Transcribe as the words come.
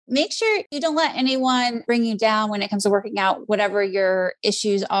make sure you don't let anyone bring you down when it comes to working out, whatever your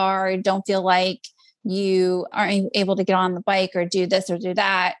issues are. Don't feel like you aren't able to get on the bike or do this or do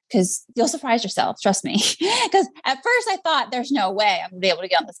that, because you'll surprise yourself. Trust me. Because at first I thought there's no way I'm gonna be able to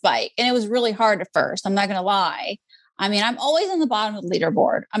get on this bike. And it was really hard at first. I'm not going to lie. I mean, I'm always on the bottom of the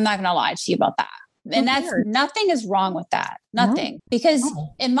leaderboard. I'm not going to lie to you about that. And nothing is wrong with that. Nothing. Because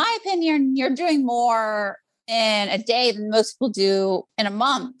in my opinion, you're doing more in a day than most people do in a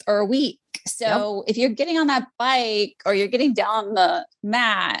month or a week. So if you're getting on that bike or you're getting down the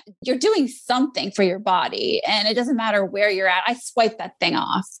mat, you're doing something for your body. And it doesn't matter where you're at. I swipe that thing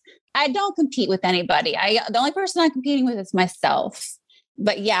off. I don't compete with anybody. The only person I'm competing with is myself.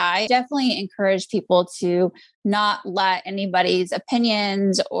 But yeah, I definitely encourage people to not let anybody's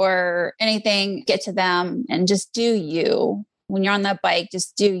opinions or anything get to them, and just do you. When you're on that bike,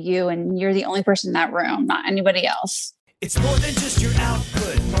 just do you. And you're the only person in that room, not anybody else. It's more than just your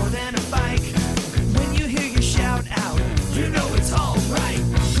output, more than a bike. When you hear your shout out, you know it's all right.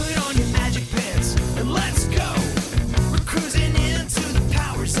 Put on your magic pants and let's go. We're cruising into the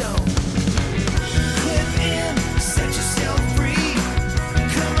power zone. Clip in, set yourself free.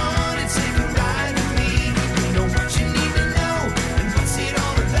 Come on and take a ride with me. Know what you need to know and what's it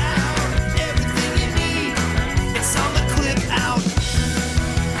all about. Everything you need, it's on the Clip Out.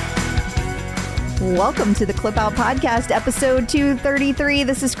 Welcome to the Clip Out Podcast, episode 233.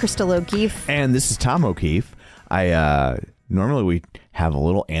 This is Crystal O'Keefe. And this is Tom O'Keefe. Normally we have a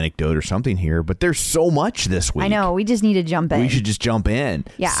little anecdote or something here, but there's so much this week. I know. We just need to jump in. We should just jump in.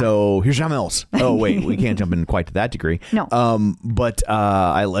 Yeah. So here's something else. Oh, wait. We can't jump in quite to that degree. No. But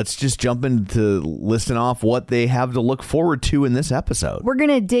let's just jump into listing off what they have to look forward to in this episode. We're going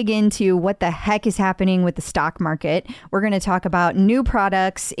to dig into what the heck is happening with the stock market. We're going to talk about new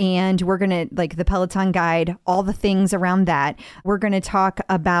products, and we're going to, like, the Peloton guide, all the things around that. We're going to talk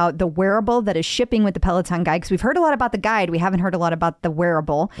about the wearable that is shipping with the Peloton guide, because we've heard a lot about the guide. We haven't heard a lot about the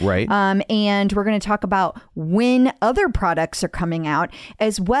wearable. Right. And we're going to talk about when other products are coming out,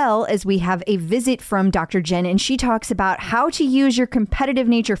 as well as we have a visit from Dr. Jen, and she talks about how to use your competitive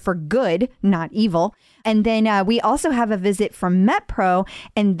nature for good, not evil. And then we also have a visit from MetPro,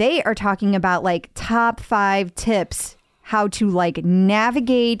 and they are talking about like top 5 tips how to like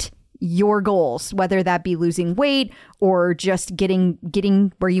navigate your goals, whether that be losing weight or just getting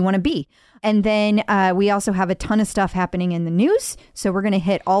where you want to be. And then we also have a ton of stuff happening in the news. So we're going to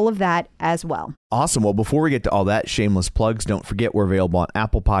hit all of that as well. Awesome. Well, before we get to all that, shameless plugs, don't forget we're available on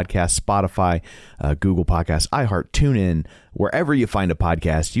Apple Podcasts, Spotify, Google Podcasts, iHeart, TuneIn, wherever you find a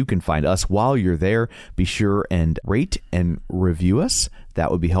podcast, you can find us. While you're there, be sure and rate and review us. That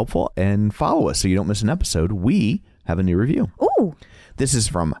would be helpful. And follow us so you don't miss an episode. We have a new review. Ooh. This is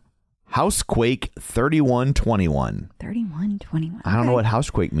from Housequake 3121. 3121. I don't know what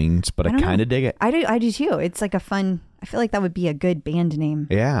Housequake means, but I kind of dig it. I do too. It's like a fun, I feel like that would be a good band name.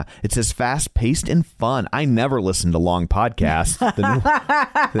 Yeah. It says fast paced and fun. I never listen to long podcasts.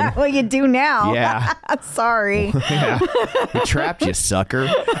 Well, you do now. Yeah. Sorry. Yeah. We trapped you, sucker.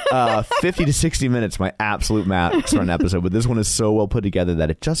 50 to 60 minutes, my absolute max for an episode. But this one is so well put together that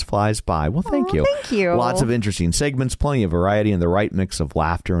it just flies by. Well, thank you. Thank you. Lots of interesting segments, plenty of variety, and the right mix of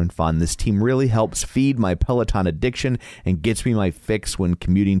laughter and fun. This team really helps feed my Peloton addiction and gets me my fix when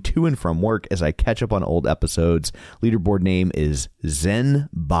commuting to and from work as I catch up on old episodes. Leaderboard name is Zen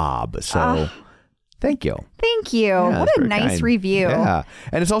Bob. So thank you. Thank you. Yeah, what a nice kind. review. Yeah.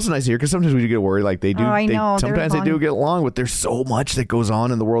 And it's also nice to hear, because sometimes we do get worried, like they do. I know. Sometimes they do get long, but there's so much that goes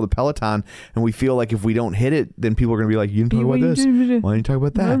on in the world of Peloton. And we feel like if we don't hit it, then people are going to be like, you didn't talk about this. Why didn't you talk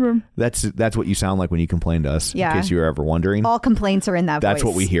about that? That's what you sound like when you complain to us, in case you were ever wondering. All complaints are in that voice. That's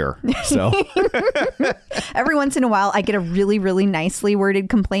what we hear. So every once in a while, I get a really, really nicely worded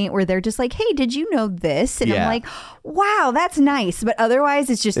complaint where they're just like, hey, did you know this? And I'm like, wow, that's nice. But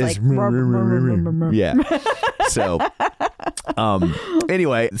otherwise, it's just like, yeah. So,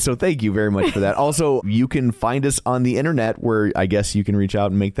 anyway, so thank you very much for that. Also, you can find us on the internet, where I guess you can reach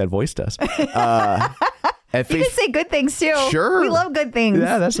out and make that voice to us. You can say good things too. Sure. We love good things.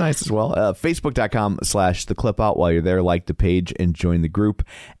 Yeah, that's nice as well. Facebook.com/theclipout. While you're there, like the page and join the group.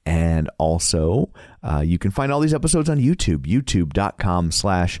 And also, you can find all these episodes on YouTube.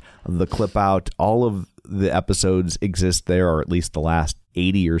 YouTube.com/theclipout. All of the episodes exist there, or at least the last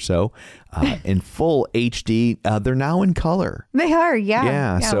 80 or so, in full HD. They're now in color. They are, yeah.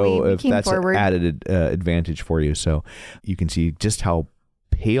 Yeah, so we if that's an added advantage for you. So you can see just how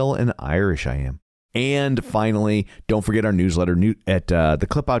pale and Irish I am. And finally, don't forget our newsletter at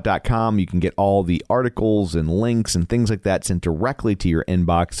theclipout.com. You can get all the articles and links and things like that sent directly to your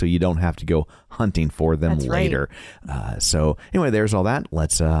inbox so you don't have to go hunting for them later. So anyway, there's all that.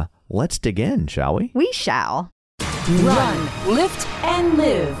 Let's dig in, shall we? We shall. Run, lift, and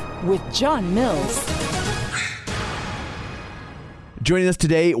live with John Mills. Joining us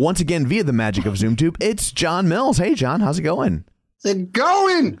today, once again, via the magic of ZoomTube, it's John Mills. Hey, John, how's it going?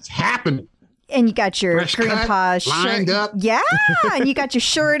 It's happening. And you got your Fresh grandpa cut, lined shirt. up. Yeah, and you got your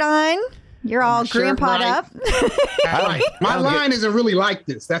shirt on. You're all grandpa'd right. up. That's right. My line isn't really like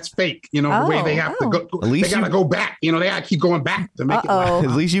this. That's fake. The way they have to go. At least they got to go back. They got to keep going back to make it right.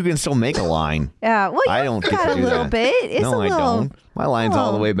 At least you can still make a line. Yeah, well, I don't get got to a do little that. bit. It's No, a I little, don't. My line's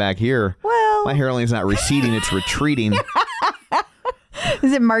all the way back here. Well, My hairline's not receding, it's retreating.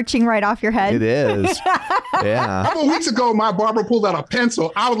 is it marching right off your head? It is. Yeah. A couple weeks ago, my barber pulled out a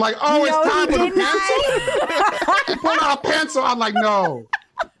pencil. I was like, "Oh, No, it's time he for the did not. pencil." He pulled out a pencil. I was like, "No."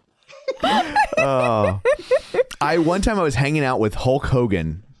 One time I was hanging out with Hulk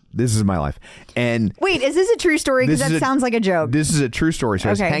Hogan. This is my life. And Wait, is this a true story? Because that sounds like a joke. This is a true story. So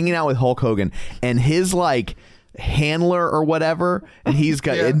I was Okay. hanging out with Hulk Hogan and his handler or whatever. And he's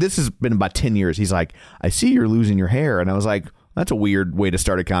got, and this has been about 10 years. He's like, "I see you're losing your hair." And I was like, "That's a weird way to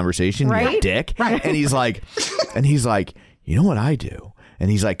start a conversation, Right? you dick." Right. And he's like, "You know what I do?" And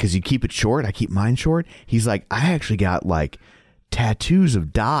he's like, "'Cause you keep it short, I keep mine short." He's like, "I actually got tattoos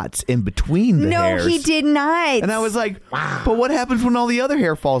of dots in between the hairs." No, he did not. And I was like, "But what happens when all the other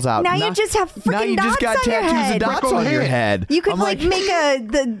hair falls out?" Now you just have now freaking you just got dots on your tattoos head. of dots on your head. You could I'm make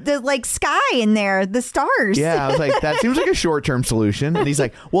the sky in there, the stars. Yeah, I was like, that seems like a short-term solution. And he's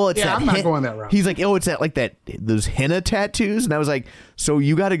like, "Well, it's that I'm not going that route." He's like, "Oh, it's those henna tattoos." And I was like, "So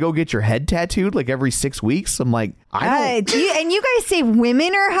you got to go get your head tattooed every 6 weeks?" I'm like, "I don't." And you guys say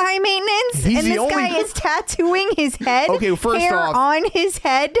women are high maintenance, He's and the this only- guy is tattooing his head. Okay, first hair off- on his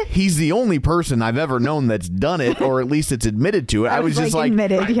head. He's the only person I've ever known that's done it, or at least it's admitted to it. I was just like,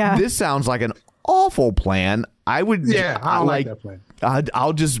 admitted, yeah. "This sounds like an awful plan." I would, Yeah, I don't like that plan.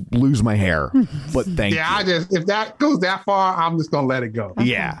 I'll just lose my hair, but thank you. If that goes that far, I'm just gonna let it go.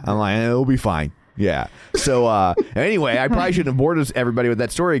 Yeah, I'm like, it'll be fine. Yeah. So anyway, I probably shouldn't have bored everybody with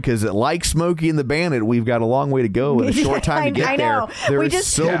that story because, like Smokey and the Bandit, we've got a long way to go and a short time to get I there. know. There is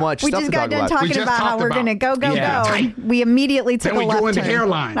so much We stuff just to got talk done about. talking just about how talked we're about- going to go. Yeah. We immediately took Then we a left go into turn.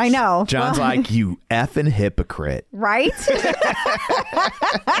 hairlines. I know. John's Well, like, "You effing hypocrite." right?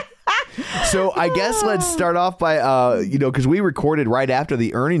 So I guess let's start off by, because we recorded right after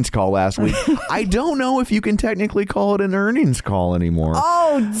the earnings call last week. I don't know if you can technically call it an earnings call anymore.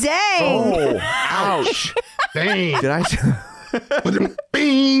 Oh, dang. Oh, ouch. Dang. Did I?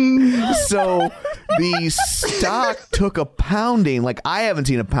 Bing. So the stock took a pounding. I haven't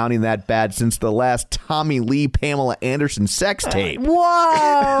seen a pounding that bad since the last Tommy Lee Pamela Anderson sex tape.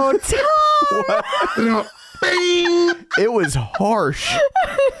 Whoa, Tom. Bing. It was harsh.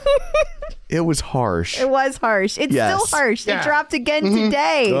 It was harsh. It was harsh. It's Yes. still harsh. Yeah. It dropped again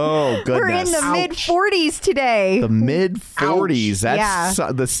today. Oh, goodness. We're in the Ouch. mid 40s today. The mid 40s. That's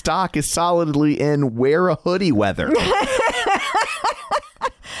the stock is solidly in wear a hoodie weather.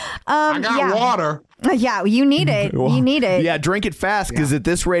 I got water. Yeah, you need it. You need it. Yeah, drink it fast because at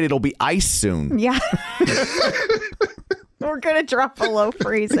this rate it'll be ice soon. Yeah. We're going to drop below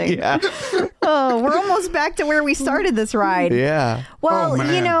freezing. Yeah. Oh, we're almost back to where we started this ride. Yeah. Well, Oh,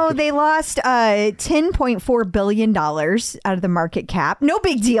 man. they lost $10.4 billion out of the market cap. No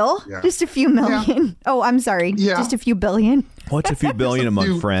big deal. Yeah. Just a few million. Yeah. Oh, I'm sorry. Yeah. Just a few billion. What's a few billion among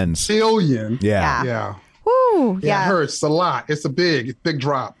Few friends? Billion. Yeah. Yeah. Woo. It hurts a lot. It's a big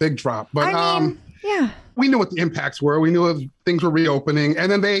drop. But I mean, yeah. we knew what the impacts were. We knew things were reopening.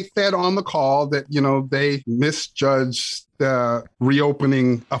 And then they said on the call that, they misjudged the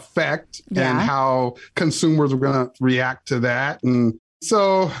reopening effect and how consumers were going to react to that. And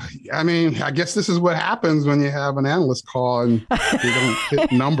so, I guess this is what happens when you have an analyst call and you don't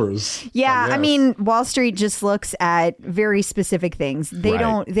hit numbers. Yeah, guess. Wall Street just looks at very specific things. They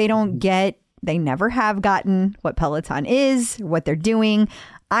Right. they never have gotten what Peloton is, what they're doing.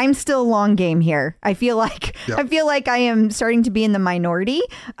 I'm still long game here. I feel like I am starting to be in the minority.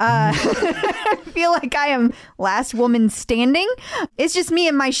 I feel like I am last woman standing. It's just me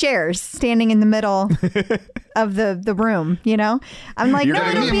and my shares standing in the middle of the room. I'm like, You're no,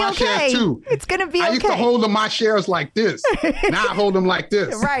 gonna it'll need be my okay. shares too. It's gonna be okay. I used to hold my shares like this. Now I hold them like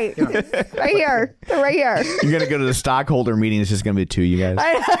this. Right, right here, right here. You're going to go to the stockholder meeting. It's just going to be two of you guys.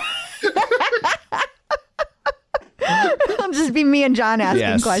 It'll just be me and John asking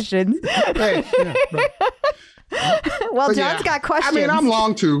Yes. questions. Hey, right. Well, But John's got questions. I mean, I'm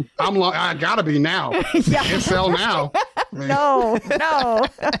long too. I gotta be now. Can't sell now. No.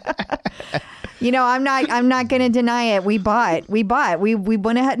 You know, I'm not going to deny it. We bought. We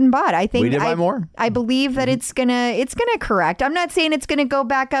went ahead and bought. I think we did buy more. I believe that it's gonna correct. I'm not saying it's gonna go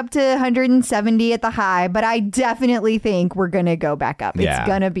back up to 170 at the high, but I definitely think we're gonna go back up. Yeah. It's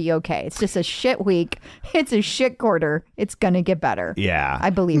gonna be okay. It's just a shit week. It's a shit quarter. It's gonna get better. Yeah. I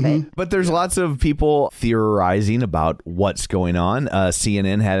believe it. But there's lots of people theorizing about what's going on.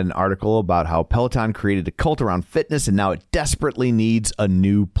 CNN had an article about how Peloton created a cult around fitness and now it desperately needs a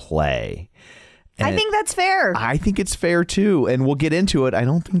new play. And I think that's fair. I think it's fair too. And we'll get into it. I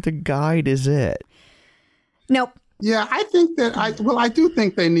don't think the guide is it. Nope. Yeah, I think that I do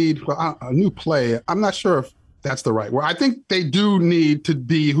think they need a new play. I'm not sure if that's the right word. I think they do need to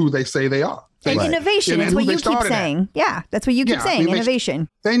be who they say they are. And innovation is what you keep saying. Yeah, that's what you keep saying. Innovation.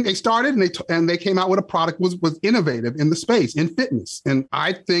 They started and they came out with a product was innovative in the space, in fitness. And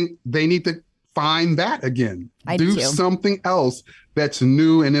I think they need to find that again. Do something else that's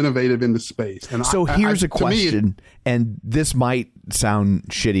new and innovative in the space. And so here's a question, and this might sound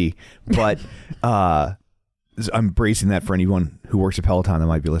shitty, but I'm bracing that for anyone who works at Peloton that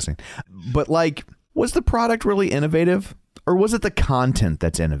might be listening. But like, was the product really innovative, or was it the content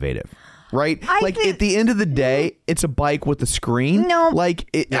that's innovative? Right? At the end of the day, it's a bike with a screen. No. Like,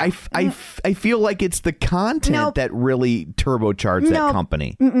 I feel like it's the content that really turbocharged that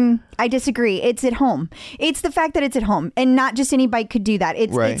company. I disagree. It's at home. It's the fact that it's at home, and not just any bike could do that.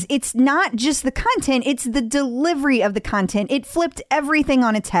 It's not just the content. It's the delivery of the content. It flipped everything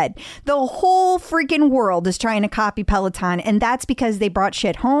on its head. The whole freaking world is trying to copy Peloton, and that's because they brought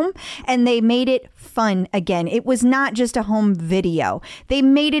shit home and they made it fun again. It was not just a home video. They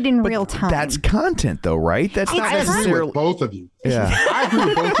made it in real time. That's content, though, right? That's not necessarily. I agree with both of you. Yeah, I agree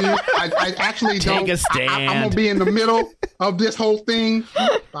with both of you. I actually Take a stand. I'm gonna be in the middle of this whole thing,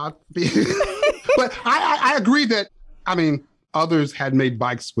 but I agree that others had made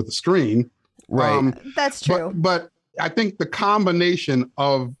bikes with a screen, right? That's true. But I think the combination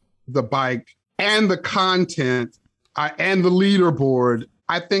of the bike and the content and the leaderboard,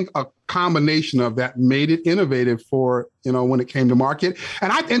 I think a combination of that made it innovative for, when it came to market.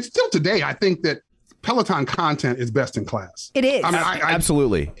 And still today, I think that Peloton content is best in class. It is.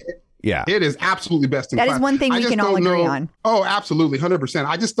 Absolutely. Yeah. It is absolutely best in class. That is one thing we can all agree on. Oh, absolutely. 100%.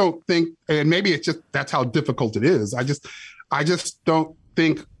 I just don't think, and maybe it's just, that's how difficult it is. I just don't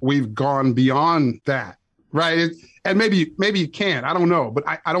think we've gone beyond that. Right. And maybe you can, I don't know, but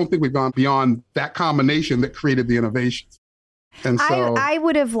I don't think we've gone beyond that combination that created the innovations. And so I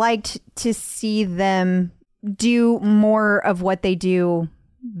would have liked to see them do more of what they do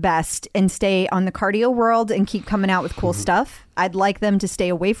best and stay on the cardio world and keep coming out with cool stuff. I'd like them to stay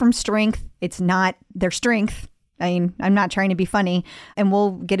away from strength. It's not their strength. I mean, I'm not trying to be funny, and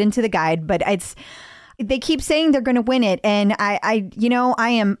we'll get into the guide, but they keep saying they're going to win it. And I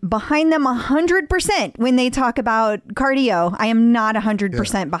am behind them 100% when they talk about cardio. I am not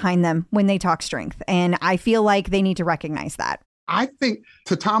 100% behind them when they talk strength. And I feel like they need to recognize that. I think,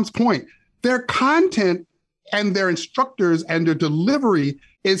 to Tom's point, their content and their instructors and their delivery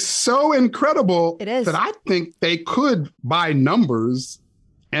is so incredible that I think they could, by numbers,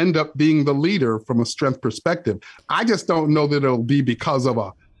 end up being the leader from a strength perspective. I just don't know that it'll be because of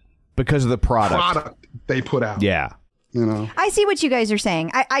the product they put out. Yeah. I see what you guys are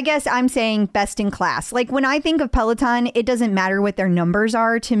saying. I guess I'm saying best in class. Like, when I think of Peloton, it doesn't matter what their numbers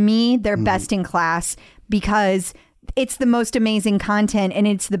are. To me, they're best in class because it's the most amazing content and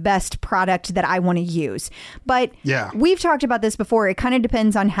it's the best product that I want to use. But we've talked about this before. It kind of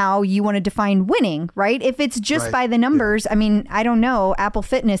depends on how you want to define winning, right? If it's just by the numbers, I mean, I don't know. Apple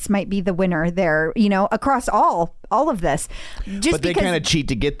Fitness might be the winner there, across all of this. But they kind of cheat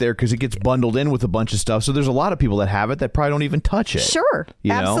to get there because it gets bundled in with a bunch of stuff. So there's a lot of people that have it that probably don't even touch it. Sure.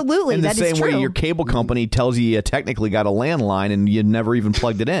 Absolutely. In the that same is true. way your cable company tells you technically got a landline and you never even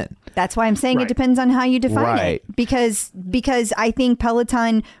plugged it in. That's why I'm saying it depends on how you define it. Because I think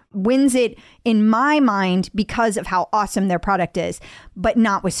Peloton wins it in my mind because of how awesome their product is, but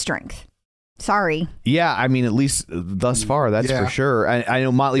not with strength. Sorry. Yeah, I mean, at least thus far, that's for sure. I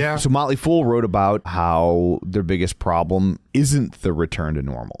know Motley. So Motley Fool wrote about how their biggest problem isn't the return to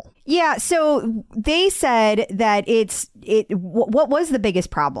normal. Yeah, so they said that what was the biggest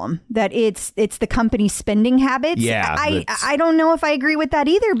problem? That it's the company's spending habits. Yeah, I don't know if I agree with that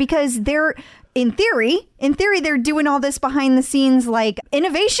either, because in theory, they're doing all this behind the scenes, like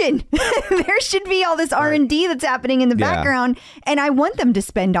innovation. There should be all this R&D that's happening in the background, and I want them to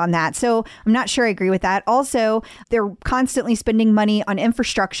spend on that. So I'm not sure I agree with that. Also, they're constantly spending money on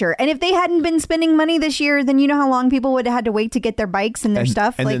infrastructure. And if they hadn't been spending money this year, then you know how long people would have had to wait to get their bikes and their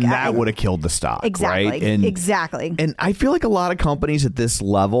stuff? And then that would have killed the stock, exactly, right? Exactly. And I feel like a lot of companies at this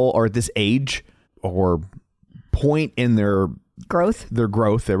level or at this age or point in their growth, there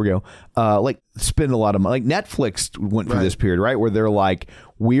we go, like spend a lot of money. Like Netflix went through this period, right, where they're like,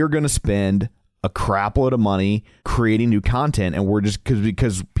 we're going to spend a crap load of money creating new content, and we're just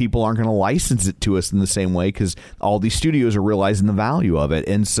because people aren't going to license it to us in the same way because all these studios are realizing the value of it.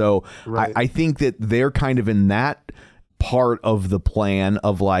 And so I think that they're kind of in that part of the plan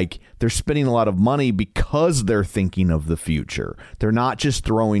of like they're spending a lot of money because they're thinking of the future. They're not just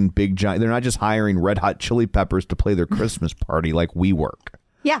throwing big giant, they're not just hiring Red Hot Chili Peppers to play their Christmas party like WeWork.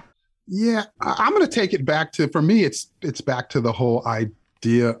 Yeah. I'm going to take it back to, for me, it's back to the whole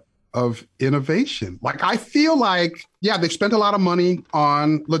idea of innovation. Like, I feel like, they've spent a lot of money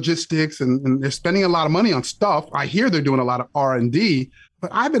on logistics and they're spending a lot of money on stuff. I hear they're doing a lot of R&D, but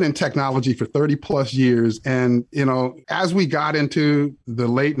I've been in technology for 30 plus years. And, as we got into the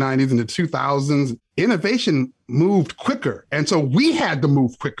late 90s and the 2000s, innovation moved quicker. And so we had to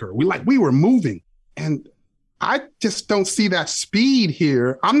move quicker. We were moving. And I just don't see that speed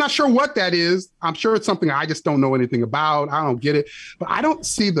here. I'm not sure what that is. I'm sure it's something I just don't know anything about. I don't get it. But I don't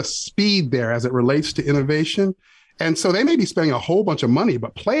see the speed there as it relates to innovation. And so they may be spending a whole bunch of money,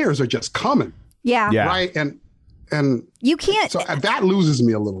 but players are just coming. Yeah. Right. And you can't. So that loses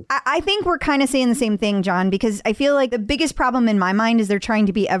me a little. I think we're kind of saying the same thing, John, because I feel like the biggest problem in my mind is they're trying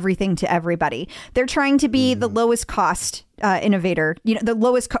to be everything to everybody. They're trying to be the lowest cost innovator, the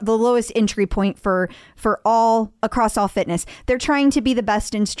lowest entry point for all across all fitness. They're trying to be the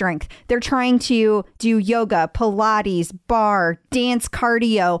best in strength. They're trying to do yoga, Pilates, bar, dance,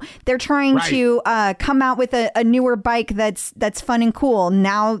 cardio. They're trying to come out with a newer bike that's fun and cool.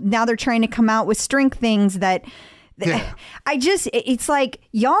 Now they're trying to come out with strength things that. Yeah. It's like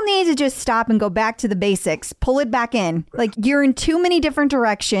y'all need to just stop and go back to the basics, pull it back in. Like, you're in too many different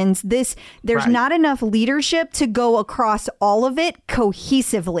directions. There's not enough leadership to go across all of it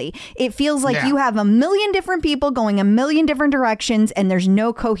cohesively. It feels like you have a million different people going a million different directions and there's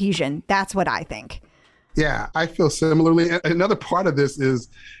no cohesion. That's what I think. Yeah, I feel similarly. Another part of this is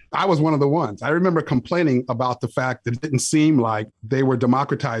I was one of the ones. I remember complaining about the fact that it didn't seem like they were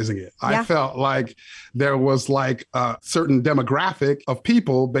democratizing it. I felt like there was like a certain demographic of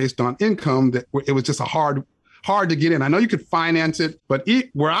people based on income that it was just hard to get in. I know you could finance it, but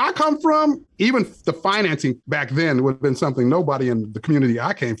where I come from, even the financing back then would have been something nobody in the community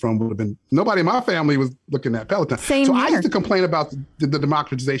I came from would have been. Nobody in my family was looking at Peloton. Same so here. I used to complain about the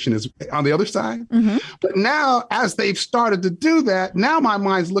democratization is on the other side. Mm-hmm. But now, as they've started to do that, now my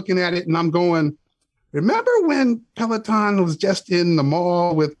mind's looking at it and I'm going, remember when Peloton was just in the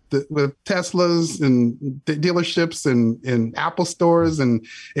mall with Teslas and dealerships and Apple stores, and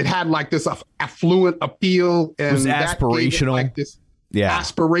it had like this affluent appeal, and it was aspirational, like this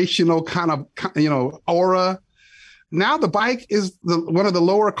aspirational kind of aura. Now the bike is one of the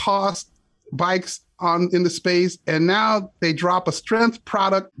lower cost bikes in the space, and now they drop a strength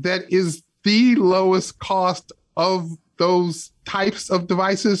product that is the lowest cost of those types of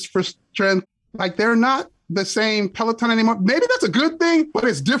devices for strength. Like, they're not the same Peloton anymore. Maybe that's a good thing, but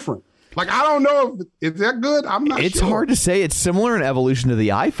it's different. Like, I don't know if is that good. I'm not sure. It's hard to say. It's similar in evolution to the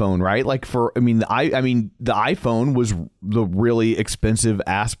iPhone, right? Like, the iPhone was the really expensive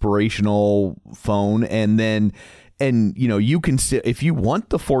aspirational phone, and you can if you want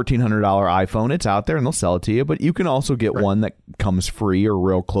the $1,400 iPhone, it's out there and they'll sell it to you, but you can also get one that comes free or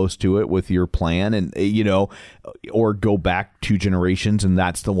real close to it with your plan, and or go back 2 generations and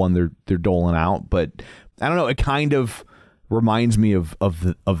that's the one they're doling out. But I don't know, it kind of reminds me of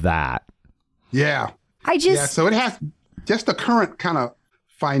that. Yeah. So it has just the current kind of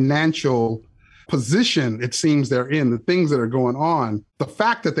financial position it seems they're in, the things that are going on, the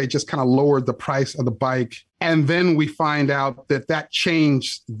fact that they just kind of lowered the price of the bike. And then we find out that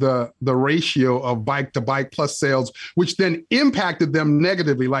changed the ratio of bike to bike plus sales, which then impacted them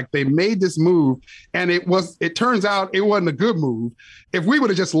negatively. Like, they made this move and it turns out it wasn't a good move. If we would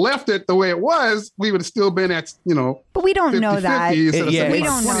have just left it the way it was, we would have still been at, But we don't know that. We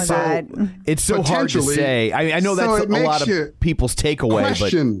don't know that. It's so hard to say. I know that's a lot of people's takeaway,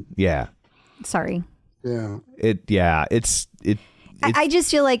 but Sorry. Yeah. I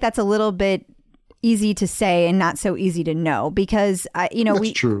just feel like that's a little bit easy to say and not so easy to know, because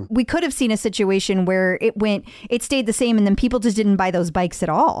we could have seen a situation where it stayed the same and then people just didn't buy those bikes at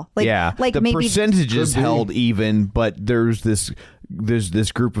all. Like the maybe percentages held even, but there's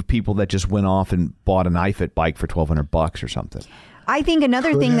this group of people that just went off and bought an iFit bike for $1,200 or something. I think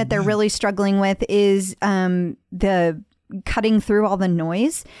another thing that they're really struggling with is the cutting through all the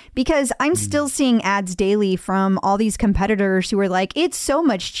noise, because I'm still seeing ads daily from all these competitors who are like, it's so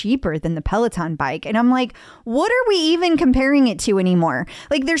much cheaper than the Peloton bike. And I'm like, what are we even comparing it to anymore?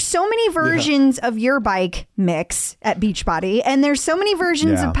 Like, there's so many versions of your bike mix at Beachbody, and there's so many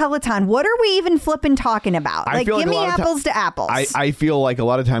versions of Peloton. What are we even flipping talking about? Like, give me apples to apples. I feel like a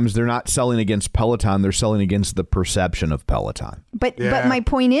lot of times they're not selling against Peloton, they're selling against the perception of Peloton. But my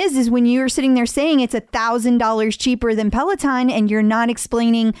point is when you're sitting there saying it's $1,000 cheaper than Peloton and you're not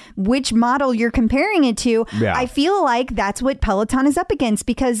explaining which model you're comparing it to, I feel like that's what Peloton is up against,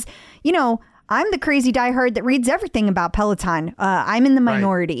 because, I'm the crazy diehard that reads everything about Peloton. I'm in the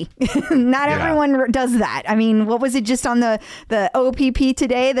minority. Not everyone does that. I mean, what was it just on the OPP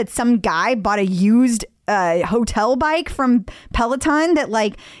today that some guy bought a used hotel bike from Peloton that,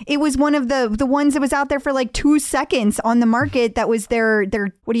 like, it was one of the ones that was out there for like 2 seconds on the market. That was their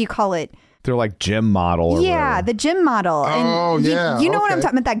what do you call it? They're like gym model. Or whatever. The gym model. And you know what I'm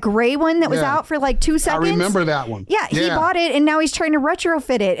talking about? That gray one that was out for like 2 seconds. I remember that one. Yeah, he bought it and now he's trying to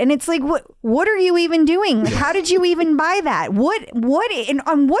retrofit it. And it's like, what are you even doing? Like, how did you even buy that? And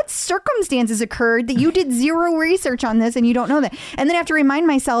on what circumstances occurred that you did zero research on this and you don't know that? And then I have to remind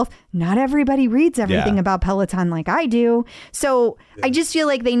myself, not everybody reads everything about Peloton like I do. So I just feel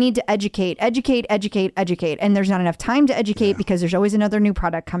like they need to educate. And there's not enough time to educate because there's always another new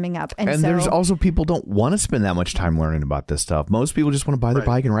product coming up. And so there's also people don't want to spend that much time learning about this stuff. Most people just want to buy their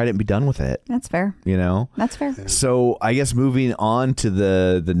bike and ride it and be done with it. That's fair. That's fair. So I guess moving on to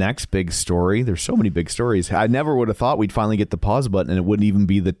the next big story. There's so many big stories. I never would have thought we'd finally get the pause button and it wouldn't even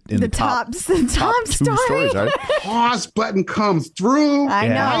be the top two stories. Right? Pause button comes through. I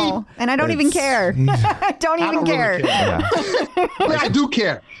know. And I don't even care. I don't even care. Really care. I do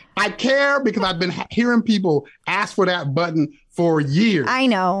care. I care because I've been hearing people ask for that button for years. I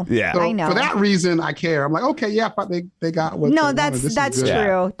know. Yeah. So I know. For that reason, I care. I'm like, okay, but they got what. No, that's true.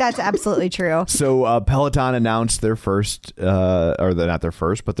 Yeah. That's absolutely true. So Peloton announced their first, or not their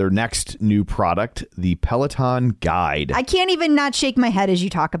first, but their next new product, the Peloton Guide. I can't even not shake my head as you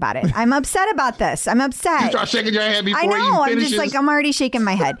talk about it. I'm upset about this. I'm upset. You start shaking your head before I know. You I'm just like, I'm already shaking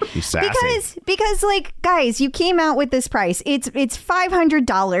my head. because like, guys, you came out with this price. It's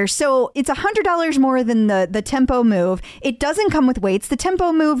 $500. So it's $100 more than the Tempo Move. It doesn't come with weights. The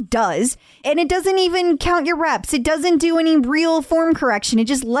Tempo Move does. And it doesn't even count your reps. It doesn't do any real form correction. It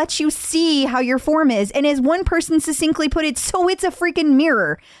just lets you see how your form is. And as one person succinctly put it, so it's a freaking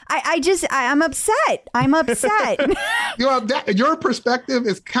mirror. I'm upset. I'm upset. Your perspective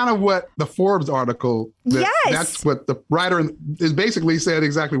is kind of what the Forbes article. That's what the writer is basically said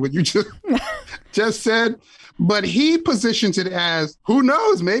exactly what you just said. But he positions it as, who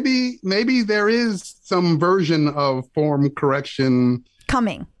knows, maybe there is some version of form correction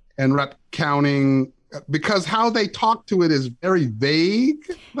coming and rep counting, because how they talk to it is very vague.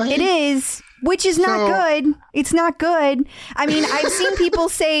 It is, which is not good. It's not good. I mean, I've seen people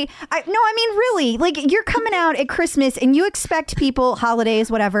say, really, like, you're coming out at Christmas and you expect people,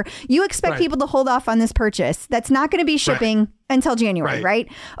 holidays, whatever, you expect people to hold off on this purchase. That's not going to be shipping until January, right?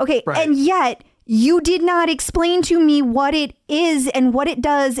 Okay. Right. And yet you did not explain to me what it is and what it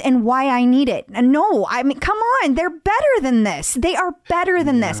does and why I need it. And no, I mean, come on. They're better than this. They are better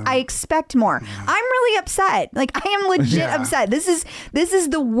than this. I expect more. I'm really upset. Like, I am legit upset. This is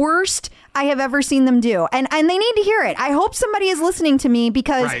the worst I have ever seen them do. And they need to hear it. I hope somebody is listening to me,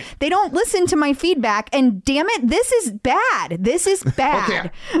 because they don't listen to my feedback. And damn it, this is bad. This is bad.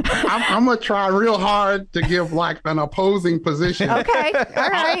 Okay. I'm going to try real hard to give like an opposing position. Okay. All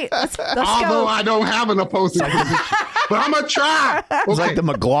right. Let's Although go. I don't have an opposing position. But I'm going to try. It's like the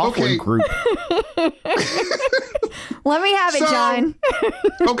McLaughlin group. Let me have it, John.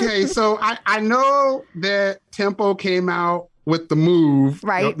 Okay. So I know that Tempo came out with the Move,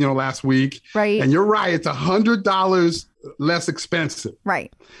 last week. Right. And you're right. It's $100 less expensive.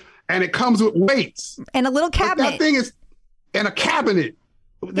 Right. And it comes with weights. And a little cabinet. But that thing is in a cabinet.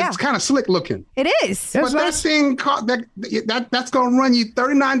 It's kind of slick looking. It is. But that thing, that's going to run you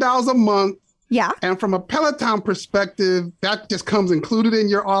 $39 a month. Yeah. And from a Peloton perspective, that just comes included in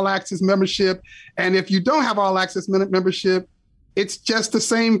your All Access membership. And if you don't have All Access membership, it's just the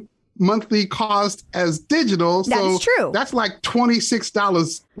same monthly cost as digital. That is true. That's like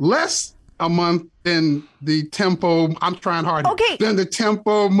 $26 less a month, then the tempo, I'm trying hard. Okay. Then the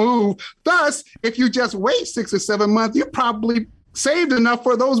tempo move. Thus, if you just wait 6 or 7 months, you probably saved enough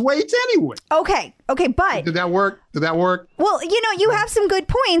for those weights anyway. Okay, but Did that work? well, you have some good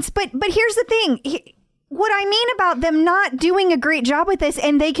points, but here's the thing. What I mean about them not doing a great job with this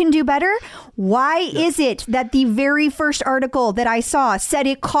and they can do better, why is it that the very first article that I saw said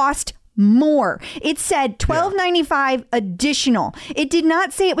it cost more? It said $12.95 additional. It did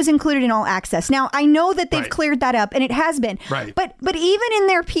not say it was included in all access. Now, I know that they've cleared that up and it has been. Right. But even in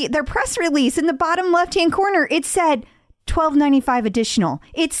their press release in the bottom left-hand corner, it said $12.95 additional.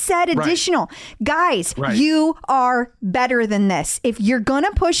 It said additional. Guys, you are better than this. If you're going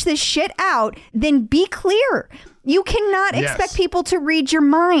to push this shit out, then be clear. You cannot expect people to read your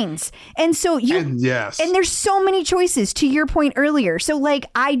minds. And so and there's so many choices, to your point earlier. So like,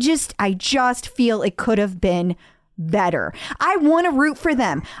 I just feel it could have been better. I want to root for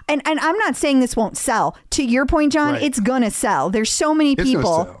them. And I'm not saying this won't sell. To your point, John, it's going to sell. There's so many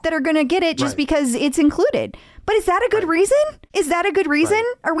people that are going to get it just because it's included. But is that a good reason? Is that a good reason?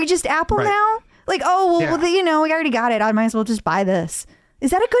 Are we just Apple now? Like, we already got it. I might as well just buy this. Is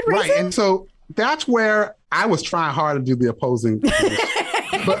that a good reason? Right. And so that's where I was trying hard to do the opposing.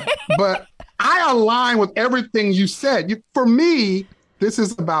 but I align with everything you said. For me, this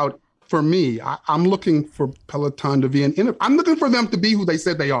is about, I'm looking for Peloton to be I'm looking for them to be who they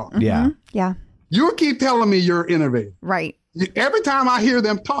said they are. Mm-hmm. Yeah. Yeah. You keep telling me you're innovative. Right. Every time I hear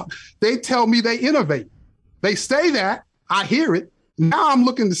them talk, they tell me they innovate. They say that, I hear it. Now I'm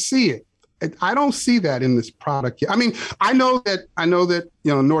looking to see it. I don't see that in this product yet. I mean, I know that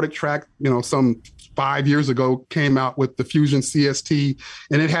Nordic Track, some 5 years ago came out with the Fusion CST,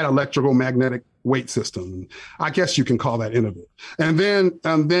 and it had electrical magnetic weight system. I guess you can call that innovative. And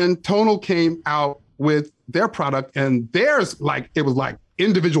then Tonal came out with their product, and theirs it was like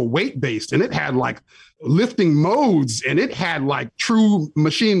individual weight based, and it had like lifting modes, and it had like true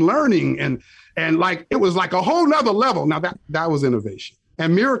machine learning, and like it was like a whole nother level. Now that was innovation.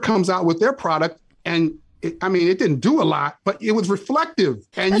 And Mirror comes out with their product, and it didn't do a lot, but it was reflective,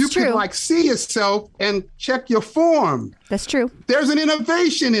 and you could like see yourself and check your form. That's true. There's an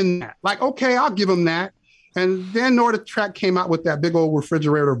innovation in that. Like, okay, I'll give them that. And then Nordic Track came out with that big old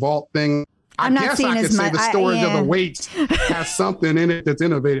refrigerator vault thing. I guess I could say the storage of the weights has something in it that's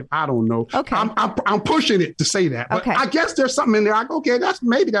innovative. I don't know. Okay. I'm pushing it to say that. But I guess there's something in there. I go, okay, that's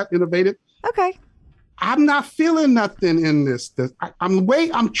innovative. Okay. I'm not feeling nothing in this.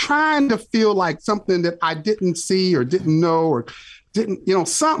 I'm trying to feel like something that I didn't see or didn't know or didn't,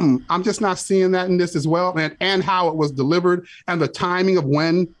 something. I'm just not seeing that in this as well. And how it was delivered and the timing of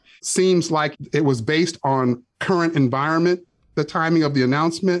when seems like it was based on current environment, the timing of the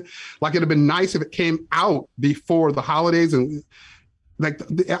announcement. Like it'd have been nice if it came out before the holidays. And like,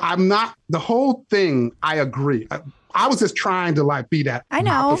 the whole thing, I agree. I was just trying to be that. I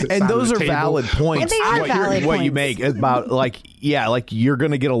know. And those are valid points. What you make about you're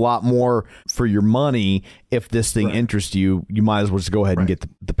going to get a lot more for your money if this thing interests you. You might as well just go ahead and get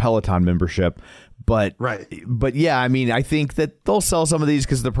the Peloton membership. But yeah, I think that they'll sell some of these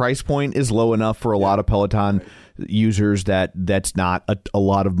because the price point is low enough for a lot of Peloton users that's not a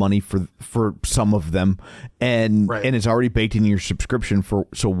lot of money for some of them, and it's already baked in your subscription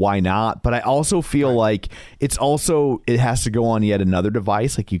so why not? But I also feel like it has to go on yet another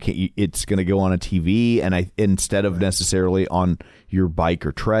device. Like it's going to go on a TV, and instead of necessarily on your bike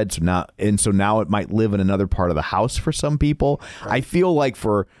or tread. So now it might live in another part of the house for some people. I feel like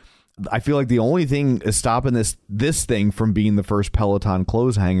the only thing stopping this thing from being the first Peloton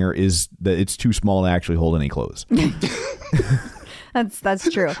clothes hanger is that it's too small to actually hold any clothes.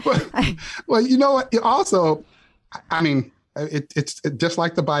 That's true. Well, you know what? Also, it's just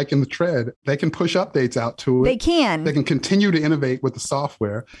like the bike and the tread. They can push updates out to it. They can continue to innovate with the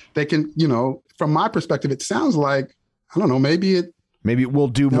software. They can, from my perspective, it sounds like, I don't know, maybe it will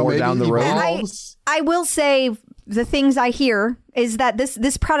do more down the road. I will say the things I hear is that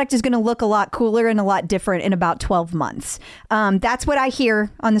this product is going to look a lot cooler and a lot different in about 12 months. That's what I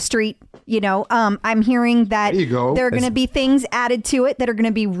hear on the street. I'm hearing that there are going to be things added to it that are going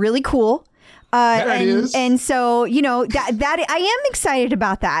to be really cool. And so, that I am excited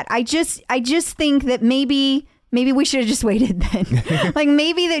about that. I just think that maybe we should have just waited then. Like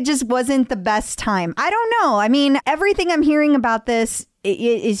maybe that just wasn't the best time. I don't know. Everything I'm hearing about this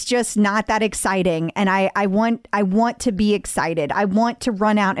is just not that exciting. And I want to be excited. I want to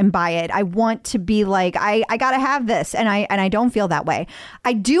run out and buy it. I want to be like, I got to have this. And I don't feel that way.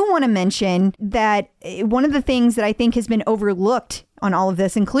 I do want to mention that one of the things that I think has been overlooked on all of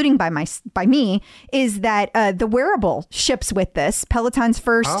this, including by me, is that the wearable ships with this. Peloton's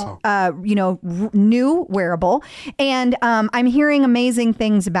first, new wearable. And I'm hearing amazing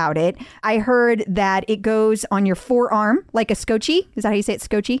things about it. I heard that it goes on your forearm like a scotchy. Is that how you say it,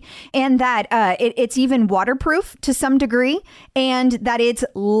 scotchy? And that it's even waterproof to some degree, and that it's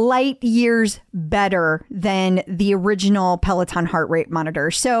light years better than the original Peloton heart rate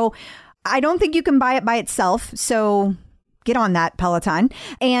monitor. So I don't think you can buy it by itself. So get on that, Peloton.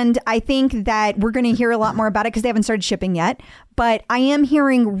 And I think that we're going to hear a lot more about it because they haven't started shipping yet. But I am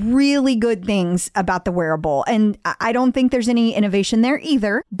hearing really good things about the wearable. And I don't think there's any innovation there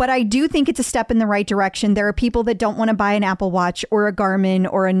either. But I do think it's a step in the right direction. There are people that don't want to buy an Apple Watch or a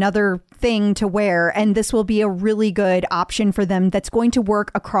Garmin or another thing to wear. And this will be a really good option for them that's going to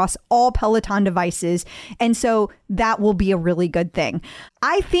work across all Peloton devices. And so that will be a really good thing.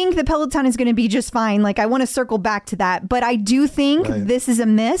 I think the Peloton is going to be just fine. Like, I want to circle back to that. But I do think this is a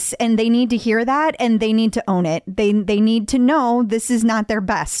miss, and they need to hear that, and they need to own it. They need to know this is not their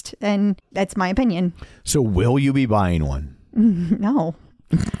best. And that's my opinion. So will you be buying one? No.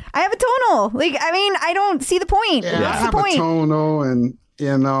 I have a tonal. Like, I mean, I don't see the point. Yeah, I have a tonal, and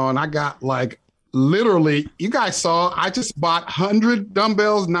and I got like literally, you guys saw, I just bought 100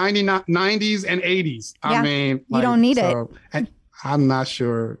 dumbbells, 90s and 80s. Yeah, I mean, you don't need it. And I'm not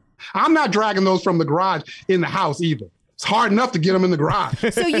sure. I'm not dragging those from the garage in the house either. It's hard enough to get them in the garage.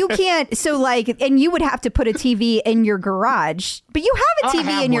 So you can't, and you would have to put a TV in your garage, but you have a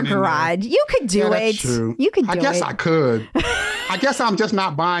TV in your garage. You could do it. True. You could do it. I guess I could. I guess I'm just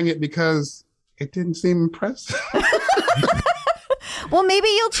not buying it because it didn't seem impressive. Well, maybe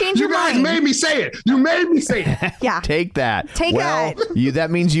you'll change your mind. You guys made me say it. You made me say it. Yeah. Take that. Take that.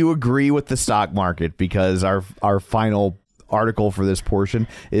 That means you agree with the stock market, because our final article for this portion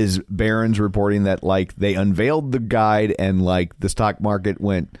is Barron's reporting that like they unveiled the guide and like the stock market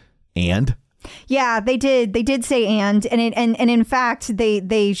went and. Yeah, they did. They did say and in fact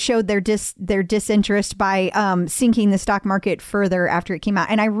they showed their disinterest by sinking the stock market further after it came out.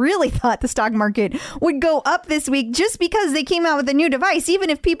 And I really thought the stock market would go up this week just because they came out with a new device, even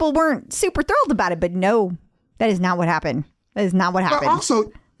if people weren't super thrilled about it. But no, that is not what happened. That is not what happened. But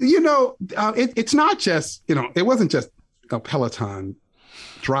also, it's not just, it wasn't just Peloton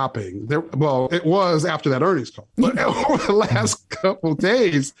dropping. It was after that earnings call. But over the last couple of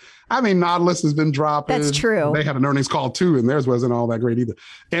days, I mean, Nautilus has been dropping. That's true. They had an earnings call too, and theirs wasn't all that great either.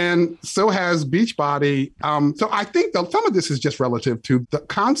 And so has Beachbody. So I think some of this is just relative to the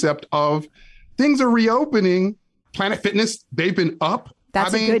concept of things are reopening. Planet Fitness, they've been up.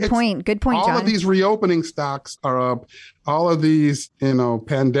 That's a good point. Good point, John. All of these reopening stocks are up. All of these,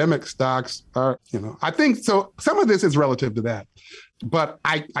 pandemic stocks are, I think so. Some of this is relative to that. But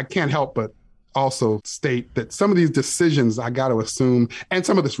I can't help but also state that some of these decisions I got to assume, and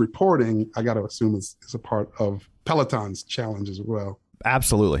some of this reporting I got to assume is a part of Peloton's challenge as well.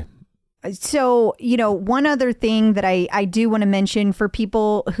 Absolutely. So, one other thing that I do want to mention for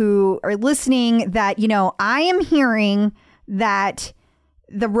people who are listening, that, I am hearing that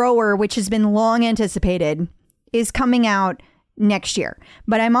the rower, which has been long anticipated, is coming out next year.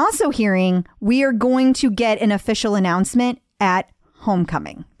 But I'm also hearing we are going to get an official announcement at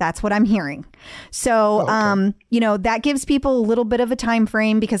Homecoming. That's what I'm hearing. So, that gives people a little bit of a time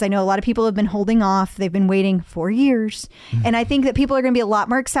frame, because I know a lot of people have been holding off. They've been waiting for years. And I think that people are going to be a lot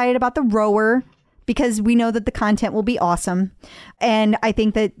more excited about the rower, because we know that the content will be awesome. And I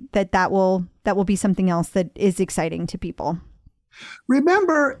think that will be something else that is exciting to people.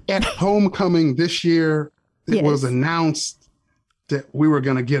 Remember at Homecoming this year, it was announced that we were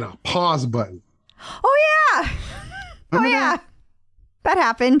going to get a pause button. Oh, yeah. That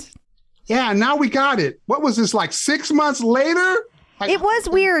happened. Yeah, now we got it. What was this, like 6 months later? It was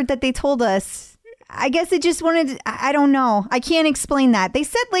weird that they told us. I guess it just wanted, I don't know. I can't explain that. They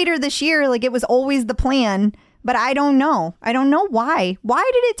said later this year, like it was always the plan, but I don't know. I don't know why. Why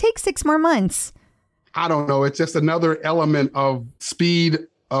did it take 6 more months? I don't know. It's just another element of speed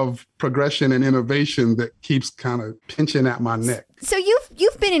of progression and innovation that keeps kind of pinching at my neck. So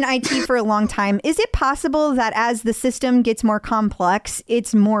you've been in IT for a long time. Is it possible that as the system gets more complex, it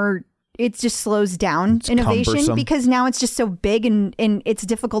just slows down innovation cumbersome, because now it's just so big and it's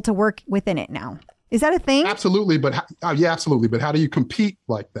difficult to work within it now? Is that a thing? Absolutely. But absolutely. But how do you compete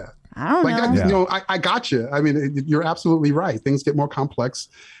like that? I don't know. I got you. I mean, you're absolutely right. Things get more complex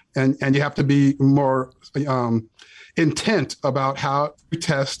and you have to be more intent about how you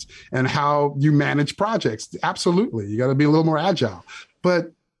test and how you manage projects. Absolutely. You got to be a little more agile.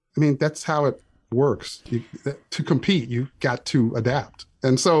 But I mean, that's how it works. To compete, you've got to adapt.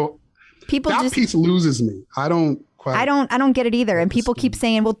 And so that piece loses me. I don't quite. I don't get it either. And people keep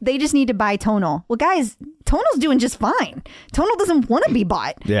saying, well, they just need to buy Tonal. Well, guys, Tonal's doing just fine. Tonal doesn't want to be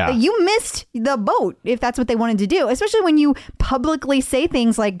bought. Yeah. You missed the boat if that's what they wanted to do, especially when you publicly say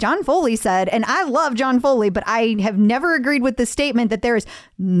things like John Foley said, and I love John Foley, but I have never agreed with the statement that there is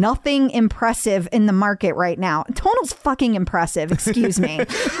nothing impressive in the market right now. Tonal's fucking impressive. Excuse me.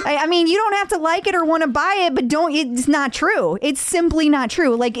 I mean, you don't have to like it or want to buy it, but it's not true. It's simply not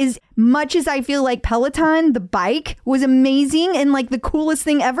true. Like, as much as I feel like Peloton, the bike, was amazing and like the coolest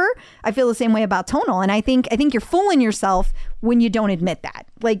thing ever, I feel the same way about Tonal. And I think you're fooling yourself when you don't admit that.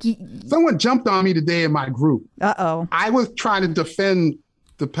 Like, someone jumped on me today in my group. Uh-oh. I was trying to defend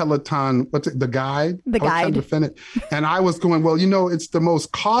the Peloton, the guide. The I was trying guide. to defend it. And I was going, well, it's the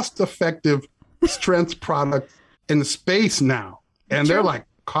most cost-effective strength product in the space now. And they're like,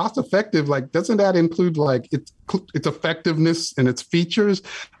 cost-effective? Like, doesn't that include like its effectiveness and its features?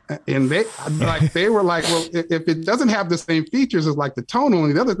 And they were like, well, if it doesn't have the same features as like the Tonal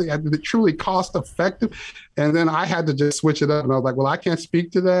and the other thing, is it truly cost-effective? And then I had to just switch it up. And I was like, well, I can't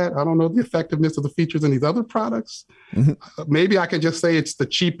speak to that. I don't know the effectiveness of the features in these other products. Maybe I can just say it's the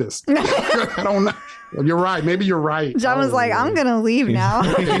cheapest. I don't know. You're right. Maybe you're right. John was like, I'm going to leave now.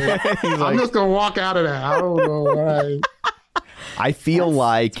 I'm just going to walk out of that. I don't know why. I feel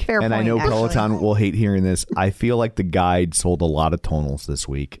like, and I know Peloton will hate hearing this, I feel like the guide sold a lot of Tonals this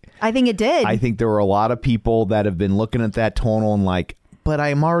week. I think it did. I think there were a lot of people that have been looking at that Tonal and like, but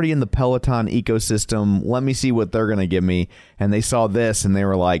I'm already in the Peloton ecosystem. Let me see what they're going to give me. And they saw this and they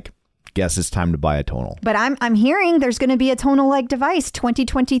were like, guess it's time to buy a Tonal. But I'm hearing there's going to be a Tonal-like device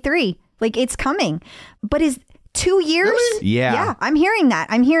 2023. Like, it's coming. But is 2 years? Really? Yeah. Yeah, I'm hearing that.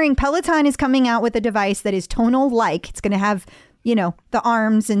 I'm hearing Peloton is coming out with a device that is Tonal-like. It's going to have, the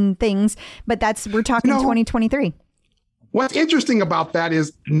arms and things. But we're talking 2023. What's interesting about that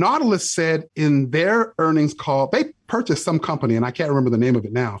is Nautilus said in their earnings call, they purchased some company, and I can't remember the name of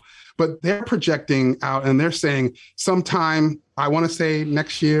it now, but they're projecting out and they're saying sometime, I want to say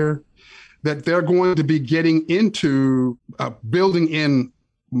next year, that they're going to be getting into building in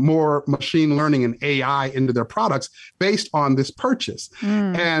more machine learning and AI into their products based on this purchase.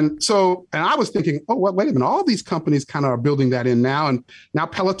 And I was thinking, oh, wait a minute, all these companies kind of are building that in now. And now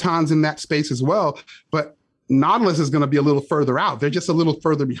Peloton's in that space as well. But Nautilus is going to be a little further out. They're just a little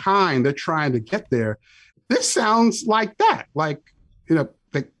further behind. They're trying to get there. This sounds like that. Like,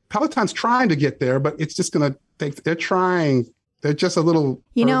 Peloton's trying to get there, but it's just going to take, they're trying. They're just a little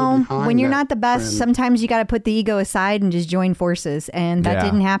when you're not the best, trend. Sometimes you got to put the ego aside and just join forces. And that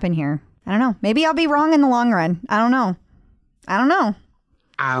didn't happen here. I don't know. Maybe I'll be wrong in the long run. I don't know.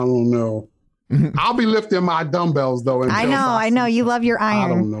 I'll be lifting my dumbbells, though. I know. You love your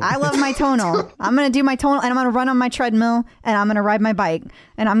iron. I love my Tonal. I'm going to do my Tonal, and I'm going to run on my treadmill, and I'm going to ride my bike.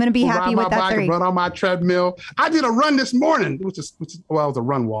 And I'm going to be happy with that 3. Run on my treadmill. I did a run this morning, it was a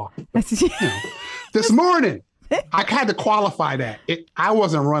run walk. This morning. I had to qualify that. I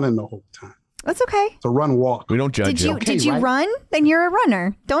wasn't running the whole time. That's okay. It's a run walk. We don't judge you. Did you run? Then you're a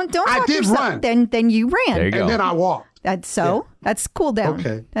runner. Don't talk yourself. Run. Then you ran. There you go. And then I walked. That's cool down.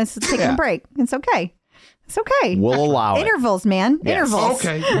 Okay. That's taking a break. It's okay. It's okay. We'll allow intervals, man. Yes. Intervals.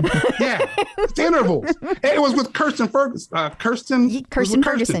 Okay. Yeah. It's intervals. It was with Kirsten Ferguson. Kirsten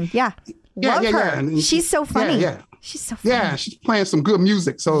Ferguson. Yeah. Love her. And she's so funny. Yeah. She's so funny. Yeah, she's playing some good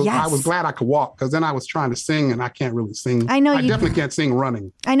music. So I was glad I could walk, because then I was trying to sing and I can't really sing. I definitely can't sing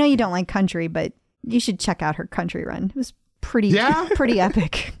running. I know you don't like country, but you should check out her country run. It was pretty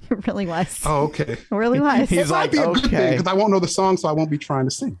epic. It really was. Oh, okay. It really was. It might be a good thing, because I won't know the song, so I won't be trying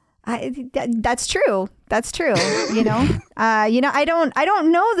to sing. That's true. That's true. I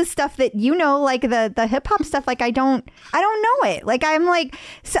don't know the stuff that like the hip hop stuff. Like I don't know it. Like I'm like,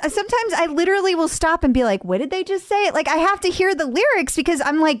 sometimes I literally will stop and be like, what did they just say? Like I have to hear the lyrics, because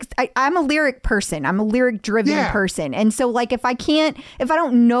I'm like, I'm a lyric person. I'm a lyric driven person. And so like, if I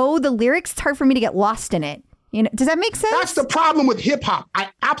don't know the lyrics, it's hard for me to get lost in it. Does that make sense? That's the problem with hip hop. I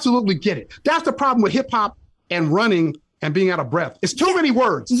absolutely get it. That's the problem with hip hop and running and being out of breath. It's too many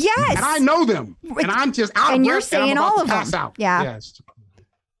words. Yes. And I know them. And I'm just out of breath. And you're saying all of them. Out. Yeah.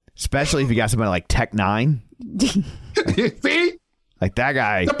 Especially if you got somebody like Tech 9. See? Like that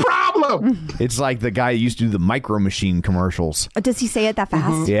guy. The problem. It's like the guy who used to do the Micro Machine commercials. Does he say it that fast?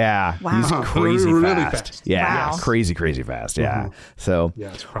 Mm-hmm. Yeah. Wow. He's crazy really fast. Yeah. Wow. Crazy fast. Yeah. So,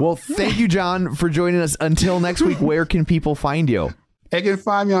 well, thank you, John, for joining us. Until next week, where can people find you? They can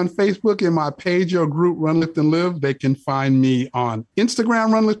find me on Facebook in my page or group, Run, Lift, and Live. They can find me on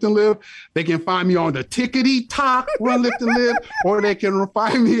Instagram, Run, Lift, and Live. They can find me on the Tickety Talk, Run, Lift, and Live, or they can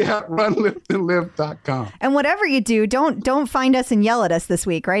find me at runliftandlive.com. And whatever you do, don't find us and yell at us this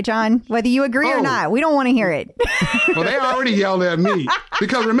week, right, John? Whether you agree or not, we don't want to hear it. Well, they already yelled at me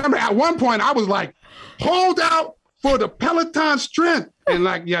because remember, at one point I was like, hold out for the Peloton strength. And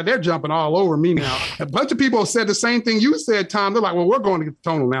like, yeah, they're jumping all over me now. A bunch of people said the same thing you said, Tom. They're like, well, we're going to get the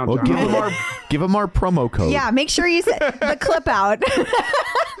tonal now, John. Well, give them our promo code. Yeah, make sure you set the clip out.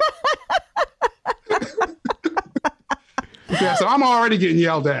 Yeah, so I'm already getting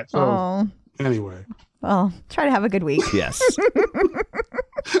yelled at. So anyway. Well, try to have a good week. Yes.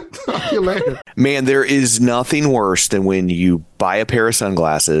 Talk to you later. Man, there is nothing worse than when you buy a pair of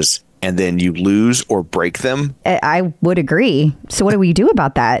sunglasses and then you lose or break them. I would agree. So what do we do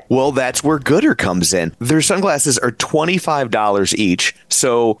about that? Well, that's where Gooder comes in. Their sunglasses are $25 each,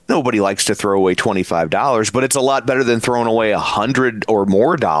 so nobody likes to throw away $25, but it's a lot better than throwing away $100 or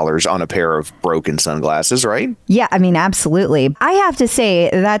more on a pair of broken sunglasses, right? Yeah, I mean, absolutely. I have to say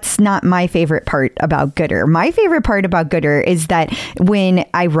that's not my favorite part about Gooder. My favorite part about Gooder is that when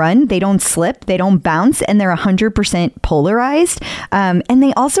I run, they don't slip, they don't bounce, and they're 100% polarized. And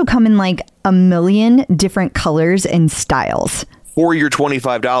they also come in like a million different colors and styles. For your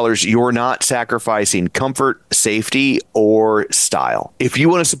 $25, you're not sacrificing comfort, safety, or style. If you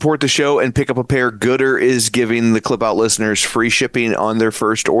want to support the show and pick up a pair, Gooder is giving the Clip Out listeners free shipping on their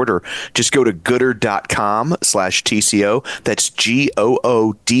first order. Just go to gooder.com/TCO. That's GOODR.com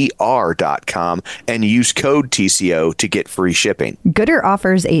and use code TCO to get free shipping. Gooder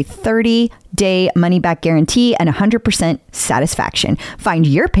offers a 30-day money-back guarantee and 100% satisfaction. Find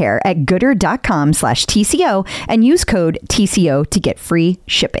your pair at gooder.com/TCO and use code TCO to get free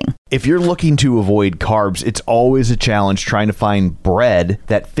shipping. If you're looking to avoid carbs, it's always a challenge trying to find bread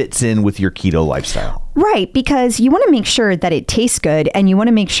that fits in with your keto lifestyle. Right, because you want to make sure that it tastes good and you want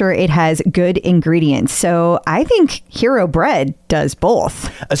to make sure it has good ingredients. So I think Hero Bread does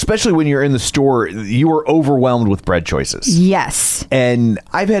both. Especially when you're in the store, you are overwhelmed with bread choices. Yes. And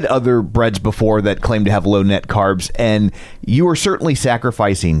I've had other breads before that claim to have low net carbs, and you are certainly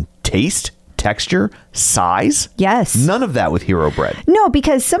sacrificing taste, texture, size. Yes. None of that with Hero Bread. No,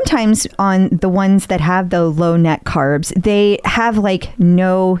 because sometimes on the ones that have the low net carbs, they have like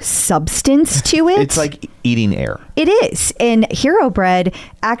no substance to it. It's like eating air. It is. And Hero Bread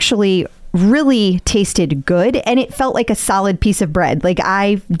actually really tasted good, and it felt like a solid piece of bread. Like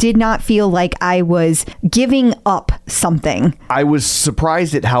I did not feel like I was giving up something. I was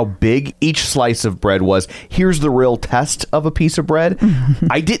surprised at how big each slice of bread was. Here's the real test of a piece of bread.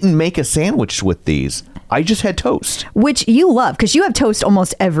 I didn't make a sandwich with these. I just had toast. Which you love, because you have toast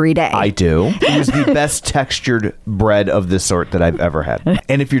almost every day. I do. It was the best textured bread of this sort that I've ever had.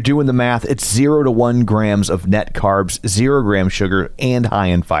 And if you're doing the math, it's 0 to 1 grams of net carbs, 0 grams sugar, and high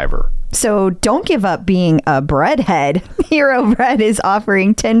in fiber. So don't give up being a breadhead. Hero Bread is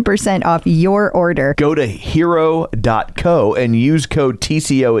offering 10% off your order. Go to hero.co and use code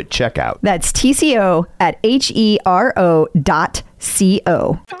TCO at checkout. That's TCO at HERO.co.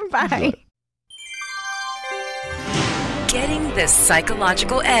 Bye. Getting the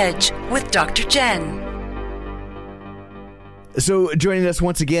psychological edge with Dr. Jen. So joining us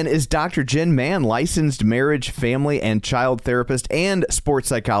once again is Dr. Jen Mann, licensed marriage, family, and child therapist and sports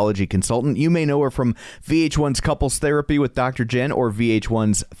psychology consultant. You may know her from VH1's Couples Therapy with Dr. Jen or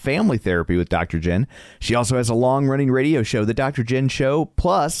VH1's Family Therapy with Dr. Jen. She also has a long-running radio show, The Dr. Jen Show.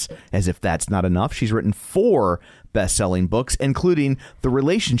 Plus, as if that's not enough, she's written 4 best-selling books, including The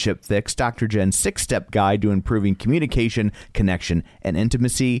Relationship Fix, Dr. Jen's 6-step guide to improving communication, connection, and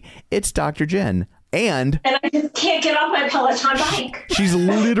intimacy. It's Dr. Jen. And I just can't get off my Peloton bike. She's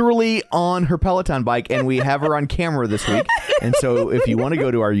literally on her Peloton bike, and we have her on camera this week. And so if you want to go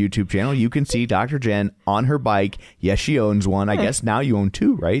to our YouTube channel, you can see Dr. Jen on her bike. Yes, she owns one. I guess now you own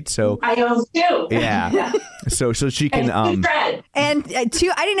 2, right? So I own 2. Yeah. So she can and 2. I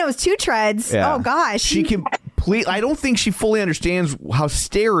didn't know it was 2 treads. Yeah. Oh gosh. She can I don't think she fully understands how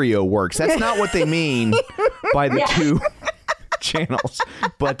stereo works. That's not what they mean by the 2 channels.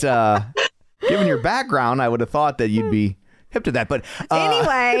 But given your background, I would have thought that you'd be hip to that. But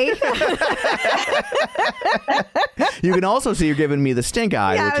anyway, you can also see you're giving me the stink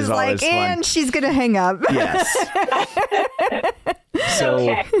eye, which is always fun. And she's gonna hang up. Yes. So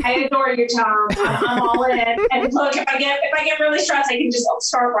okay, I adore you, Tom. I'm all in. And look, if I get really stressed, I can just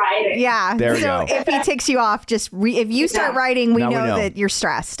start riding. Yeah. There we go. If he ticks you off, just if you start riding, we know that you're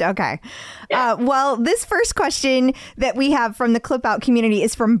stressed. Okay. Yeah. Well, this first question that we have from the Clip Out community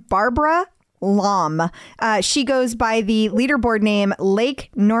is from Barbara. Lom. She goes by the leaderboard name Lake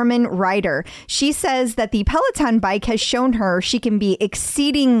Norman Rider. She says that the Peloton bike has shown her she can be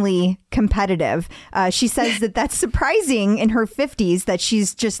exceedingly competitive. She says that that's surprising in her 50s, that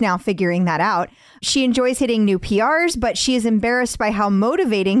she's just now figuring that out. She enjoys hitting new PRs, but she is embarrassed by how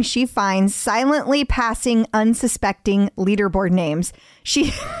motivating she finds silently passing unsuspecting leaderboard names.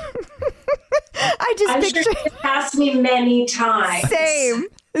 She... I'm sure you asked me many times.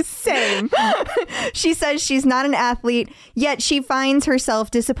 Same. She says she's not an athlete, yet she finds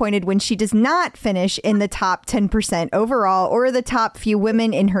herself disappointed when she does not finish in the top 10% overall or the top few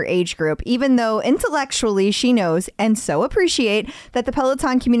women in her age group, even though intellectually she knows and so appreciate that the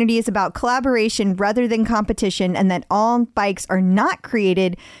Peloton community is about collaboration rather than competition, and that all bikes are not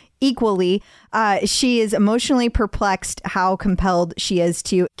created equally. She is emotionally perplexed how compelled she is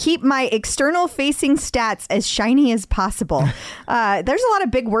to keep my external facing stats as shiny as possible. There's a lot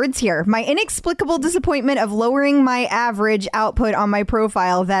of big words here. My inexplicable disappointment of lowering my average output on my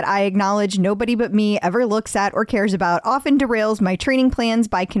profile that I acknowledge nobody but me ever looks at or cares about often derails my training plans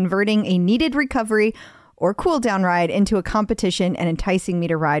by converting a needed recovery or cool down ride into a competition and enticing me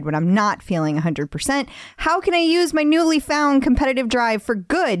to ride when I'm not feeling 100%. How can I use my newly found competitive drive for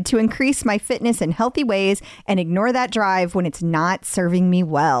good to increase my fitness in healthy ways and ignore that drive when it's not serving me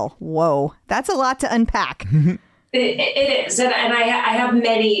well? Whoa, that's a lot to unpack. It is. And I have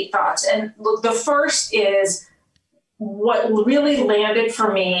many thoughts. And look, the first is what really landed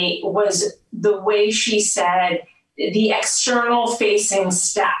for me was the way she said the external facing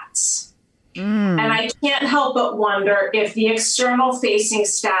stats. And I can't help but wonder if the external facing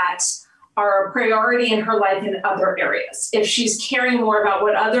stats are a priority in her life in other areas. If she's caring more about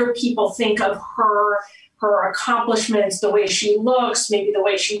what other people think of her accomplishments, the way she looks, maybe the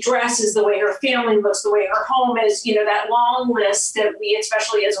way she dresses, the way her family looks, the way her home is, that long list that we,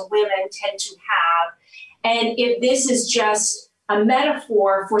 especially as women, tend to have. And if this is just a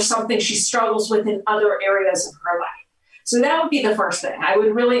metaphor for something she struggles with in other areas of her life. So that would be the first thing. I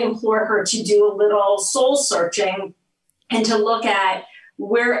would really implore her to do a little soul searching and to look at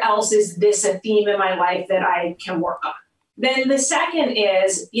where else is this a theme in my life that I can work on. Then the second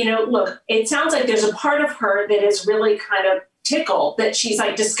is, look, it sounds like there's a part of her that is really kind of tickled that she's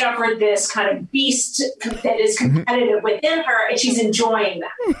like discovered this kind of beast that is competitive within her and she's enjoying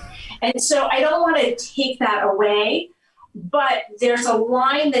that. And so I don't want to take that away, but there's a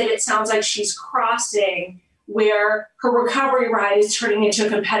line that it sounds like she's crossing where her recovery ride is turning into a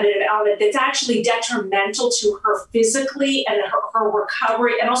competitive element that's actually detrimental to her physically and her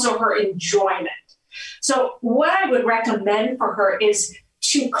recovery and also her enjoyment. So what I would recommend for her is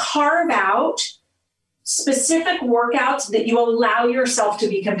to carve out specific workouts that you allow yourself to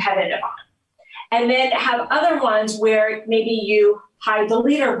be competitive on. And then have other ones where maybe you hide the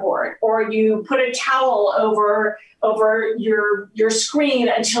leaderboard or you put a towel over your screen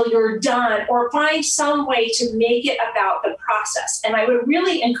until you're done, or find some way to make it about the process. And I would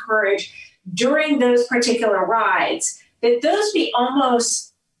really encourage during those particular rides that those be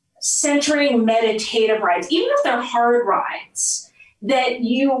almost centering meditative rides, even if they're hard rides, that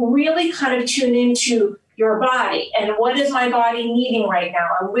you really kind of tune into your body and what is my body needing right now,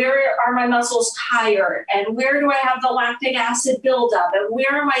 and where are my muscles tired, and where do I have the lactic acid buildup, and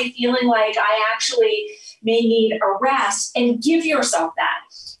where am I feeling like I actually may need a rest, and give yourself that.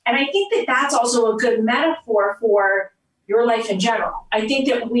 And I think that that's also a good metaphor for your life in general. I think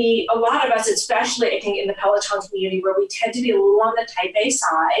that a lot of us, especially I think in the Peloton community, where we tend to be a little on the type A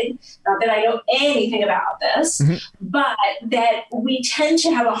side, not that I know anything about this, but that we tend to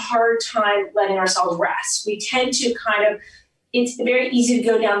have a hard time letting ourselves rest. We tend to it's very easy to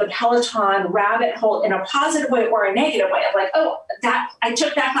go down the Peloton rabbit hole in a positive way or a negative way of like, oh, that I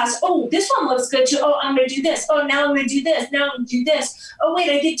took that class. Oh, this one looks good too. Oh, I'm going to do this. Oh, now I'm going to do this. Now I'm going to do this. Oh, wait,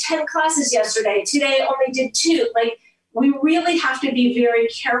 I did 10 classes yesterday. Today I only did 2. Like, we really have to be very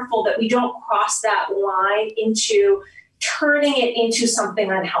careful that we don't cross that line into turning it into something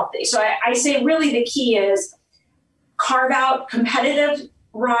unhealthy. So I say really the key is carve out competitive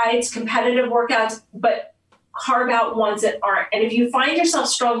rides, competitive workouts, but carve out ones that aren't. And if you find yourself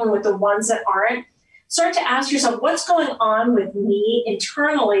struggling with the ones that aren't, start to ask yourself, what's going on with me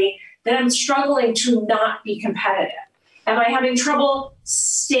internally that I'm struggling to not be competitive? Am I having trouble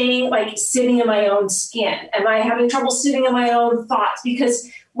sitting in my own skin? Am I having trouble sitting in my own thoughts? Because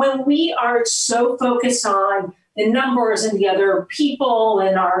when we are so focused on the numbers and the other people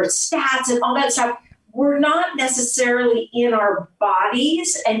and our stats and all that stuff, we're not necessarily in our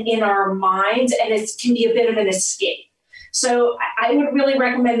bodies and in our minds, and it can be a bit of an escape. So I would really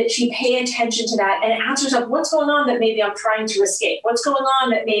recommend that she pay attention to that and ask herself, what's going on that maybe I'm trying to escape? What's going on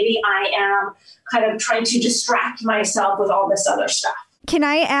that maybe I am kind of trying to distract myself with all this other stuff? Can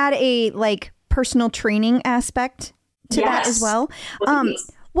I add a personal training aspect to that as well?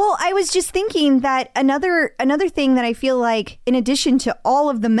 Well, I was just thinking that another thing that I feel like, in addition to all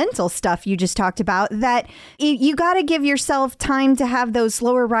of the mental stuff you just talked about, that you got to give yourself time to have those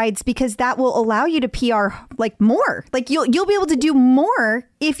slower rides, because that will allow you to PR more. You'll be able to do more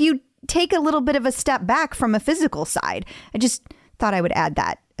if you take a little bit of a step back from a physical side. I just thought I would add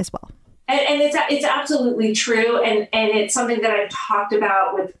that as well. And it's absolutely true. And it's something that I've talked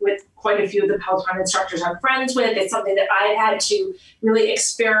about with quite a few of the Peloton instructors I'm friends with. It's something that I had to really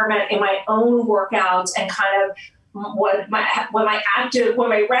experiment in my own workouts, and kind of when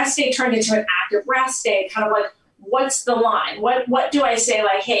my rest day turned into an active rest day, kind of what's the line? What do I say?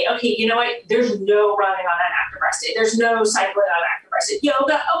 Hey, okay, you know what? There's no running on an active rest day. There's no cycling on an active rest day.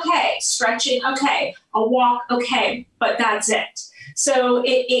 Yoga, okay. Stretching, okay. A walk, okay. But that's it. So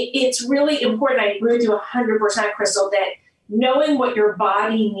it's really important. I agree with you 100%, Crystal, that knowing what your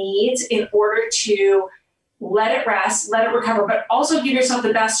body needs in order to let it rest, let it recover, but also give yourself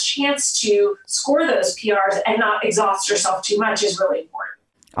the best chance to score those PRs and not exhaust yourself too much is really important.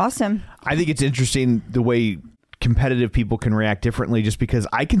 Awesome. I think it's interesting the way competitive people can react differently, just because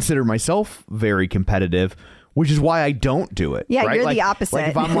I consider myself very competitive, which is why I don't do it. Yeah, right? you're the opposite.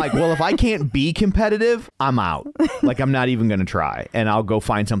 If I'm if I can't be competitive, I'm out. I'm not even going to try. And I'll go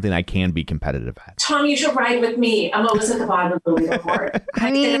find something I can be competitive at. Tom, you should ride with me. I'm always at the bottom of the leaderboard.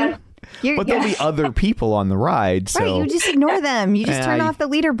 I mean, but there'll be other people on the ride. So. Right, you just ignore them. You just turn off the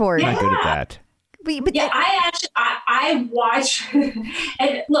leaderboard. I'm not good at that. I watch,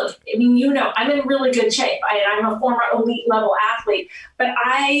 and look, I mean, I'm in really good shape. I'm a former elite level athlete, but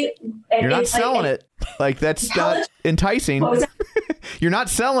you're not selling it. That's not enticing. You're not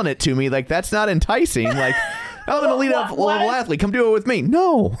selling it to me. That's not enticing. I'm an elite level athlete. Come do it with me.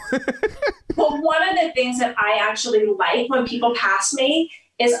 No. Well, one of the things that I actually like when people pass me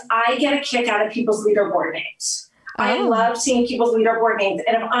is I get a kick out of people's leaderboard names. I love seeing people's leaderboard names.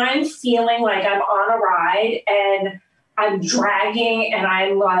 And if I'm feeling like I'm on a ride and I'm dragging and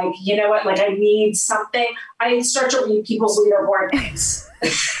I'm you know what, I need something, I start to read people's leaderboard names.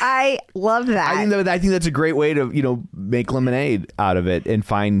 I love that. I think that's a great way to, make lemonade out of it and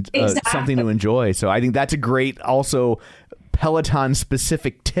find something to enjoy. So I think that's a great also Peloton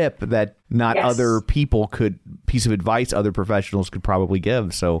specific tip that not other people piece of advice other professionals could probably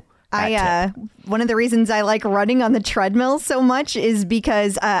give. So one of the reasons I like running on the treadmill so much is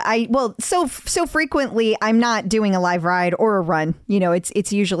because so frequently I'm not doing a live ride or a run.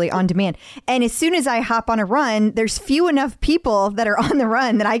 It's usually on demand. And as soon as I hop on a run, there's few enough people that are on the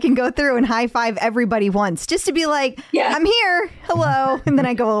run that I can go through and high five everybody once, just to be I'm here, hello, and then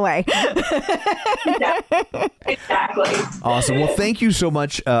I go away. Exactly. Awesome. Well, thank you so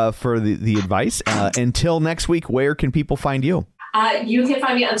much for the advice. Until next week, where can people find you? You can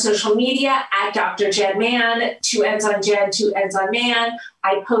find me on social media at Dr. Jen Man, 2 N's on Jen, 2 N's on Man.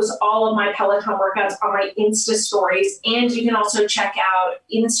 I post all of my Peloton workouts on my Insta stories. And you can also check out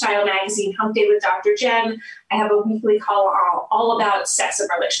InStyle Magazine, Hump Day with Dr. Jen. I have a weekly call all about sex and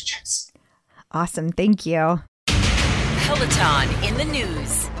relationships. Awesome. Thank you. Peloton in the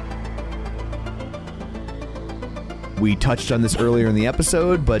news. We touched on this earlier in the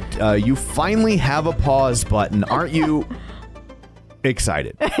episode, but you finally have a pause button. Aren't you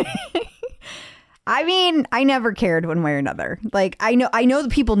excited? I mean, I never cared one way or another. I know the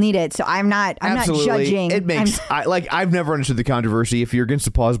people need it, so I'm not judging. It makes I've never understood the controversy. If you're against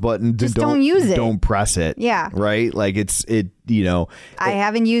the pause button, just don't use it. Don't press it. Yeah. Right? I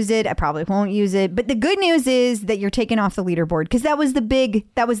haven't used it. I probably won't use it. But the good news is that you're taking off the leaderboard, because that was the big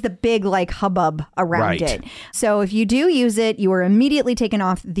hubbub around it. So if you do use it, you are immediately taken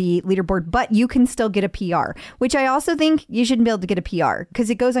off the leaderboard, but you can still get a PR, which I also think you shouldn't be able to get a PR because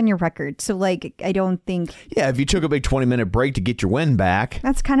it goes on your record. So I don't think. Yeah, if you took a big 20-minute break to get your win back.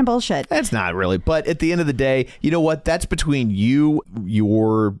 That's kind of bullshit. That's not really. But at the end of the day, you know what? That's between you,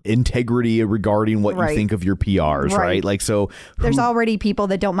 your integrity regarding what you think of your PRs, right? There's already people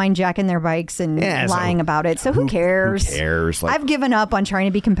that don't mind jacking their bikes and lying about it. So who cares? Who cares? I've given up on trying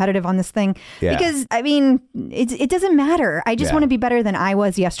to be competitive on this thing because, I mean, it doesn't matter. I just want to be better than I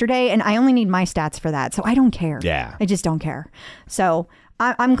was yesterday, and I only need my stats for that. So I don't care. Yeah. I just don't care. So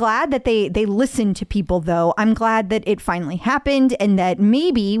I'm glad that they listen to people, though. I'm glad that it finally happened and that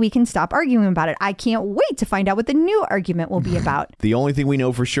maybe we can stop arguing about it. I can't wait to find out what the new argument will be about. The only thing we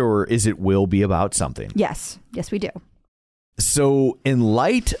know for sure is it will be about something. Yes. Yes, we do. So in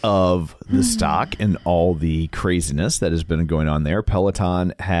light of the stock and all the craziness that has been going on there,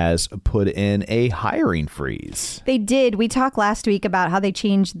 Peloton has put in a hiring freeze. They did. We talked last week about how they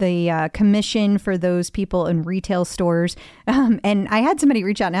changed the commission for those people in retail stores. And I had somebody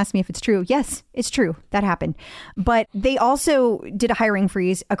reach out and ask me if it's true. Yes, it's true. That happened. But they also did a hiring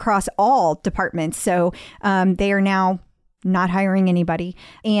freeze across all departments. So they are now not hiring anybody.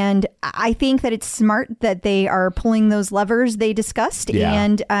 And I think that it's smart that they are pulling those levers they discussed. Yeah.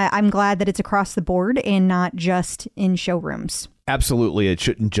 And I'm glad that it's across the board and not just in showrooms. Absolutely. It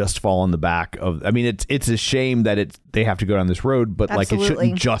shouldn't just fall on the back of, I mean, it's a shame that they have to go down this road, but like it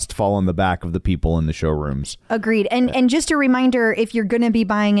shouldn't just fall on the back of the people in the showrooms. Agreed. And just a reminder, if you're going to be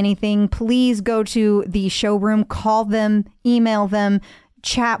buying anything, please go to the showroom, call them, email them,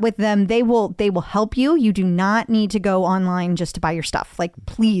 chat with them. They will help you. You do not need to go online just to buy your stuff. Like,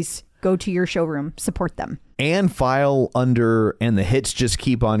 please go to your showroom, support them. And file under, and the hits just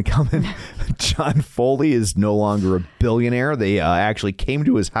keep on coming. John Foley is no longer a billionaire. They actually came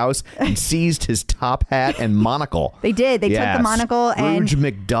to his house and seized his top hat and monocle. They did. They took the monocle. Scrooge and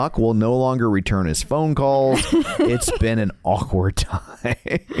McDuck will no longer return his phone calls. It's been an awkward time.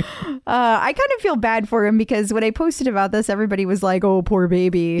 I kind of feel bad for him because when I posted about this, everybody was like, "Oh, poor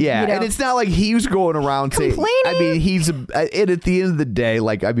baby." Yeah, you know? and it's not like he was going around complaining. I mean, and at the end of the day,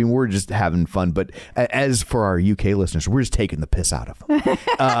 like, I mean, we're just having fun. But as for our UK listeners, we're just taking the piss out of him.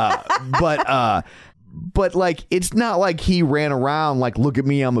 But like, it's not like he ran around like, look at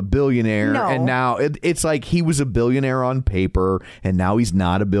me, I'm a billionaire. No. And now it's like he was a billionaire on paper and now he's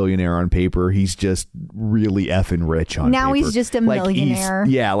not a billionaire on paper. He's just really effing rich on now paper. He's just a millionaire.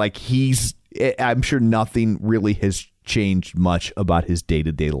 I'm sure nothing really has changed much about his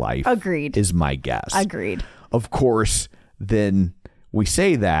day-to-day life. Agreed. Is my guess. Agreed. Of course, then we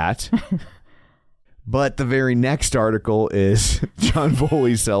say that. But the very next article is John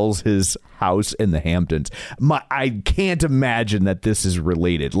Foley sells his house in the Hamptons. I can't imagine that this is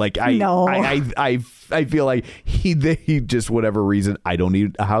related. Like I feel like he just, whatever reason, I don't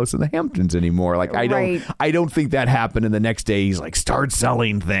need a house in the Hamptons anymore. Like I don't think that happened. And the next day he's like, start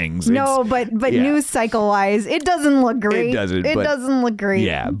selling things. No, but news cycle wise, it doesn't look great. It doesn't. It doesn't look great.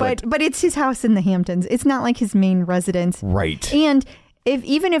 Yeah, but it's his house in the Hamptons. It's not like his main residence. Right. And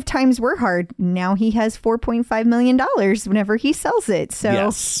even if times were hard, now he has $4.5 million whenever he sells it. So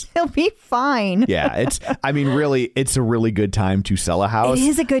yes. He'll be fine. Yeah, really, it's a really good time to sell a house. It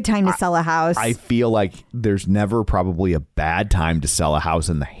is a good time to sell a house. I feel like there's never probably a bad time to sell a house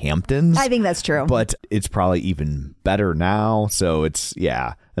in the Hamptons. I think that's true. But it's probably even better now. So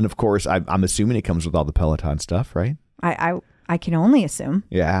yeah. And of course, I'm assuming it comes with all the Peloton stuff, right? I can only assume.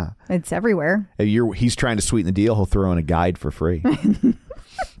 Yeah. It's everywhere. He's trying to sweeten the deal. He'll throw in a guide for free.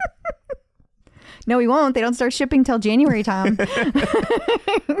 No, he won't. They don't start shipping till January, Tom.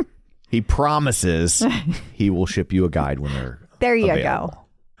 He promises he will ship you a guide when they're there you available. go.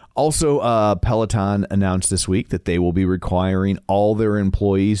 Also, Peloton announced this week that they will be requiring all their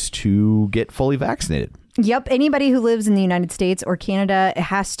employees to get fully vaccinated. Yep. Anybody who lives in the United States or Canada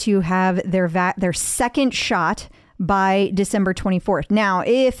has to have their second shot by December 24th. Now,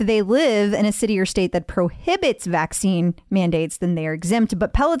 if they live in a city or state that prohibits vaccine mandates, then they are exempt.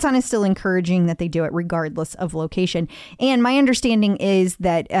 But Peloton is still encouraging that they do it regardless of location. And my understanding is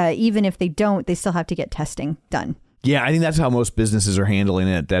that even if they don't, they still have to get testing done. Yeah, I think that's how most businesses are handling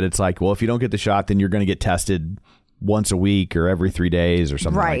it, that it's like, well, if you don't get the shot, then you're going to get tested once a week or every 3 days or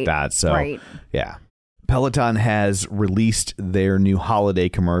something like that. So, yeah. Peloton has released their new holiday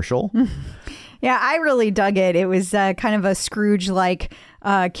commercial. Yeah, I really dug it. It was kind of a Scrooge-like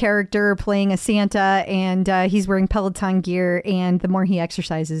character playing a Santa, and he's wearing Peloton gear, and the more he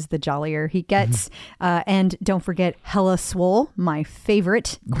exercises, the jollier he gets. And don't forget, hella swole, my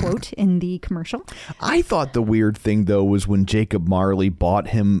favorite quote in the commercial. I thought the weird thing, though, was when Jacob Marley bought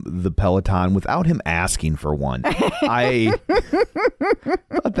him the Peloton without him asking for one. I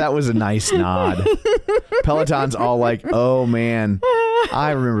thought that was a nice nod. Peloton's all like, oh, man,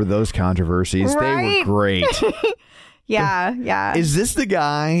 I remember those controversies. Right? They were great. Yeah. Is this the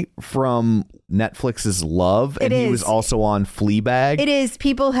guy from Netflix's Love? And he was also on Fleabag? It is.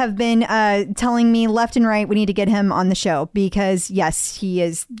 People have been telling me left and right we need to get him on the show because, yes, he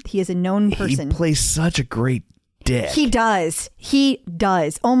is a known person. He plays such a great dick. He does.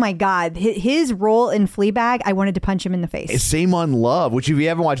 Oh, my God. His role in Fleabag, I wanted to punch him in the face. Same on Love, which if you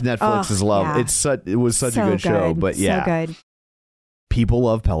haven't watched Netflix's Love, yeah. It was such a good show. But yeah. So good. People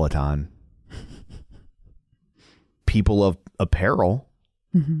love Peloton. People love apparel.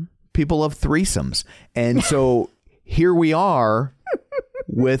 Mm-hmm. People love threesomes. And so here we are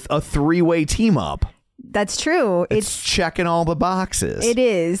with a 3-way team up. That's true. It's checking all the boxes. It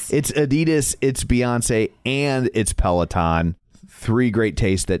is. It's Adidas, it's Beyonce, and it's Peloton. 3 great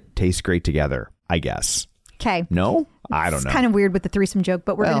tastes that taste great together, I guess. Okay. No? I don't know. It's kind of weird with the threesome joke,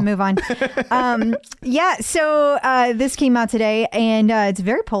 but we're going to move on. So this came out today, and it's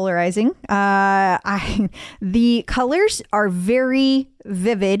very polarizing. The colors are very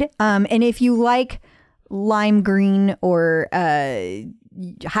vivid. And if you like lime green or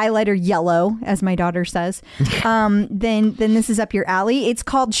highlighter yellow, as my daughter says, then this is up your alley. It's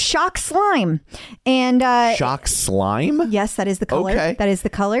called Shock Slime. And Shock Slime? Yes, that is the color. Okay. That is the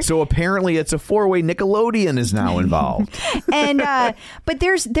color. So apparently it's a 4-way Nickelodeon is now involved. And but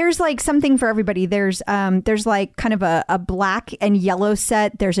there's like something for everybody. There's like kind of a black and yellow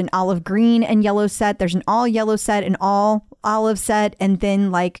set. There's an olive green and yellow set. There's an all yellow set, an all olive set, and then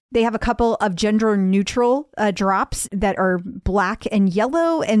like they have a couple of gender neutral drops that are black and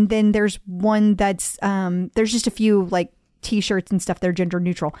yellow, and then there's one that's there's just a few like t-shirts and stuff that are gender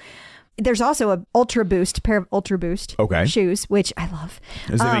neutral. There's also a pair of Ultra Boost shoes, which I love.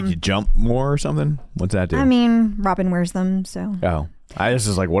 Does that make you jump more or something? What's that do? I mean, Robin wears them, so. Oh, I just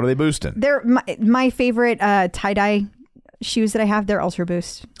was like, what are they boosting? They're my favorite tie-dye shoes that I have. They're Ultra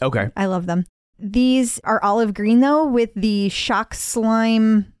Boost. Okay. I love them. These are olive green, though, with the Shock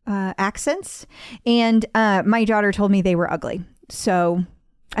Slime accents. And my daughter told me they were ugly. So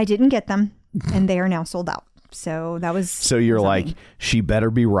I didn't get them, and they are now sold out. So that was... So you're something. like, she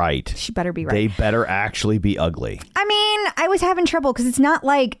better be right. She better be right. They better actually be ugly. I mean, I was having trouble because it's not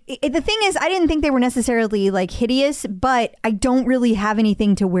like... The thing is, I didn't think they were necessarily like hideous, but I don't really have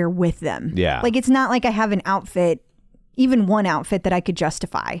anything to wear with them. Yeah. Like, it's not like I have an outfit, even one outfit that I could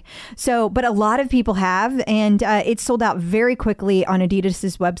justify. So, but a lot of people have, and it sold out very quickly on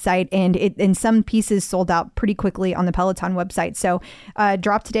Adidas's website, and some pieces sold out pretty quickly on the Peloton website. So,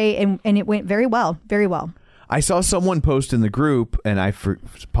 dropped today, and it went very well, very well. I saw someone post in the group, and I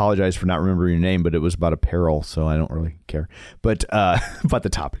apologize for not remembering your name, but it was about apparel, so I don't really care. But about the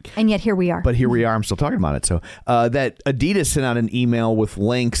topic. And yet here we are. But here we are. I'm still talking about it. So that Adidas sent out an email with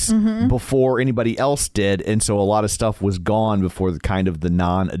links before anybody else did, and so a lot of stuff was gone before the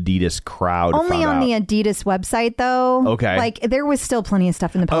non-Adidas crowd. Only on the Adidas website, though. Okay. Like there was still plenty of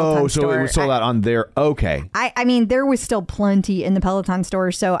stuff in the Peloton store. Oh, so it was sold out on there. Okay. I mean, there was still plenty in the Peloton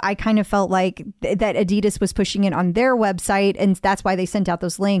store, so I kind of felt like that Adidas was pushing it on their website, and that's why they sent out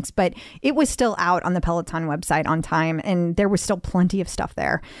those links. But it was still out on the Peloton website on time, and there was still plenty of stuff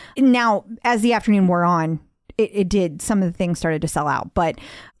there. Now, as the afternoon wore on, it did. Some of the things started to sell out, but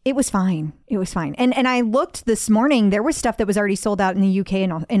it was fine. It was fine. And I looked this morning. There was stuff that was already sold out in the UK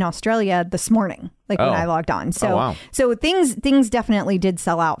and in Australia this morning, like when I logged on. So, wow. So things definitely did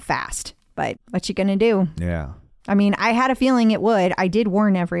sell out fast. But what you gonna do? Yeah. I mean, I had a feeling it would. I did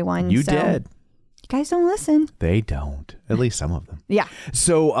warn everyone. You did. Guys don't listen. They don't. At least some of them. Yeah.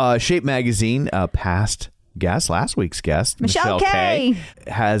 So Shape Magazine, last week's guest, Michelle K,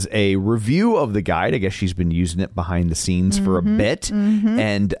 has a review of the guide. I guess she's been using it behind the scenes for a bit.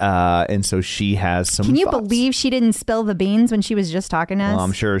 And so she has some Can you thoughts. believe she didn't spill the beans when she was just talking to us? Well,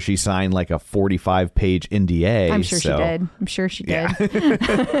 I'm sure she signed like a 45-page NDA. I'm sure she did.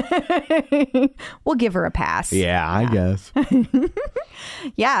 We'll give her a pass. Yeah, I guess.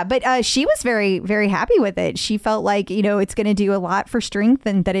 Yeah, but she was very, very happy with it. She felt like, it's going to do a lot for strength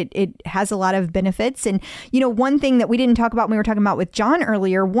and that it has a lot of benefits. And, one thing that we didn't talk about when we were talking about with John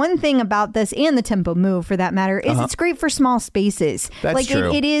earlier, one thing about this and the Tempo Move for that matter is it's great for small spaces. That's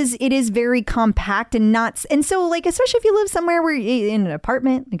true. It is very compact and not. And so like, especially if you live somewhere where in an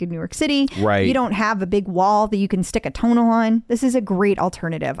apartment, like in New York City, right. You don't have a big wall that you can stick a tonal on. This is a great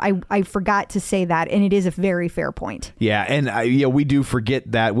alternative. I forgot to say that. And it is a very fair point. Yeah. And we do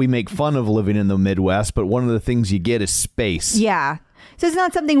forget that. We make fun of living in the Midwest, but one of the things you get is space. Yeah. So it's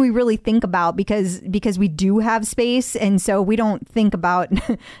not something we really think about because we do have space. And so we don't think about,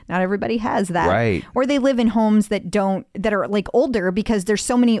 not everybody has that. Right. Or they live in homes that are like older because there's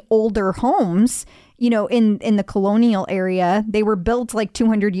so many older homes, in the colonial area. They were built like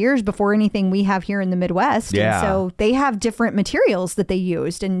 200 years before anything we have here in the Midwest. Yeah. And so they have different materials that they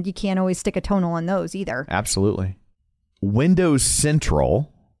used, and you can't always stick a tonal on those either. Absolutely. Windows Central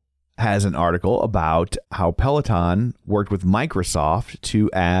has an article about how Peloton worked with Microsoft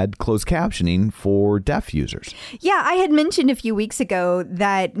to add closed captioning for deaf users. Yeah, I had mentioned a few weeks ago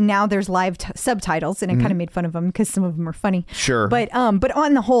that now there's live subtitles, and I kind of made fun of them because some of them are funny. Sure. But on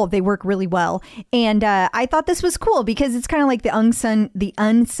the whole, they work really well. And I thought this was cool because it's kind of like the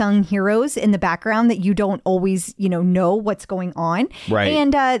unsung heroes in the background that you don't always, know what's going on. Right.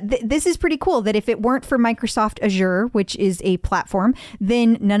 And this is pretty cool that if it weren't for Microsoft Azure, which is a platform,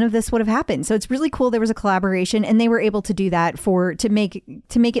 then none of this this would have happened. So it's really cool. There was a collaboration, and they were able to do that to make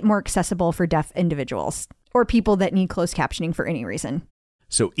it more accessible for deaf individuals or people that need closed captioning for any reason.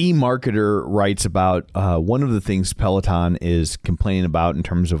 So eMarketer writes about one of the things Peloton is complaining about in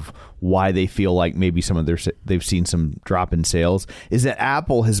terms of why they feel like maybe they've seen some drop in sales is that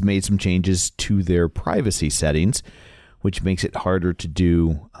Apple has made some changes to their privacy settings, which makes it harder to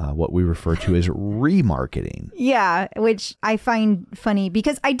do what we refer to as remarketing. Yeah, which I find funny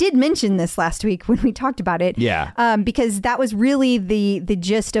because I did mention this last week when we talked about it. Yeah. Because that was really the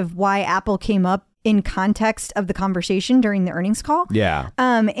gist of why Apple came up in context of the conversation during the earnings call. Yeah.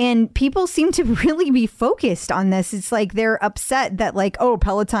 And people seem to really be focused on this. It's like they're upset that like, oh,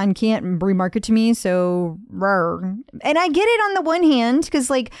 Peloton can't remarket to me. So, and I get it on the one hand because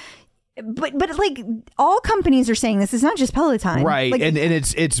like, but like all companies are saying this. It's not just Peloton. Right. Like, and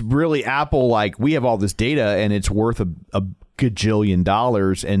it's really Apple. Like we have all this data and it's worth a gajillion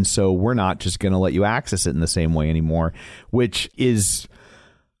dollars. And so we're not just going to let you access it in the same way anymore, which is,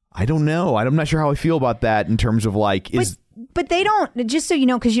 I don't know. I'm not sure how I feel about that in terms of like, but they don't, just so you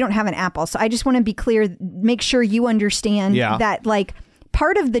know, because you don't have an Apple. So I just want to be clear, make sure you understand that like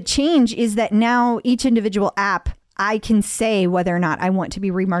part of the change is that now each individual app, I can say whether or not I want to be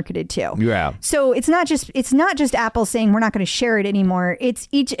remarketed to. Yeah. So it's not just Apple saying we're not going to share it anymore. It's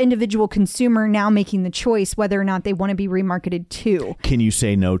each individual consumer now making the choice whether or not they want to be remarketed to. Can you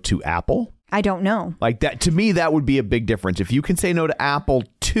say no to Apple? I don't know. Like that, to me, that would be a big difference. If you can say no to Apple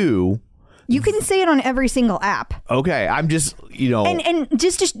too. You can say it on every single app. Okay. I'm just, And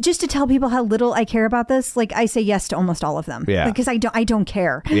just to tell people how little I care about this, like I say yes to almost all of them. Yeah. Because I don't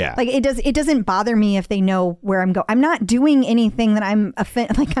care. Yeah. Like it doesn't bother me if they know where I'm going. I'm not doing anything that I'm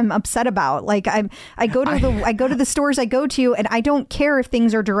upset about. Like I go to the stores I go to and I don't care if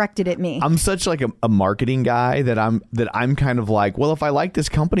things are directed at me. I'm such like a marketing guy that I'm kind of like, well, if I like this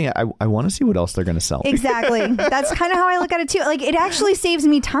company, I want to see what else they're going to sell. Exactly. That's kind of how I look at it too. Like it actually saves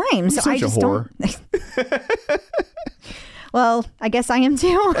me time. So I just don't. Well, I guess I am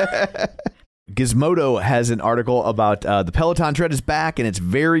too. Gizmodo has an article about the Peloton tread is back and it's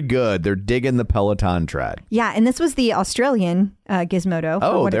very good. They're digging the Peloton tread. Yeah, and this was the Australian Gizmodo.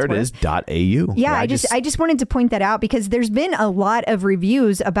 Oh, there it is. .au. Yeah, I just wanted to point that out because there's been a lot of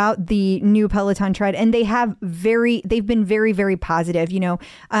reviews about the new Peloton tread, and they've been very, very positive.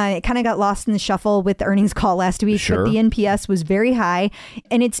 It kind of got lost in the shuffle with the earnings call last week, but the NPS was very high,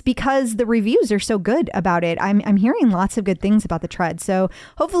 and it's because the reviews are so good about it. I'm hearing lots of good things about the tread, so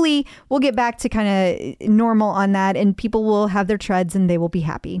hopefully we'll get back to kind of normal on that, and people will have their treads and they will be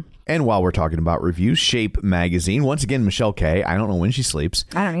happy. And while we're talking about reviews, Shape magazine, once again, Michelle K. I don't know when she sleeps.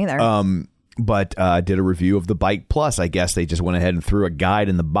 I don't either. But did a review of the Bike Plus. I guess they just went ahead and threw a guide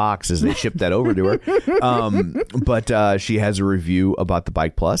in the box as they shipped that over to her. But she has a review about the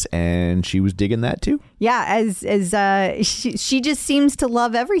Bike Plus, and she was digging that too. Yeah, as she just seems to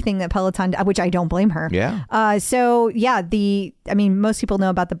love everything that Peloton, which I don't blame her. Yeah. So yeah, most people know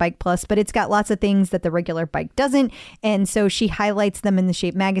about the Bike Plus, but it's got lots of things that the regular bike doesn't, and so she highlights them in the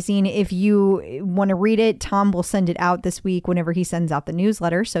Shape magazine. If you want to read it, Tom will send it out this week whenever he sends out the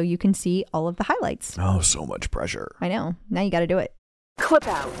newsletter, so you can see all of the highlights. Oh, so much pressure. I know. Now you got to do it. Clip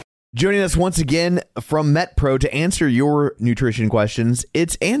out. Joining us once again from MetPro to answer your nutrition questions,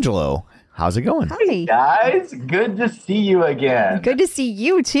 it's Angelo. How's it going? Hi, guys. Good to see you again. Good to see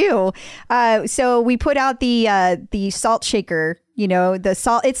you too. So we put out the salt shaker. The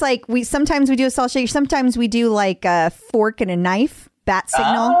salt. It's like sometimes we do a salt shaker. Sometimes we do like a fork and a knife bat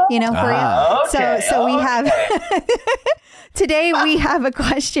signal. For you. Okay, so we have. Today we have a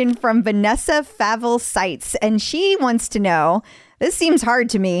question from Vanessa Favell Sites, and she wants to know. This seems hard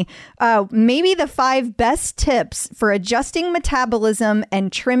to me. Maybe the 5 best tips for adjusting metabolism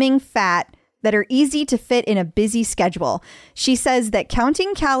and trimming fat that are easy to fit in a busy schedule. She says that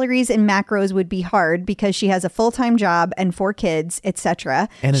counting calories and macros would be hard because she has a full-time job and 4 kids, etc.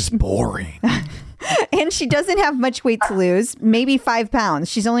 And it's boring. And she doesn't have much weight to lose, maybe 5 pounds.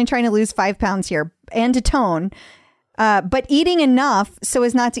 She's only trying to lose 5 pounds here and to tone, but eating enough so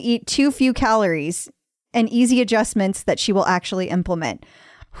as not to eat too few calories and easy adjustments that she will actually implement.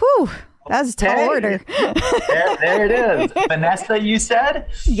 Whew, that's a tall order. there it is. Vanessa, you said?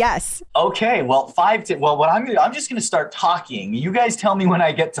 Yes. Okay, well, I'm just going to start talking. You guys tell me when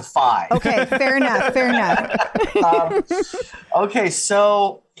I get to 5. Okay, fair enough. Okay,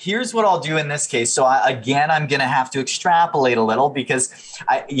 so here's what I'll do in this case. So I'm going to have to extrapolate a little because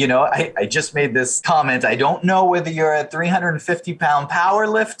I just made this comment. I don't know whether you're a 350-pound power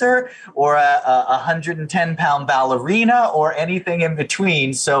lifter or a 110-pound ballerina or anything in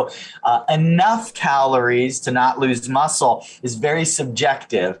between. So enough calories to not lose muscle is very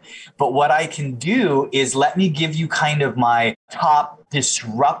subjective. But what I can do is let me give you kind of my top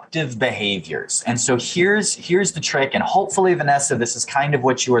disruptive behaviors. And so here's the trick. And hopefully, Vanessa, this is kind of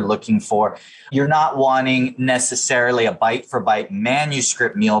what you were looking for. You're not wanting necessarily a bite for bite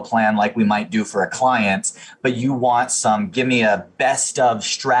manuscript meal plan like we might do for a client, but you want give me a best of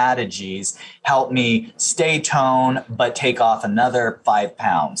strategies, help me stay toned, but take off another 5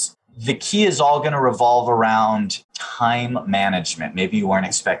 pounds. The key is all going to revolve around time management. Maybe you weren't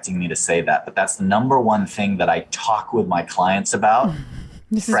expecting me to say that, but that's the number one thing that I talk with my clients about.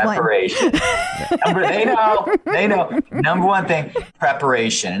 Preparation. They know. Number one thing,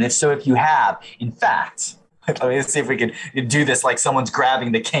 preparation. And if you have, in fact, let me see if we can do this like someone's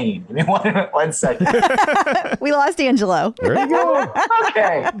grabbing the cane. Give me one second. We lost Angelo. There you go.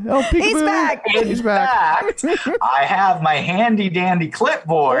 Okay. Oh, He's back. In fact, I have my handy dandy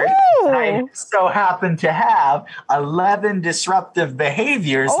clipboard. I so happen to have 11 disruptive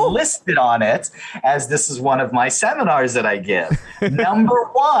behaviors listed on it, as this is one of my seminars that I give. Number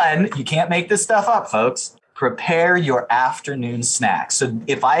one, you can't make this stuff up, folks. Prepare your afternoon snack. So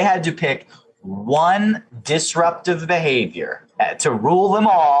if I had to pick one disruptive behavior to rule them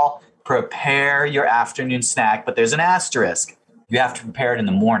all, prepare your afternoon snack. But there's an asterisk. You have to prepare it in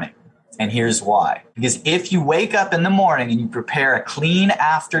the morning. And here's why. Because if you wake up in the morning and you prepare a clean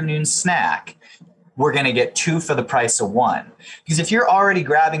afternoon snack, we're going to get 2 for the price of 1. Because if you're already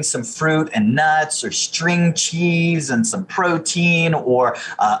grabbing some fruit and nuts or string cheese and some protein or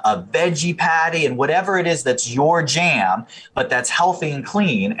a veggie patty and whatever it is that's your jam, but that's healthy and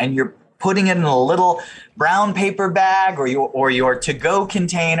clean, and you're putting it in a little brown paper bag or your to-go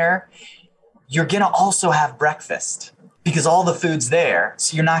container, you're going to also have breakfast because all the food's there.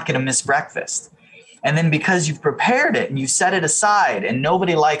 So you're not going to miss breakfast. And then because you've prepared it and you set it aside and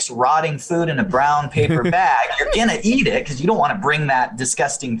nobody likes rotting food in a brown paper bag, you're going to eat it because you don't want to bring that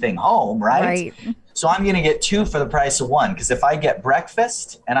disgusting thing home, right? So I'm going to get 2 for the price of 1 because if I get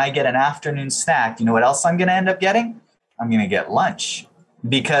breakfast and I get an afternoon snack, you know what else I'm going to end up getting? I'm going to get lunch.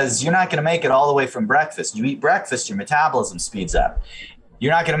 Because you're not going to make it all the way from breakfast. You eat breakfast, your metabolism speeds up.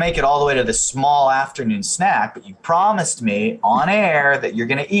 You're not going to make it all the way to the small afternoon snack, but you promised me on air that you're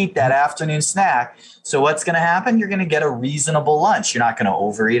going to eat that afternoon snack. So what's going to happen? You're going to get a reasonable lunch. You're not going to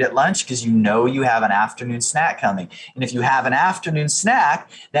overeat at lunch because you know you have an afternoon snack coming. And if you have an afternoon snack,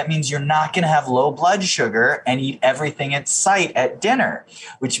 that means you're not going to have low blood sugar and eat everything in sight at dinner,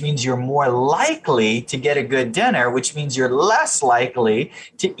 which means you're more likely to get a good dinner, which means you're less likely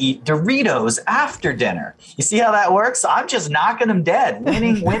to eat Doritos after dinner. You see how that works? I'm just knocking them dead.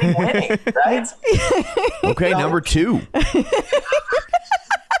 Winning, right? Okay, number 2.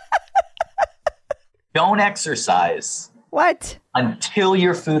 Don't exercise. What? Until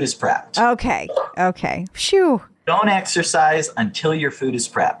your food is prepped. Okay. Phew. Don't exercise until your food is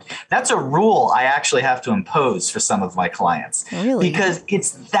prepped. That's a rule I actually have to impose for some of my clients. Really? Because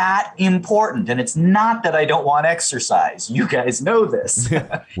it's that important. And it's not that I don't want exercise. You guys know this.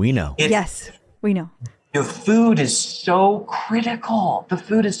 We know. Yes, we know. The food is so critical. The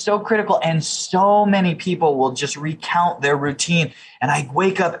food is so critical. And so many people will just recount their routine. And I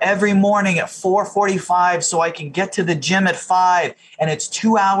wake up every morning at 4:45 so I can get to the gym at 5. And it's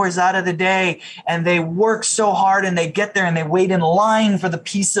 2 hours out of the day. And they work so hard and they get there and they wait in line for the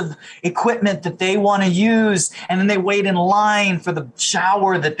piece of equipment that they want to use. And then they wait in line for the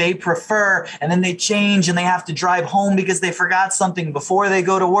shower that they prefer. And then they change and they have to drive home because they forgot something before they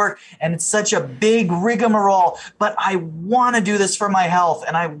go to work. And it's such a big rigmarole. But I want to do this for my health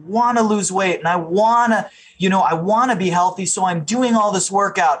and I want to lose weight and I want to be healthy. So I'm doing all this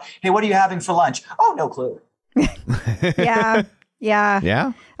workout. Hey, what are you having for lunch? Oh, no clue. Yeah.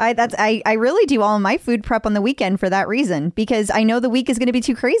 I really do all of my food prep on the weekend for that reason, because I know the week is going to be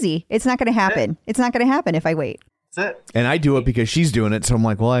too crazy. It's not going to happen. It's not going to happen if I wait. That's it. And I do it because she's doing it. So I'm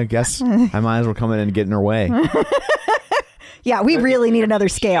like, well, I guess I might as well come in and get in her way. Yeah, we really need another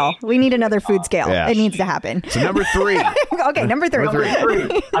scale. We need another food scale. Yeah. It needs to happen. So number 3. Okay, number 3.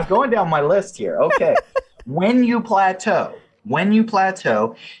 I'm going down my list here. Okay. When you plateau,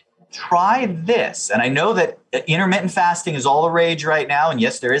 try this. And I know that intermittent fasting is all the rage right now. And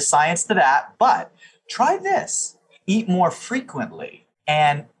yes, there is science to that, but try this. Eat more frequently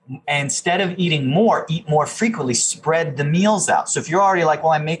and instead of eating more, eat more frequently, spread the meals out. So if you're already like,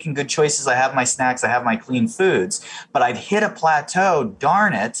 well, I'm making good choices, I have my snacks, I have my clean foods, but I've hit a plateau,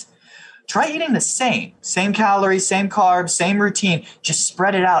 darn it, try eating the same calories, same carbs, same routine, just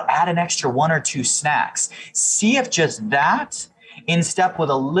spread it out, add an extra 1 or 2 snacks. See if just that, in step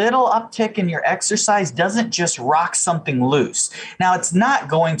with a little uptick in your exercise, doesn't just rock something loose. Now, it's not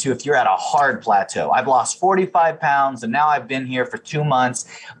going to if you're at a hard plateau. I've lost 45 pounds and now I've been here for 2 months.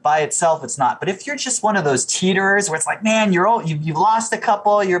 By itself, it's not. But if you're just one of those teeterers where it's like, man, you've lost a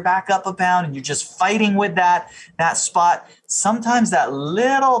couple, you're back up a pound, and you're just fighting with that spot, sometimes that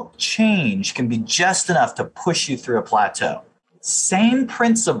little change can be just enough to push you through a plateau. Same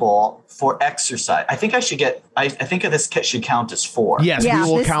principle for exercise. I think I think this should count as 4. Yes, we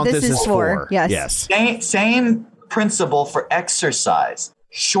will count this as 4. Yes. Same principle for exercise.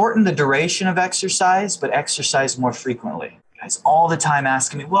 Shorten the duration of exercise, but exercise more frequently. Guys all the time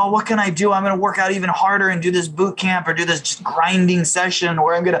asking me, well, what can I do? I'm going to work out even harder and do this boot camp or do this just grinding session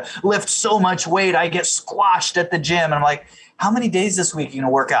where I'm going to lift so much weight I get squashed at the gym. And I'm like, how many days this week are you going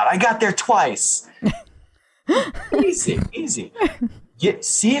to work out? I got there twice. Easy.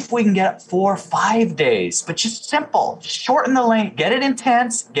 See if we can get 4 or 5 days, but just simple. Shorten the length, get it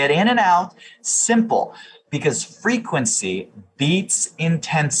intense, get in and out, simple. Because frequency beats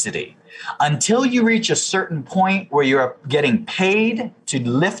intensity. Until you reach a certain point where you're getting paid to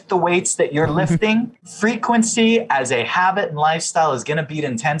lift the weights that you're lifting, frequency as a habit and lifestyle is going to beat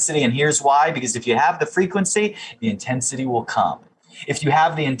intensity. And here's why. Because if you have the frequency, the intensity will come. If you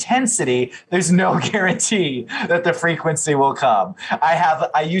have the intensity, there's no guarantee that the frequency will come.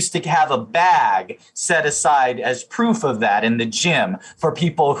 I used to have a bag set aside as proof of that in the gym for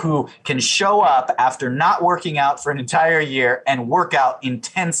people who can show up after not working out for an entire year and work out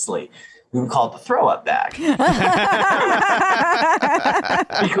intensely. We would call it the throw-up bag.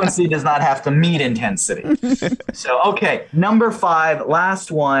 Frequency does not have to meet intensity. So, okay, number 5,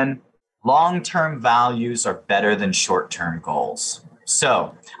 last one. Long-term values are better than short-term goals.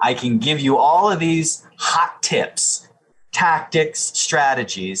 So I can give you all of these hot tips, tactics,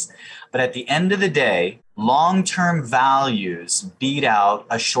 strategies, but at the end of the day, long-term values beat out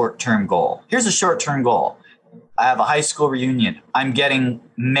a short-term goal. Here's a short-term goal. I have a high school reunion. I'm getting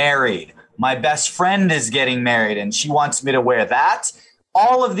married. My best friend is getting married and she wants me to wear that.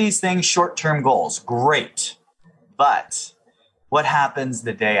 All of these things, short-term goals, great. But what happens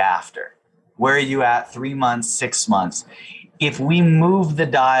the day after? Where are you at 3 months, 6 months? If we move the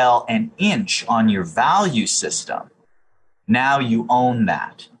dial an inch on your value system, now you own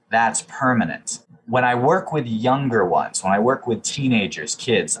that. That's permanent. When I work with younger ones, when I work with teenagers,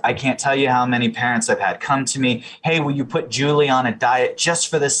 kids, I can't tell you how many parents I've had come to me. Hey, will you put Julie on a diet just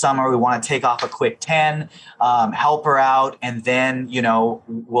for this summer? We want to take off a quick 10, help her out, and then,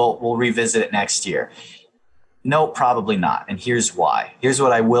 we'll revisit it next year. No, probably not. And here's why. Here's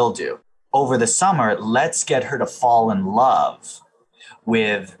what I will do. Over the summer, let's get her to fall in love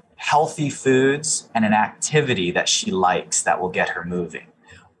with healthy foods and an activity that she likes that will get her moving.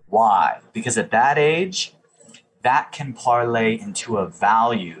 Why? Because at that age, that can parlay into a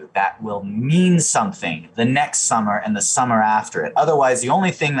value that will mean something the next summer and the summer after it. Otherwise, the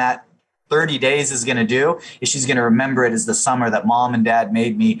only thing that 30 days is going to do is she's going to remember it as the summer that mom and dad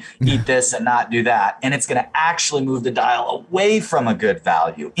made me eat this and not do that. And it's going to actually move the dial away from a good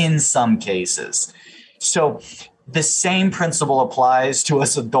value in some cases. So the same principle applies to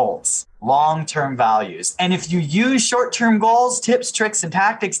us adults, long-term values. And if you use short-term goals, tips, tricks, and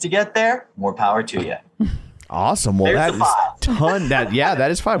tactics to get there, more power to you. Awesome. Well, There's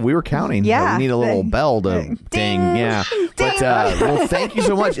that is 5. We were counting. Yeah. We need a little bell to ding. Yeah. But well, thank you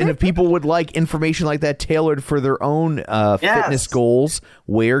so much. And if people would like information like that tailored for their own fitness goals,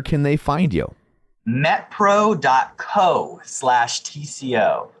 where can they find you?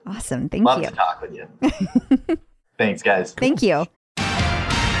 metpro.co/TCO. Awesome. Thank Love you. to talk with you. Thanks, guys. Thank you.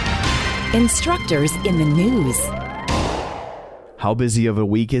 Instructors in the news. How busy of a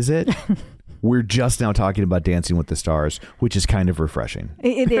week is it? We're just now talking about Dancing with the Stars, which is kind of refreshing.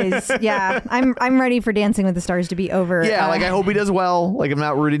 It is. Yeah. I'm ready for Dancing with the Stars to be over. Yeah, I hope he does well. I'm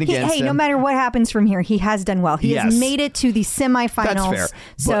not rooting against him. No matter what happens from here, he has done well. He has made it to the semifinals. That's fair.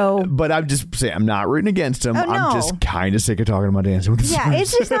 So, but I'm just saying, I'm not rooting against him. Oh, no. I'm just kind of sick of talking about Dancing with the Stars. Yeah,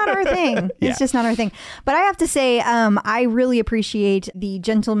 it's just not our thing. It's just not our thing. But I have to say, I really appreciate the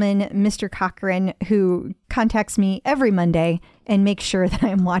gentleman, Mr. Cochran, who contacts me every Monday and makes sure that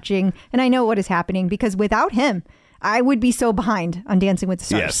I'm watching and I know what is happening, because without him, I would be so behind on Dancing with the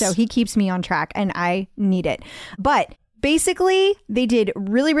Stars. Yes. So he keeps me on track and I need it. But basically, they did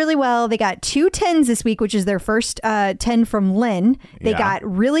really, really well. They got 2 10s this week, which is their first 10 from Lynn. They got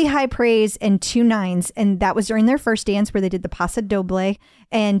really high praise and 2 9s. And that was during their first dance where they did the Paso Doble.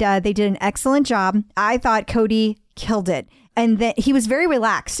 And they did an excellent job. I thought Cody killed it. And then he was very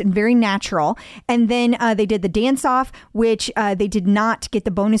relaxed and very natural. And then they did the dance off, which they did not get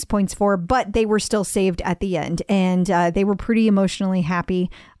the bonus points for, but they were still saved at the end. And they were pretty emotionally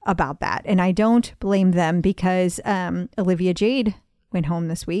happy about that. And I don't blame them because Olivia Jade went home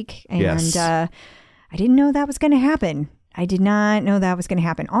this week. And I didn't know that was going to happen. I did not know that was going to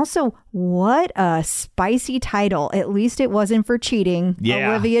happen. Also, what a spicy title. At least it wasn't for cheating. Yeah.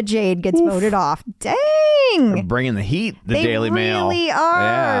 Olivia Jade gets voted off. Dang. They're bringing the heat, the They Daily Mail. They really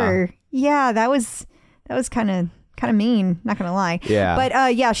are. Yeah, that was kind of mean, not gonna lie. Yeah.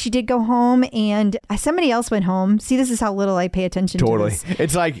 But she did go home, and somebody else went home. See, this is how little I pay attention to this.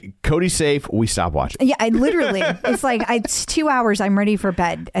 It's like Cody's safe, we stop watching. Yeah, I literally it's like it's 2 hours, I'm ready for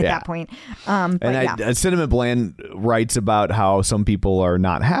bed at that point. Cinnamon Bland writes about how some people are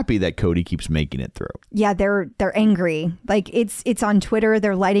not happy that Cody keeps making it through. Yeah, they're angry. Like it's on Twitter,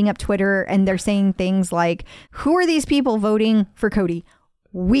 they're lighting up Twitter, and they're saying things like, who are these people voting for Cody?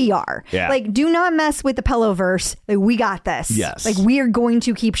 We are. Yeah. Like, do not mess with the Peloverse. Like, we got this. Yes. Like, we are going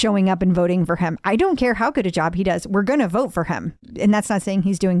to keep showing up and voting for him. I don't care how good a job he does. We're going to vote for him. And that's not saying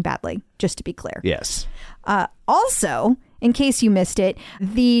he's doing badly, just to be clear. Yes. Also, in case you missed it,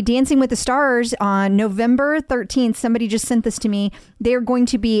 the Dancing with the Stars on November 13th, somebody just sent this to me. They're going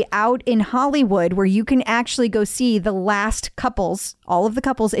to be out in Hollywood where you can actually go see the last couples, all of the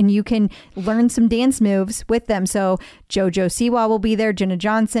couples, and you can learn some dance moves with them. So JoJo Siwa will be there, Jenna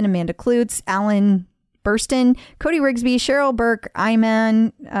Johnson, Amanda Klutz, Alan Burston, Cody Rigsby, Cheryl Burke,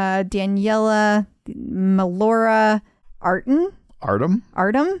 Iman, Daniela, Melora,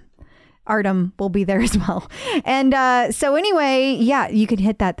 Artem will be there as well. And so anyway, you can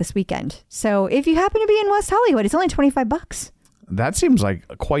hit that this weekend. So if you happen to be in West Hollywood, it's only $25. That seems like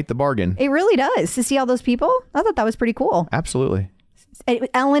quite the bargain. It really does. To see all those people. I thought that was pretty cool. Absolutely.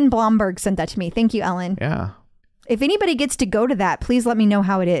 Ellen Blomberg sent that to me. Thank you, Ellen. Yeah. If anybody gets to go to that, please let me know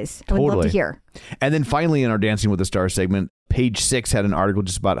how it is. I would love to hear. And then finally in our Dancing with the Stars segment, Page 6 had an article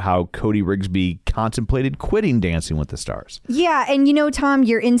just about how Cody Rigsby contemplated quitting Dancing with the Stars. Yeah. And you know, Tom,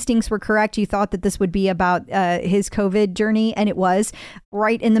 your instincts were correct. You thought that this would be about his COVID journey, and it was.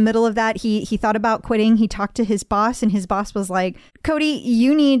 Right in the middle of that, he thought about quitting. He talked to his boss, and his boss was like, Cody,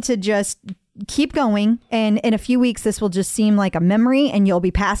 you need to just keep going. And in a few weeks, this will just seem like a memory, and you'll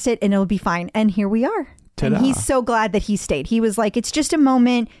be past it, and it'll be fine. And here we are. Ta-da. And he's so glad that he stayed. He was like, it's just a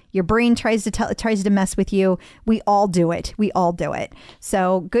moment. Your brain tries to mess with you. We all do it.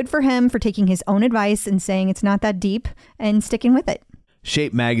 So good for him for taking his own advice and saying it's not that deep and sticking with it.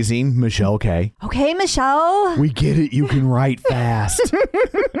 Shape Magazine, Michelle K. Okay, Michelle. We get it. You can write fast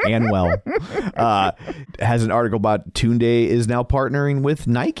and well. Has an article about Tunde is now partnering with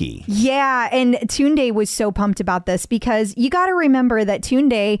Nike. Yeah, and Tunde was so pumped about this because you got to remember that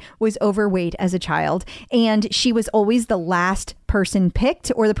Tunde was overweight as a child, and she was always the last person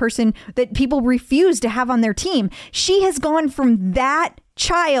picked, or the person that people refused to have on their team. She has gone from that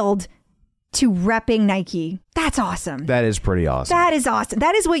child to repping Nike. That's awesome. That is pretty awesome. That is awesome.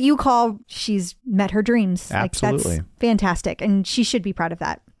 That is what you call she's met her dreams. Absolutely. Like, that's fantastic. And she should be proud of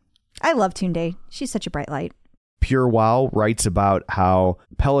that. I love Tunde. She's such a bright light. Pure Wow writes about how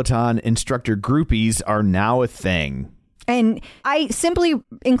Peloton instructor groupies are now a thing. And I simply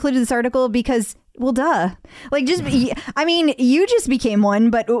included this article because, well, duh. Like, you just became one,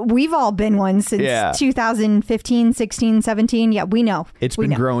 but we've all been one since 2015, 16, 17. Yeah, we know. It's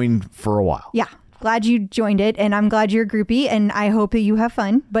been growing for a while. Yeah. Glad you joined it, and I'm glad you're a groupie, and I hope that you have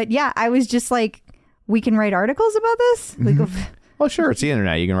fun. But yeah, I was just like, we can write articles about this? Mm-hmm. Well, sure. It's the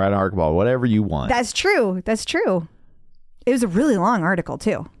internet. You can write an article about whatever you want. That's true. It was a really long article,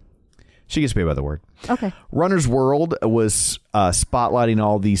 too. She gets paid by the word. Okay. Runner's World was spotlighting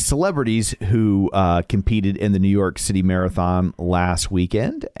all these celebrities who competed in the New York City Marathon last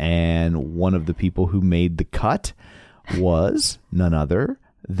weekend. And one of the people who made the cut was none other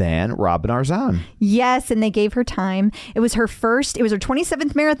than Robin Arzon. Yes, and they gave her time. It was her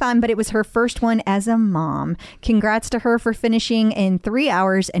 27th marathon, but it was her first one as a mom. Congrats to her for finishing in 3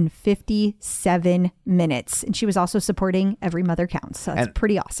 hours and 57 minutes. And she was also supporting Every Mother Counts. So that's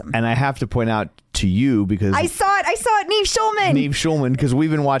pretty awesome. And I have to point out to you, because I saw it, Neve Schulman, because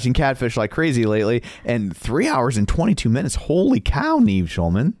we've been watching Catfish like crazy lately, and 3 hours and 22 minutes. Holy cow, Neve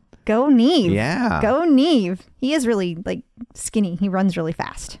Schulman. Go Neve. Yeah. Go Neve. He is really skinny. He runs really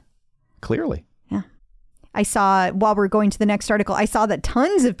fast. Clearly. Yeah. I saw while we're going to the next article, I saw that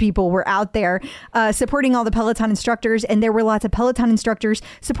tons of people were out there supporting all the Peloton instructors, and there were lots of Peloton instructors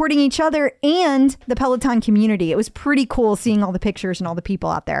supporting each other and the Peloton community. It was pretty cool seeing all the pictures and all the people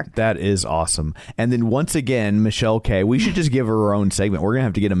out there. That is awesome. And then once again, Michelle K. We should just give her her own segment. We're gonna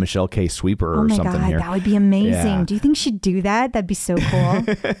have to get a Michelle K. sweeper or something here. That would be amazing. Yeah. Do you think she'd do that? That'd be so cool.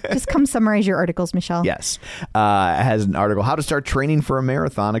 Just come summarize your articles, Michelle. Yes. It has an article, How to Start Training for a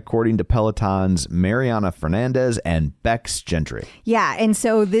Marathon, according to Peloton's Mariana Fernandez and Bex Gentry. Yeah. And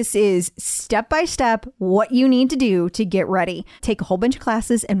so this is step by step what you need to do to get ready. Take a whole bunch of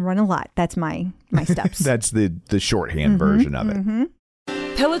classes and run a lot. That's my steps. That's the shorthand version of it.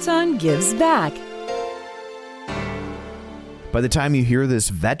 Peloton gives back. By the time you hear this,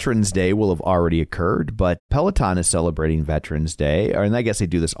 Veterans Day will have already occurred, but Peloton is celebrating Veterans Day, and I guess they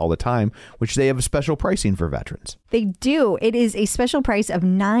do this all the time, which they have special pricing for veterans. They do. It is a special price of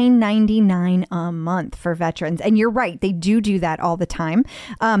 $9.99 a month for veterans. And you're right, they do that all the time.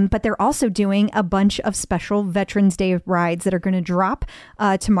 But they're also doing a bunch of special Veterans Day rides that are going to drop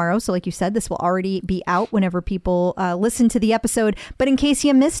tomorrow. So like you said, this will already be out whenever people listen to the episode. But in case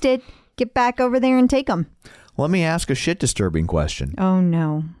you missed it, get back over there and take them. Let me ask a shit disturbing question. Oh,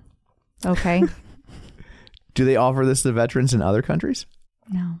 no. Okay. Do they offer this to veterans in other countries?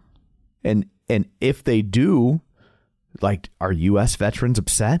 No. And if they do, like, are U.S. veterans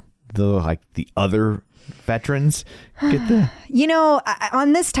upset? The other veterans get the... You know,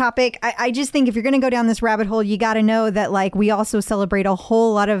 on this topic, I just think if you're going to go down this rabbit hole, you got to know that, like, we also celebrate a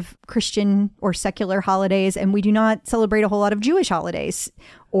whole lot of Christian or secular holidays, and we do not celebrate a whole lot of Jewish holidays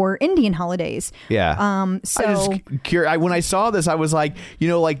or Indian holidays. Yeah. So when I saw this, I was like, you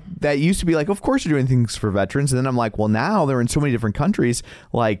know, like that used to be like, of course you're doing things for veterans. And then I'm like, well, now they're in so many different countries.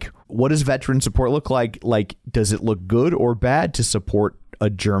 Like, what does veteran support look like? Like, does it look good or bad to support a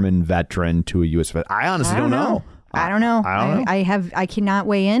German veteran to a U.S. vet? I honestly don't know. I don't know. I cannot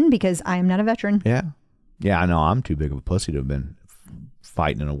weigh in because I am not a veteran. Yeah. Yeah, I know. I'm too big of a pussy to have been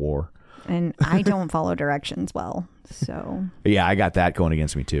fighting in a war. And I don't follow directions well. So yeah, I got that going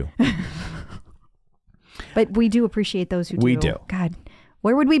against me too. But we do appreciate those who do. We do. God,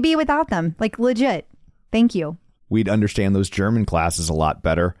 where would we be without them? Like, legit. Thank you. We'd understand those German classes a lot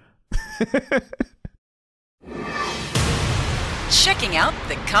better. Checking out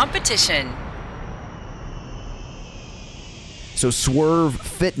the competition. So Swerve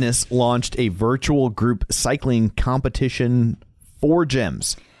Fitness launched a virtual group cycling competition for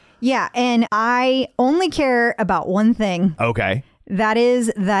gyms. Yeah, and I only care about one thing. Okay. That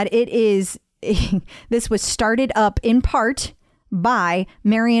is that it is, this was started up in part by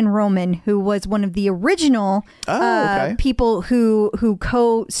Marion Roman, who was one of the original people who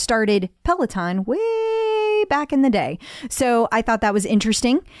co-started Peloton way back in the day. So I thought that was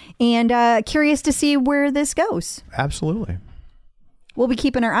interesting and curious to see where this goes. Absolutely. We'll be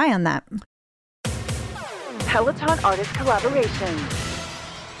keeping our eye on that. Peloton artist collaboration.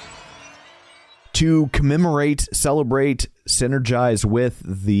 To commemorate, celebrate, synergize with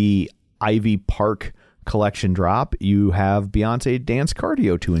the Ivy Park collection drop, you have Beyonce Dance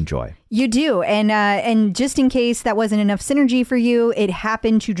Cardio to enjoy. You do. And just in case that wasn't enough synergy for you, it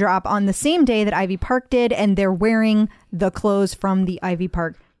happened to drop on the same day that Ivy Park did, and they're wearing the clothes from the Ivy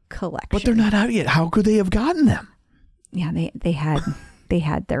Park collection. But they're not out yet. How could they have gotten them? Yeah, they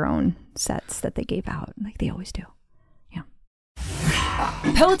had their own sets that they gave out, like they always do. Yeah.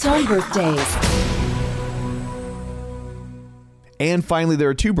 Peloton birthdays. And finally, there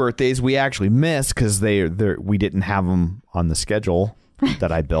are two birthdays we actually missed because we didn't have them on the schedule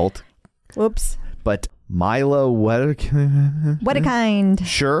that I built. Whoops. But Mila What a Kind.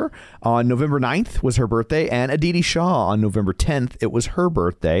 Sure. On November 9th was her birthday, and Aditi Shah on November 10th, it was her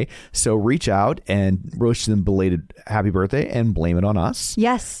birthday. So reach out and wish them belated happy birthday and blame it on us.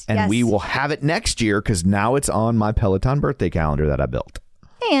 Yes. And we will have it next year because now it's on my Peloton birthday calendar that I built.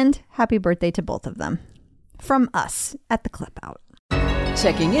 And happy birthday to both of them from us at the Clip Out.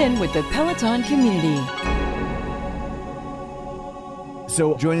 Checking in with the Peloton community.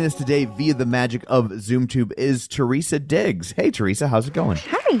 So joining us today via the magic of ZoomTube is Teresa Diggs. Hey, Teresa, how's it going?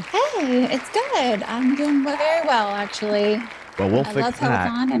 Hi. Hey, it's good. I'm doing very well, actually. Well, we'll I fix love that.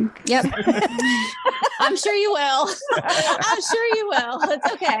 Peloton and yep. I'm sure you will. I'm sure you will.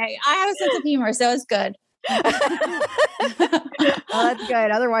 It's okay. I have a sense of humor, so it's good. Well, that's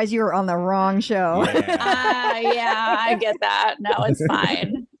good. Otherwise, you were on the wrong show. Yeah, I get that. No, it's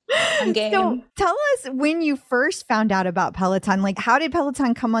fine. I'm game. So tell us when you first found out about Peloton. Like, how did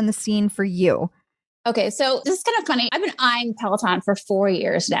Peloton come on the scene for you? Okay, so this is kind of funny. I've been eyeing Peloton for 4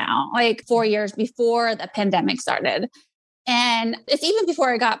 years now, like 4 years before the pandemic started. And it's even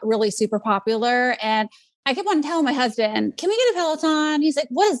before it got really super popular. And I kept on telling my husband, can we get a Peloton? He's like,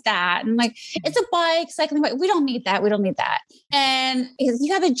 what is that? And I'm like, it's a bike, cycling bike. We don't need that. We don't need that. And he's like,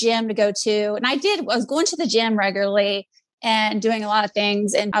 you have a gym to go to. And I was going to the gym regularly and doing a lot of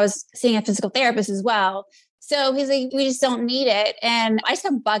things. And I was seeing a physical therapist as well. So he's like, we just don't need it. And I just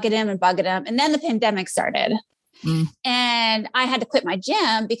kept bugging him. And then the pandemic started. And I had to quit my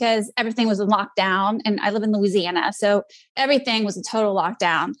gym because everything was in lockdown. And I live in Louisiana. So everything was a total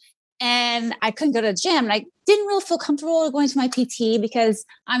lockdown. And I couldn't go to the gym. And I didn't really feel comfortable going to my PT because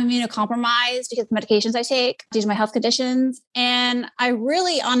I'm immunocompromised because of medications I take due to my health conditions. And I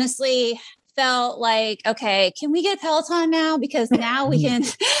really honestly felt like, okay, can we get a Peloton now? Because now we can,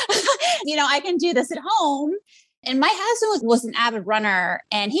 I can do this at home. And my husband was an avid runner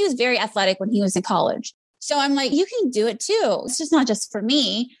and he was very athletic when he was in college. So I'm like, you can do it too. It's just not just for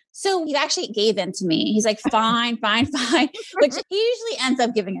me. So he actually gave in to me. He's like, fine, which he usually ends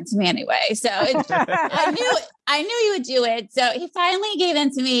up giving in to me anyway. So I knew he would do it. So he finally gave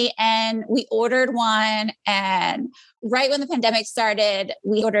in to me and we ordered one. And right when the pandemic started,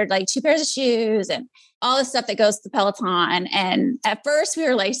 we ordered like 2 pairs of shoes and all the stuff that goes to the Peloton. And at first we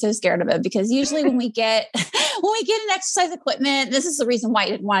were like so scared of it because usually when we get an exercise equipment, this is the reason why I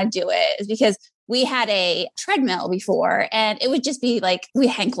didn't want to do it, is because we had a treadmill before and it would just be like, we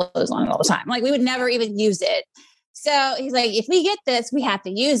hang clothes on it all the time. Like we would never even use it. So he's like, if we get this, we have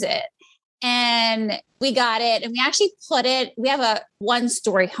to use it. And we got it. And we actually we have a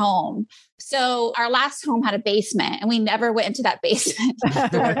 1-story home. So our last home had a basement and we never went into that basement.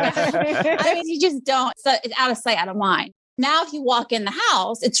 I mean, you just don't. So it's out of sight, out of mind. Now, if you walk in the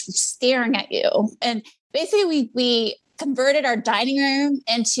house, it's staring at you. And basically we converted our dining room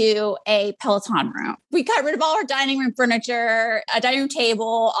into a Peloton room. We got rid of all our dining room furniture, a dining room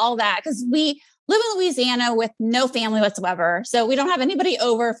table, all that, because we live in Louisiana with no family whatsoever. So we don't have anybody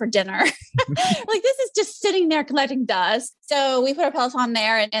over for dinner. Like this is just sitting there collecting dust. So we put our Peloton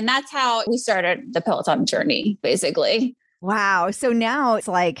there and that's how we started the Peloton journey, basically. Wow. So now it's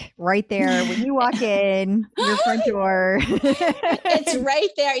like right there when you walk in your front door. It's right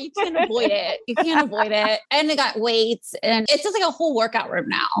there. You can't avoid it. And they got weights and it's just like a whole workout room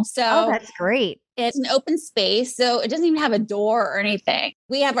now. So that's great. It's an open space. So it doesn't even have a door or anything.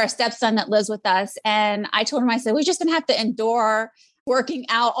 We have our stepson that lives with us. And I told him, I said, we're just going to have to endure working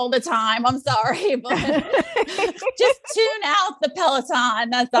out all the time. I'm sorry, but just tune out the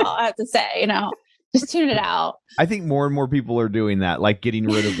Peloton. That's all I have to say, Just tune it out. I think more and more people are doing that, like getting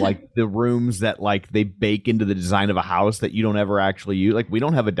rid of like the rooms that like they bake into the design of a house that you don't ever actually use. Like we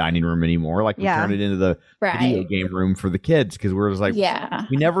don't have a dining room anymore. Like we turn it into the video game room for the kids because we're just like,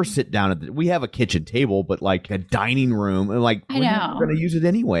 we never sit down we have a kitchen table, but like a dining room and like we're going to use it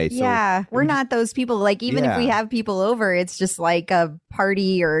anyway. So we're not those people. Like even if we have people over, it's just like a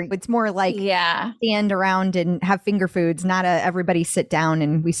party or it's more like stand around and have finger foods, not everybody sit down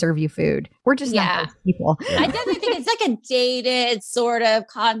and we serve you food. We're just not those people. I definitely think it's like a dated sort of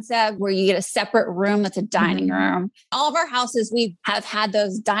concept where you get a separate room that's a dining room. All of our houses, we have had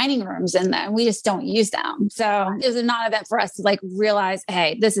those dining rooms in them. We just don't use them. So it was a non-event for us to like realize,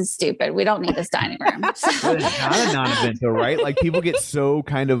 hey, this is stupid. We don't need this dining room. But it's not a non-event though, right? Like people get so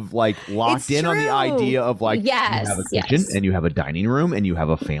kind of like locked in on the idea of like, you have a kitchen and you have a dining room and you have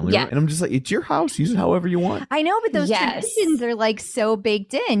a family room. And I'm just like, it's your house. Use it however you want. I know, but those traditions are like so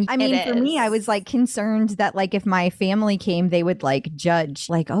baked in. I mean, for me, I was like concerned that like if my family came, they would like judge,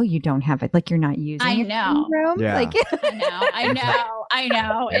 like, oh, you don't have it, like you're not using it. Room. Yeah. Like, I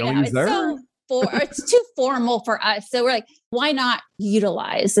know. It's too formal for us. So we're like, why not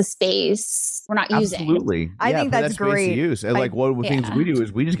utilize the space we're not using? Absolutely. I think that's great. Use. And like one of the things we do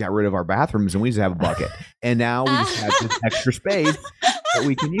is we just got rid of our bathrooms and we just have a bucket. And now we just have this extra space that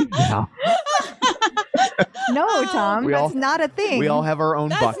we can use now. No, Tom, that's not a thing. We all have our own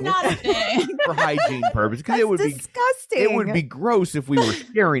bucket. That's not a thing. For hygiene purposes. Because it would disgusting. It would be gross if we were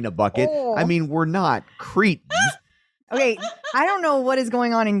sharing a bucket. I mean, we're not Cretans. Okay, I don't know what is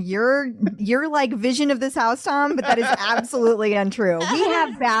going on in your like vision of this house, Tom, but that is absolutely untrue. We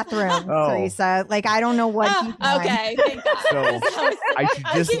have bathrooms, Teresa. Like I don't know what. Okay, thank God. So I should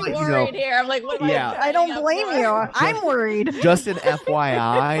just let you know. Here. I'm like, what am I don't blame you. I'm worried. Just an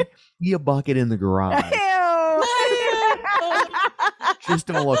FYI, be a bucket in the garage. Just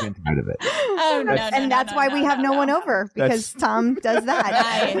don't look inside of it. That's why we have no one over because Tom does that.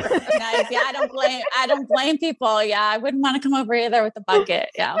 Nice. Yeah, I don't blame people. Yeah, I wouldn't want to come over either with a bucket.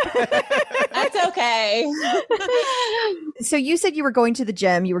 Yeah, that's okay. So you said you were going to the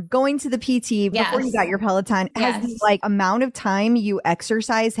gym, you were going to the PT before you got your Peloton. Has the like amount of time you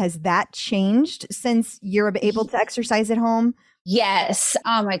exercise, has that changed since you're able to exercise at home? Yes.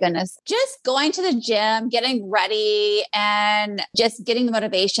 Oh my goodness. Just going to the gym, getting ready, and just getting the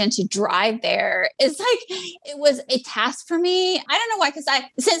motivation to drive there. It's like, it was a task for me. I don't know why, because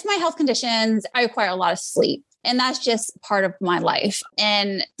since my health conditions, I require a lot of sleep. And that's just part of my life.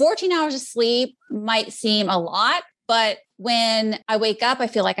 And 14 hours of sleep might seem a lot, but when I wake up, I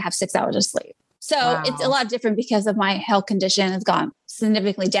feel like I have 6 hours of sleep. So It's a lot different because of my health condition has gone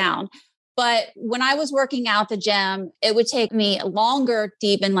significantly down. But when I was working out the gym, it would take me longer to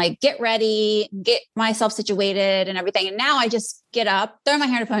even like get ready, get myself situated and everything. And now I just get up, throw my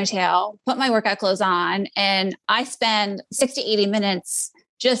hair in a ponytail, put my workout clothes on, and I spend 60, 80 minutes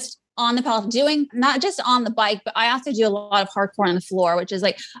just on the Peloton, doing not just on the bike, but I also do a lot of hardcore on the floor, which is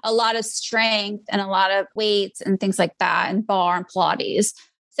like a lot of strength and a lot of weights and things like that, and bar and Pilates.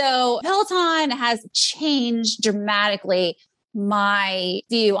 So Peloton has changed dramatically my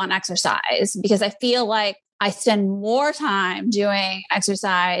view on exercise, because I feel like I spend more time doing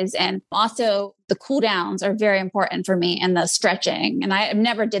exercise, and also the cool downs are very important for me, and the stretching. And I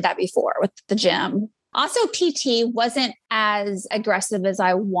never did that before with the gym. Also, PT wasn't as aggressive as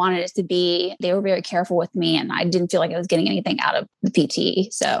I wanted it to be. They were very careful with me, and I didn't feel like I was getting anything out of the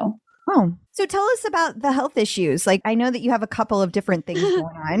PT. So tell us about the health issues. Like, I know that you have a couple of different things going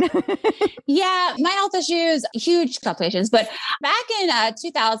on. Yeah, my health issues, huge fluctuations. But back in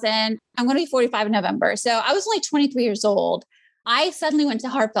 2000, I'm going to be 45 in November. So I was only 23 years old. I suddenly went to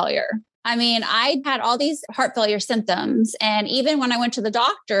heart failure. I mean, I had all these heart failure symptoms. And even when I went to the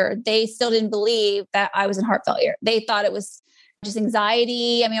doctor, they still didn't believe that I was in heart failure. They thought it was just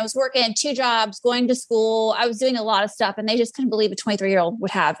anxiety. I mean, I was working 2 jobs, going to school. I was doing a lot of stuff, and they just couldn't believe a 23-year-old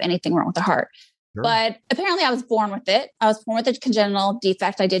would have anything wrong with the heart. Sure. But apparently I was born with it. I was born with a congenital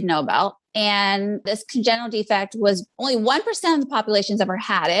defect I didn't know about. And this congenital defect was only 1% of the population's ever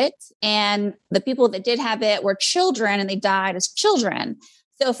had it. And the people that did have it were children, and they died as children.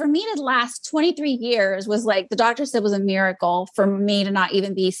 So for me to last 23 years was like, the doctor said was a miracle for me to not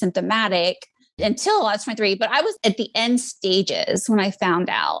even be symptomatic until I was 23. But I was at the end stages when I found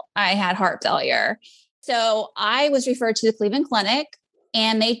out I had heart failure. So I was referred to the Cleveland Clinic,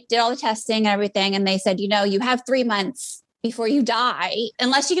 and they did all the testing and everything. And they said, you have 3 months before you die,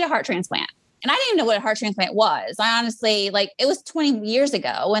 unless you get a heart transplant. And I didn't even know what a heart transplant was. I honestly, it was 20 years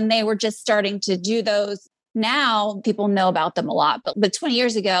ago when they were just starting to do those. Now people know about them a lot, but 20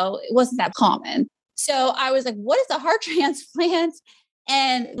 years ago, it wasn't that common. So I was like, what is a heart transplant?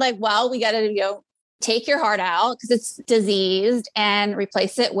 And we got to, take your heart out because it's diseased and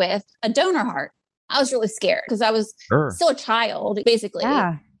replace it with a donor heart. I was really scared because I was still a child, basically.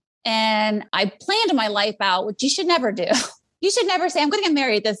 Yeah. And I planned my life out, which you should never do. You should never say, I'm going to get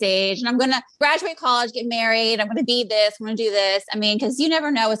married at this age, and I'm going to graduate college, get married. I'm going to be this, I'm going to do this. I mean, because you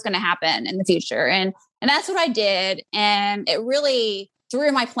never know what's going to happen in the future. And that's what I did. And it really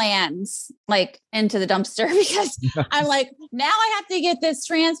threw my plans into the dumpster, because I'm like, now I have to get this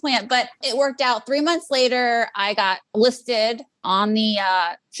transplant. But it worked out. 3 months later, I got listed on the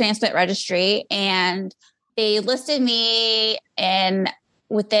transplant registry, and they listed me. And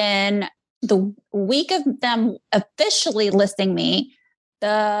within the week of them officially listing me,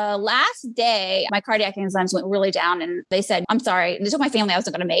 the last day, my cardiac enzymes went really down, and they said, I'm sorry. They told my family I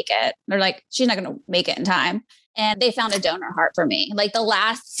wasn't going to make it. They're like, she's not going to make it in time. And they found a donor heart for me, the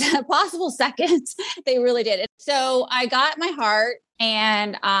last possible second. They really did it. So I got my heart,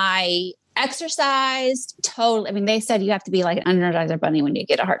 and I exercised totally. I mean, they said you have to be like an Energizer bunny when you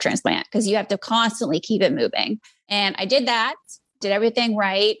get a heart transplant, because you have to constantly keep it moving. And I did that. Did everything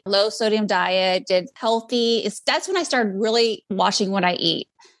right, low sodium diet, did healthy. That's when I started really watching what I eat,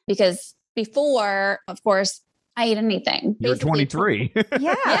 because before, of course, I ate anything. You're 23. Yeah.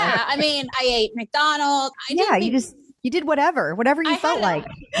 Yeah. I mean, I ate McDonald's. You did whatever you felt like.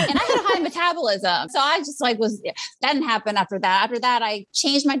 And I had a high metabolism. So I just that didn't happen after that. After that, I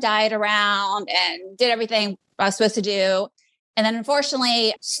changed my diet around and did everything I was supposed to do. And then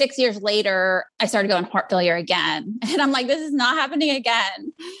unfortunately, 6 years later, I started going heart failure again. And I'm like, this is not happening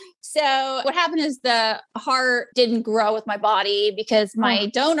again. So what happened is the heart didn't grow with my body, because my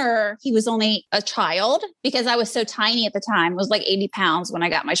donor, he was only a child, because I was so tiny at the time. I was 80 pounds when I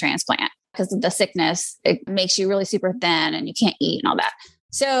got my transplant, because of the sickness. It makes you really super thin and you can't eat and all that.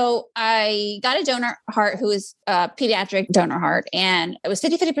 So I got a donor heart who was a pediatric donor heart, and it was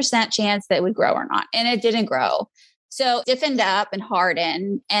 50% chance that it would grow or not. And it didn't grow. So it stiffened up and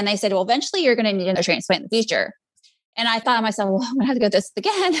hardened. And they said, well, eventually you're going to need a transplant in the future. And I thought to myself, well, I'm going to have to go through this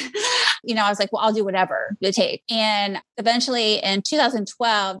again. I was like, well, I'll do whatever it takes. And eventually in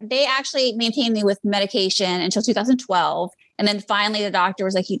 2012, they actually maintained me with medication until 2012. And then finally the doctor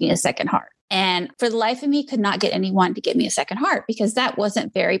was like, you need a second heart. And for the life of me, could not get anyone to give me a second heart because that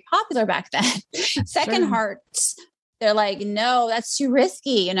wasn't very popular back then. Second hearts, they're like, no, that's too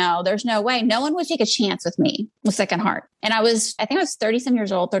risky. You know, there's no way. No one would take a chance with me with second heart. And I think I was 30 some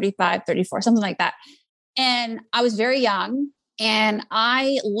years old, 35, 34, something like that. And I was very young. And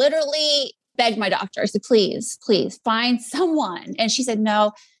I literally begged my doctor, I said, please find someone. And she said,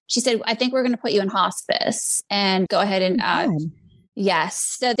 no. She said, I think we're going to put you in hospice and go ahead and,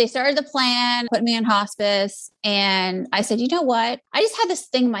 yes. So they started the plan, put me in hospice. And I said, you know what? I just had this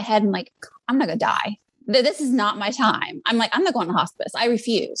thing in my head. I'm like, I'm not going to die. This is not my time. I'm like, I'm not going to hospice. I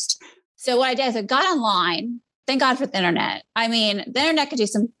refused. So what I did is I got online. Thank God for the internet. I mean, the internet could do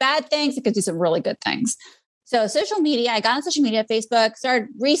some bad things. It could do some really good things. So social media, I got on social media, Facebook, started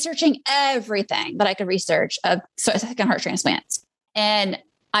researching everything that I could research of second heart transplants. And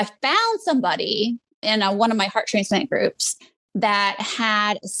I found somebody in one of my heart transplant groups that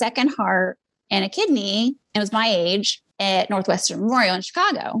had a second heart and a kidney, and was my age, at Northwestern Memorial in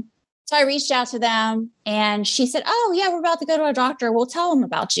Chicago. So I reached out to them and she said, oh yeah, we're about to go to a doctor. We'll tell them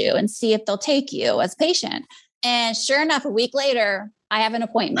about you and see if they'll take you as a patient. And sure enough, a week later, I have an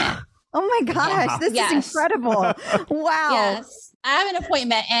appointment. Oh my gosh, this is incredible. Wow. Yes. I have an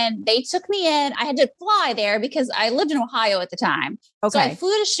appointment and they took me in. I had to fly there because I lived in Ohio at the time. Okay. So I flew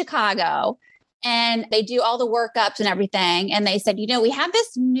to Chicago and they do all the workups and everything. And they said, you know, we have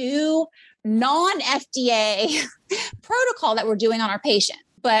this new non-FDA protocol that we're doing on our patient,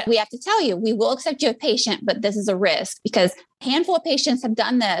 but we have to tell you, we will accept you as a patient, but this is a risk because a handful of patients have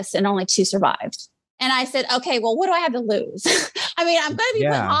done this and only 2 survived. And I said, okay, well, what do I have to lose? I mean, I'm going to be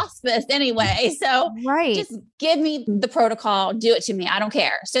put in hospice anyway. So just give me the protocol, do it to me. I don't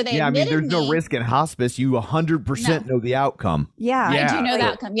care. So they I mean, there's no risk in hospice. You 100% know the outcome. I do know the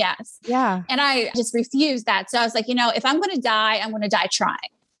outcome. Yes. Yeah. And I just refused that. So I was like, you know, if I'm going to die, I'm going to die trying.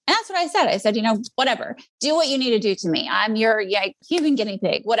 And that's what I said. I said, you know, whatever, do what you need to do to me. I'm your human guinea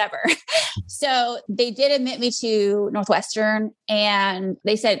pig, whatever. So they did admit me to Northwestern and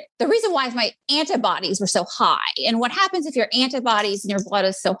they said, the reason why is my antibodies were so high. And what happens if your antibodies in your blood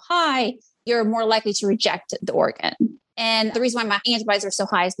is so high, you're more likely to reject the organ. And the reason why my antibodies are so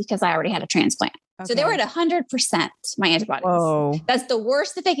high is because I already had a transplant. Okay. So they were at 100%, my antibodies. Whoa. That's the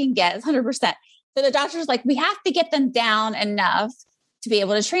worst that they can get is 100%. So the doctor's like, we have to get them down enough to be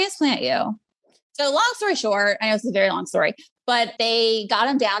able to transplant you. So long story short, I know it's a very long story, but they got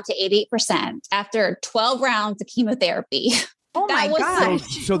him down to 88% after 12 rounds of chemotherapy. Oh my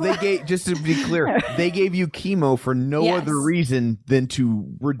gosh. So they gave, just to be clear, they gave you chemo for no other reason than to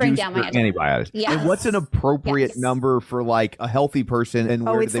reduce your antibiotics. Yes. And what's an appropriate number for like a healthy person? And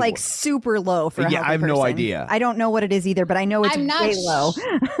where it's like super low for a healthy person. I have no idea. I don't know what it is either, but I know it's way low.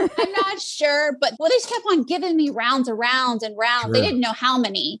 I'm not sure, but they just kept on giving me rounds and rounds and rounds. Sure. They didn't know how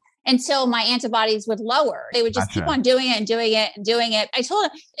many until my antibodies would lower. They would just keep on doing it and doing it and doing it. I told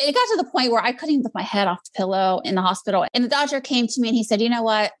him, it got to the point where I couldn't even lift my head off the pillow in the hospital. And the doctor came to me and he said, you know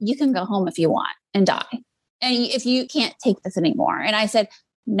what? You can go home if you want and die. And if you can't take this anymore. And I said,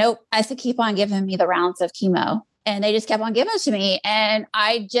 nope. I said, keep on giving me the rounds of chemo. And they just kept on giving it to me. And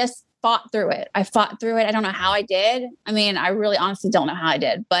I just fought through it. I don't know how I did. I mean, I really honestly don't know how I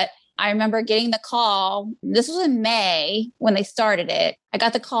did, but I remember getting the call. This was in May when they started it. I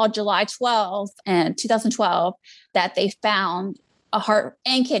got the call July 12th in 2012 that they found a heart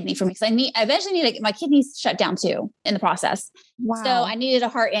and kidney for me. So I eventually needed to get my kidneys shut down too in the process. Wow. So I needed a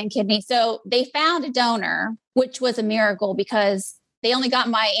heart and kidney. So they found a donor, which was a miracle because they only got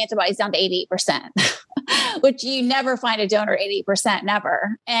my antibodies down to 88%, which you never find a donor 80%,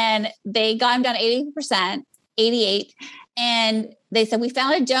 never. And they got them down to 80%, 88. And they said, we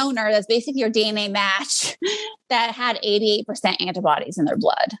found a donor that's basically your DNA match that had 88% antibodies in their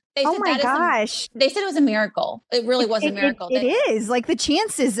blood. They said, oh my gosh. They said it was a miracle. It really was a miracle. It is. Like the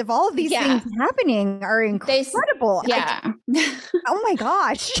chances of all of these things happening are incredible. Oh my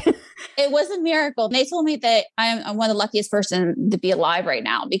gosh. It was a miracle. They told me that I'm one of the luckiest person to be alive right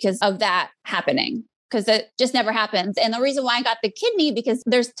now because of that happening. Because it just never happens. And the reason why I got the kidney, because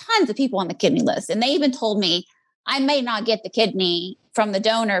there's tons of people on the kidney list. And they even told me I may not get the kidney from the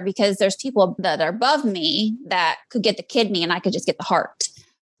donor because there's people that are above me that could get the kidney and I could just get the heart.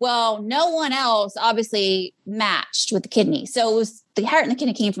 Well, no one else obviously matched with the kidney. So it was the heart and the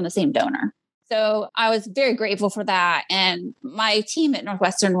kidney came from the same donor. So I was very grateful for that. And my team at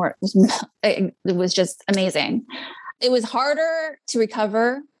Northwestern it was just amazing. It was harder to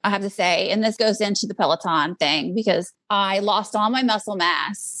recover, I have to say. And this goes into the Peloton thing because I lost all my muscle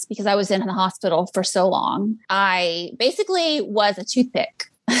mass because I was in the hospital for so long. I basically was a toothpick.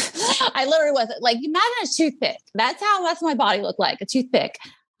 I literally was like, imagine a toothpick. That's my body looked like, a toothpick.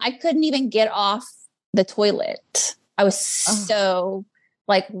 I couldn't even get off the toilet. I was so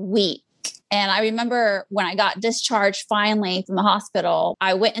like weak. And I remember when I got discharged finally from the hospital,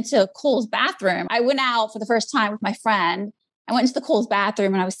 I went into Cole's bathroom. I went out for the first time with my friend. I went into the Cole's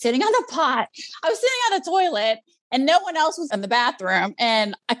bathroom and I was sitting on the pot. I was sitting on the toilet and no one else was in the bathroom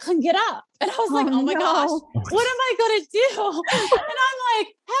and I couldn't get up. And I was like, oh my gosh, what am I going to do? And I'm like,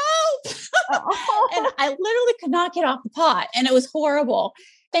 help. And I literally could not get off the pot. And it was horrible.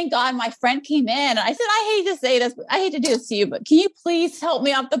 Thank God my friend came in and I said, I hate to say this, but I hate to do this to you, but can you please help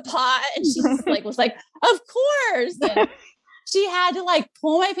me off the pot? And she just like, was like, of course. And she had to like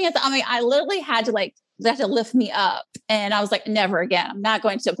pull my pants. I mean, I literally had to like, they had to lift me up. And I was like, never again. I'm not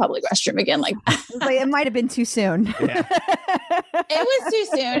going to a public restroom again. Like, it might have been too soon. Yeah. It was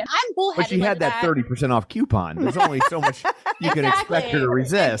too soon. I'm bullheaded. But she had that 30% off coupon. There's only so much you can expect her to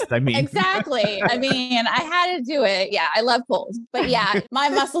resist. I mean, exactly. I mean, I had to do it. Yeah. I love Kohl's. But yeah, my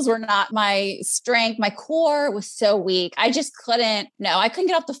muscles were not my strength. My core was so weak. I just couldn't I couldn't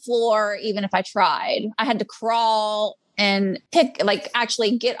get off the floor even if I tried. I had to crawl and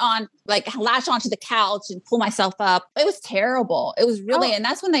actually get on, like latch onto the couch and pull myself up. It was terrible. It was really, and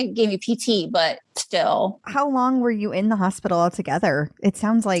that's when they gave me PT, but still. How long were you in the hospital altogether? It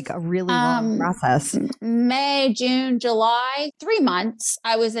sounds like a really long process. May, June, July, 3 months.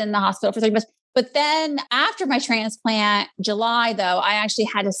 I was in the hospital for 3 months. But then after my transplant, July though, I actually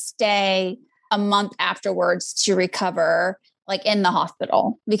had to stay a month afterwards to recover, like in the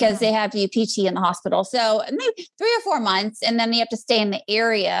hospital, because they have to do PT in the hospital. So maybe 3 or 4 months. And then you have to stay in the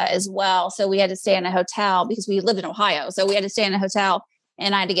area as well. So we had to stay in a hotel because we lived in Ohio. So we had to stay in a hotel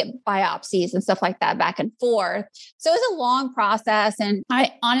and I had to get biopsies and stuff like that back and forth. So it was a long process. And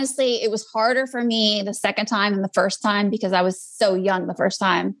I honestly, it was harder for me the second time than the first time because I was so young the first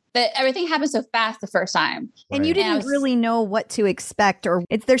time. But everything happened so fast the first time. And you didn't really know what to expect, or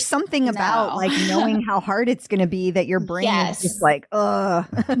there's something about like knowing how hard it's going to be that your brain is just like, ugh.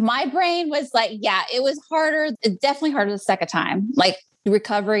 My brain was like, it was harder. Definitely harder the second time, like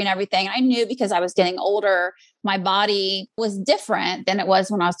recovery and everything. I knew because I was getting older, my body was different than it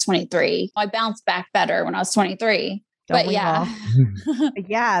was when I was 23. I bounced back better when I was 23. But yeah.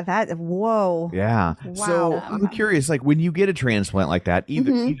 Whoa. Yeah. Wow. So I'm curious, like when you get a transplant like that,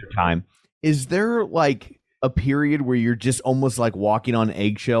 either time, is there like a period where you're just almost like walking on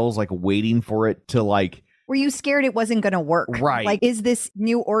eggshells, like waiting for it to like... Were you scared it wasn't going to work? Right. Like, is this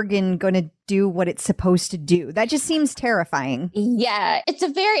new organ going to do what it's supposed to do? That just seems terrifying. Yeah, it's a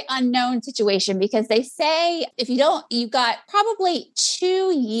very unknown situation because they say if you don't, you got probably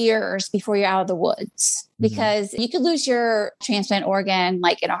 2 years before you're out of the woods because you could lose your transplant organ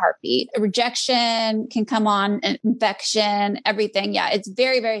like in a heartbeat. A rejection can come on, an infection, everything. Yeah, it's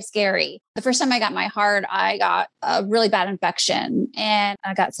very, very scary. The first time I got my heart, I got a really bad infection and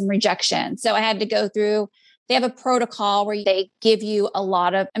I got some rejection. So I had to go through. They have a protocol where they give you a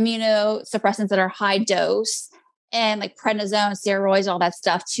lot of immunosuppressants that are high dose and like prednisone, steroids, all that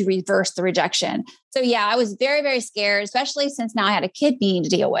stuff to reverse the rejection. So yeah, I was very, very scared, especially since now I had a kidney to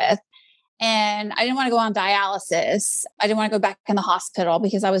deal with. And I didn't want to go on dialysis. I didn't want to go back in the hospital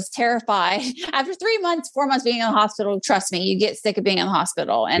because I was terrified. After 3 months, 4 months being in the hospital, trust me, you get sick of being in the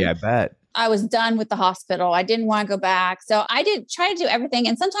hospital. And I bet. I was done with the hospital. I didn't want to go back. So I did try to do everything.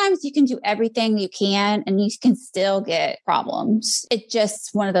 And sometimes you can do everything you can and you can still get problems. It's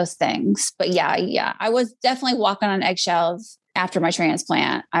just one of those things. But yeah, I was definitely walking on eggshells after my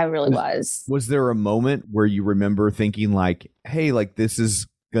transplant. I really was. Was there a moment where you remember thinking like, hey, like this is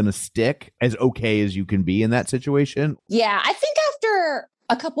going to stick as okay as you can be in that situation? Yeah, I think after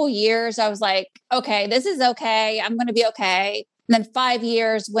a couple years, I was like, okay, this is okay. I'm going to be okay. And then 5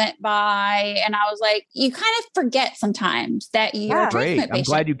 years went by and I was like, you kind of forget sometimes that you're a transplant patient. I'm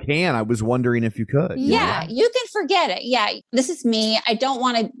glad you can. I was wondering if you could. Yeah, you can forget it. Yeah, this is me. I don't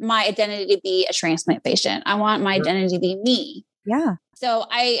want my identity to be a transplant patient. I want my identity to be me. Yeah. So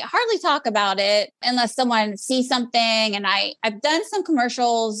I hardly talk about it unless someone sees something. And I've done some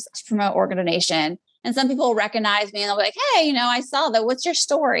commercials to promote organ donation. And some people recognize me and they'll be like, hey, I saw that. What's your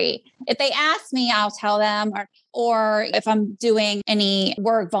story? If they ask me, I'll tell them. Or if I'm doing any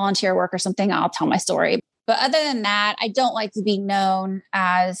volunteer work or something, I'll tell my story. But other than that, I don't like to be known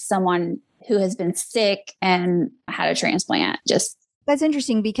as someone who has been sick and had a transplant. That's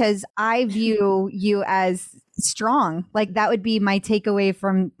interesting because I view you as strong. Like that would be my takeaway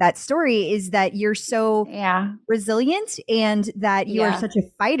from that story, is that you're so resilient and that you are such a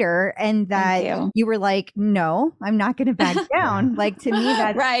fighter, and that you were like, no, I'm not going to back down. Like to me,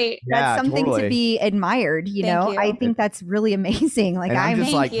 that's that's something to be admired. You know, I think that's really amazing. Like I'm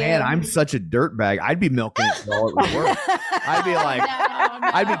just like, man, I'm such a dirtbag. I'd be milking it while it would work. I'd be like,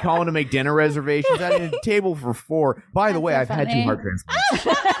 I'd be calling to make dinner reservations. I need a table for 4. By the way, I've had 2 heart transplants.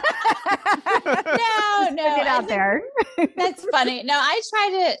 No, it out there. That's funny. No, I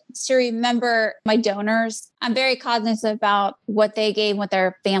try to remember my donors. I'm very cognizant about what they gave, what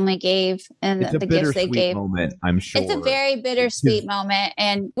their family gave, and the gifts they gave. Moment, I'm sure. It's a very bittersweet moment.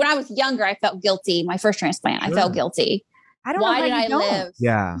 And when I was younger, I felt guilty. My first transplant, I felt guilty. I don't know why did I live?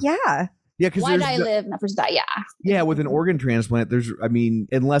 Yeah. Yeah. Yeah, because why did I live? And that person died. Yeah, with an organ transplant,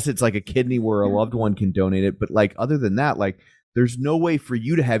 unless it's like a kidney where a loved one can donate it, but like other than that, like there's no way for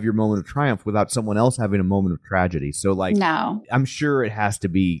you to have your moment of triumph without someone else having a moment of tragedy. So like, no, I'm sure it has to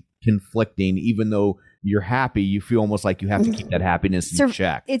be conflicting, even though you're happy, you feel almost like you have to keep that happiness in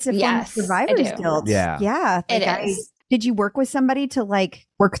check. It's a form of survivor's guilt. Yeah. Yeah. It is. Did you work with somebody to like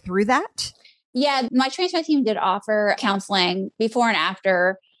work through that? Yeah, my transplant team did offer counseling before and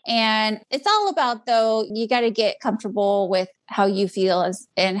after. And it's all about, though, you got to get comfortable with how you feel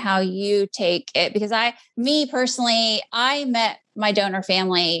and how you take it. Because me personally, I met my donor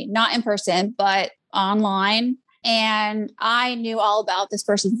family, not in person, but online. And I knew all about this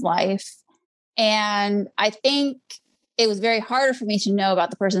person's life. And I think it was very harder for me to know about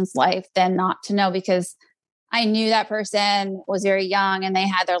the person's life than not to know, because I knew that person was very young and they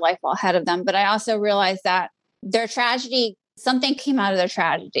had their life all ahead of them. But I also realized that their tragedy, something came out of their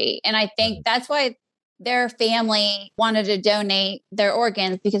tragedy. And I think that's why their family wanted to donate their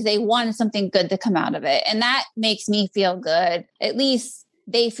organs, because they wanted something good to come out of it. And that makes me feel good. At least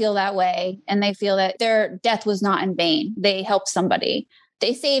they feel that way. And they feel that their death was not in vain. They helped somebody.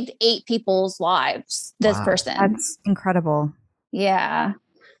 They saved 8 people's lives, this person. That's incredible. Yeah.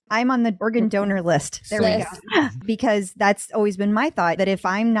 I'm on the organ donor list. There we go. Because that's always been my thought, that if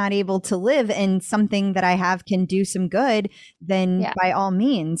I'm not able to live and something that I have can do some good, then by all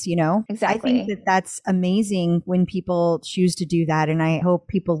means, you know. Exactly. I think that that's amazing when people choose to do that. And I hope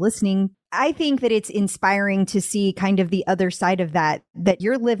people listening, I think that it's inspiring to see kind of the other side of that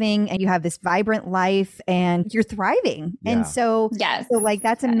you're living and you have this vibrant life and you're thriving. Yeah. And so like,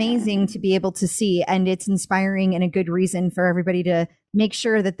 that's amazing to be able to see. And it's inspiring and a good reason for everybody to make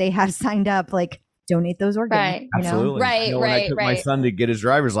sure that they have signed up, like, donate those organs. Right. You know? Absolutely. Right. When I took my son to get his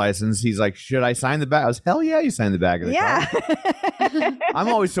driver's license, he's like, should I sign the back? I was, hell yeah, you sign the back of the car. I'm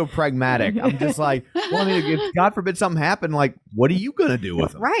always so pragmatic. I'm just like, well, I mean, if God forbid something happened, like, what are you going to do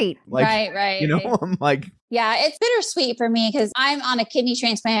with them? Right. Like, right. You know, I'm like, yeah, it's bittersweet for me because I'm on a kidney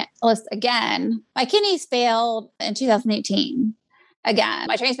transplant list again. My kidneys failed in 2018. Again,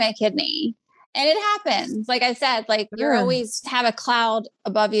 my transplant kidney. And it happens. Like I said, like you always have a cloud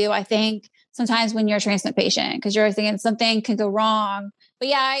above you, I think, sometimes when you're a transplant patient, because you're always thinking something can go wrong. But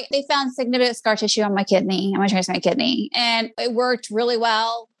yeah, they found significant scar tissue on my kidney, on my transplant kidney. And it worked really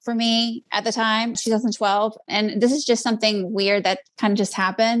well for me at the time, 2012. And this is just something weird that kind of just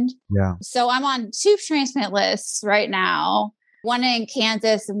happened. Yeah. So I'm on 2 transplant lists right now. One in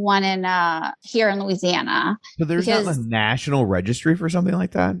Kansas and one in here in Louisiana. So there's not a national registry for something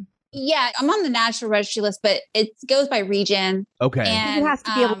like that? Yeah, I'm on the national registry list, but it goes by region. Okay. And you have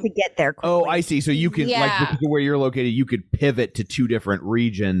to be able to get there quickly. Oh, I see. So you can, like, because of where you're located, you could pivot to 2 different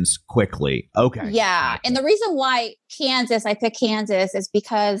regions quickly. Okay. Yeah. And the reason why I picked Kansas is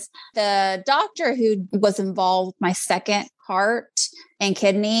because the doctor who was involved with my second heart and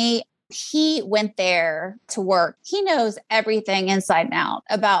kidney, he went there to work. He knows everything inside and out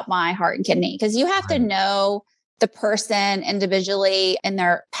about my heart and kidney, because you have to know the person individually in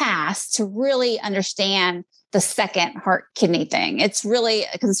their past to really understand the second heart kidney thing. It's really,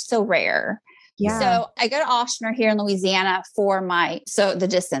 because it's so rare. Yeah. So I go to Ochsner here in Louisiana so the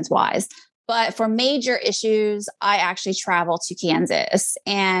distance wise, but for major issues, I actually travel to Kansas,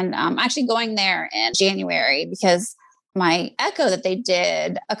 and I'm actually going there in January because my echo that they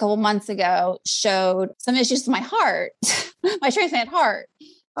did a couple months ago showed some issues with my heart, my transplant heart.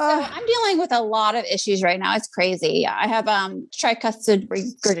 So I'm dealing with a lot of issues right now. It's crazy. I have tricuspid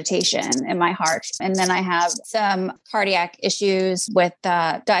regurgitation in my heart. And then I have some cardiac issues with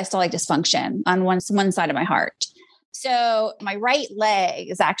diastolic dysfunction on one side of my heart. So my right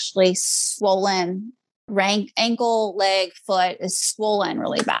leg is actually swollen. Ankle, leg, foot is swollen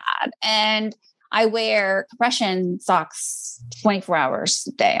really bad. And I wear compression socks 24 hours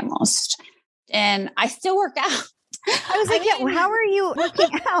a day almost. And I still work out. I was like, yeah, how are you working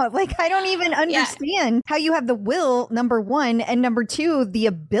out? Like, I don't even understand how you have the will, number one, and number two, the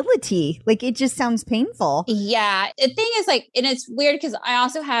ability. Like, it just sounds painful. Yeah. The thing is and it's weird because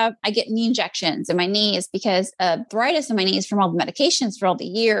I get knee injections in my knees because of arthritis in my knees from all the medications for all the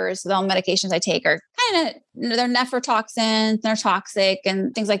years. So all the medications I take are kind of, they're nephrotoxins, they're toxic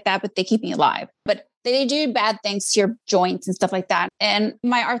and things like that, but they keep me alive. But they do bad things to your joints and stuff like that. And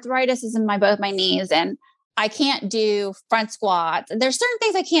my arthritis is in both my knees, and I can't do front squats. There's certain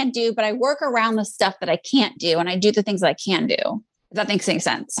things I can't do, but I work around the stuff that I can't do, and I do the things that I can do. If that makes any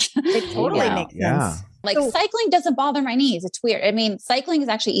sense. It totally makes sense. Like cycling doesn't bother my knees. It's weird. I mean, cycling is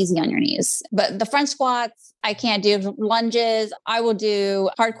actually easy on your knees, but the front squats, I can't do. Lunges, I will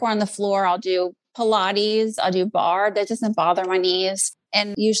do hardcore on the floor. I'll do Pilates. I'll do bar. That doesn't bother my knees.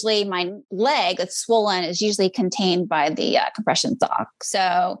 And usually my leg that's swollen is usually contained by the compression sock.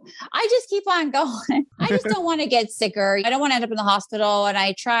 So I just keep on going. I just don't want to get sicker. I don't want to end up in the hospital. And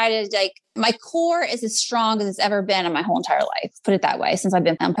I try to my core is as strong as it's ever been in my whole entire life. Put it that way. Since I've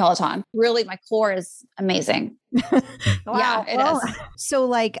been on Peloton, really, my core is amazing. Wow. Yeah, it is.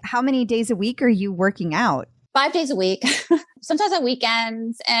 So how many days a week are you working out? 5 days a week, sometimes on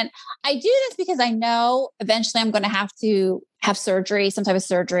weekends. And I do this because I know eventually I'm going to have to have surgery, some type of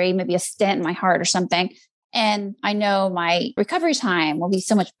surgery, maybe a stent in my heart or something. And I know my recovery time will be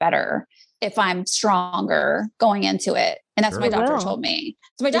so much better if I'm stronger going into it. And that's what my doctor told me.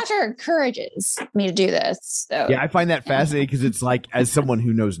 So my doctor encourages me to do this. So yeah, I find that fascinating because it's like, as someone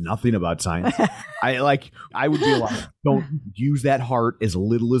who knows nothing about science, I would be like, don't use that heart as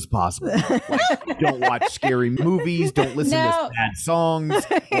little as possible. Like, don't watch scary movies. Don't listen to sad songs.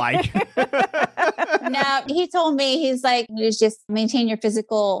 No, he told me, he's like, you just maintain your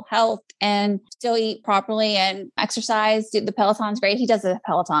physical health and still eat properly and exercise. The Peloton's great. He does the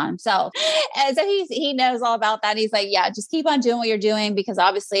Peloton himself. And so he knows all about that. He's like, yeah, just keep on doing what you're doing because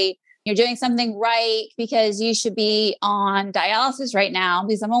obviously you're doing something right because you should be on dialysis right now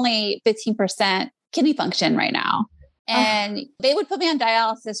because I'm only 15% kidney function right now. And they would put me on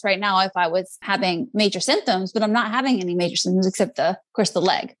dialysis right now if I was having major symptoms, but I'm not having any major symptoms except of course, the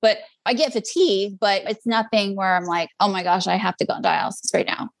leg. But I get fatigue, but it's nothing where I'm like, oh my gosh, I have to go on dialysis right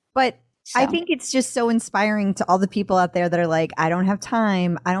now. But I think it's just so inspiring to all the people out there that are like, I don't have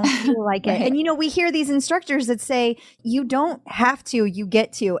time. I don't feel like it. And, we hear these instructors that say, you don't have to, you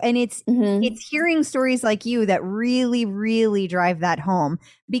get to. And it's hearing stories like you that really, really drive that home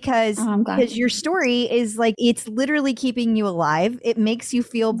because your story is like, it's literally keeping you alive. It makes you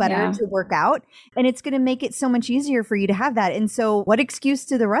feel better to work out and it's going to make it so much easier for you to have that. And so what excuse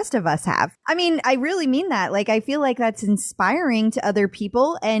do the rest of us have? I mean, I really mean that. Like, I feel like that's inspiring to other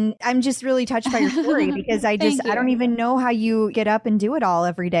people. And I'm just really touched by your story because I don't even know how you get up and do it all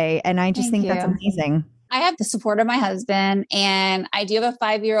every day. And I just think that's amazing. I have the support of my husband and I do have a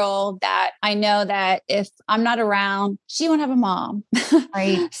 5-year-old that I know that if I'm not around, she won't have a mom.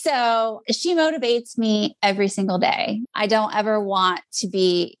 Right. So she motivates me every single day. I don't ever want to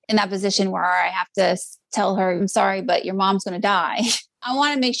be in that position where I have to tell her, I'm sorry, but your mom's going to die. I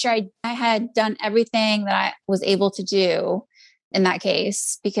want to make sure I had done everything that I was able to do in that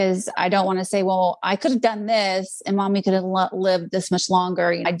case, because I don't want to say, well, I could have done this and mommy could have lived this much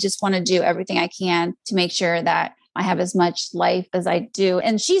longer. I just want to do everything I can to make sure that I have as much life as I do.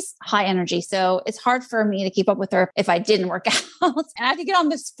 And she's high energy. So it's hard for me to keep up with her if I didn't work out. And I have to get on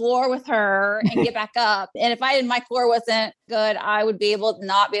this floor with her and get back up. And if my core wasn't good, I would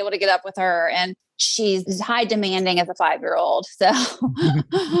not be able to get up with her. And she's high demanding as a 5-year-old. So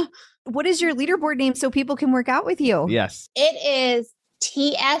what is your leaderboard name so people can work out with you? Yes. It is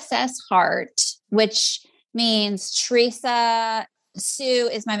TSS Heart, which means Teresa. Sue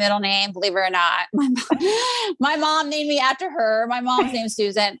is my middle name, believe it or not. My mom named me after her. My mom's name is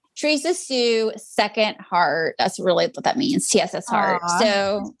Susan. Teresa Sue Second Heart. That's really what that means, TSS Heart. Aww.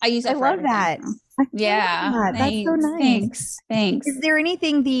 So I use it for everything. That. Yeah. That's so nice. Thanks. Is there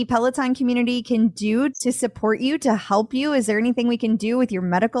anything the Peloton community can do to support you, to help you? Is there anything we can do with your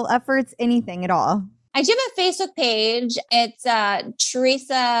medical efforts? Anything at all? I do have a Facebook page. It's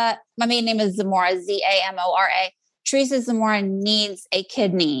Teresa. My maiden name is Zamora, Zamora. Teresa Zamora needs a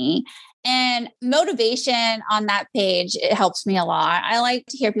kidney. And motivation on that page, it helps me a lot. I like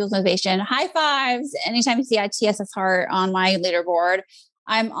to hear people's motivation. High fives anytime you see a TSS Heart on my leaderboard.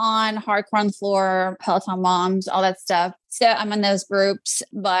 I'm on Hardcore on the Floor, Peloton Moms, all that stuff. So I'm in those groups.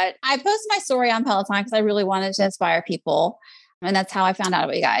 But I posted my story on Peloton because I really wanted to inspire people. And that's how I found out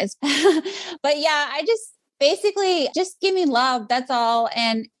about you guys. But yeah, I just basically just give me love. That's all.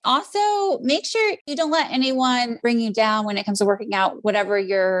 And also make sure you don't let anyone bring you down when it comes to working out, whatever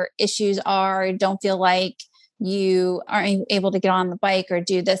your issues are. Don't feel like you aren't able to get on the bike or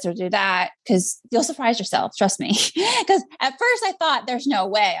do this or do that, because you'll surprise yourself. Trust me. Because at first I thought there's no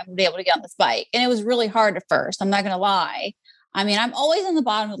way I'm going to be able to get on this bike. And it was really hard at first. I'm not going to lie. I mean, I'm always on the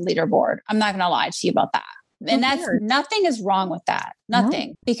bottom of the leaderboard. I'm not going to lie to you about that. And that's nothing is wrong with that.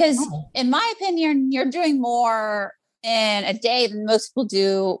 Nothing. Because in my opinion, you're doing more in a day than most people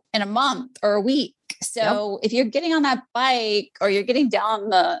do in a month or a week. So if you're getting on that bike or you're getting down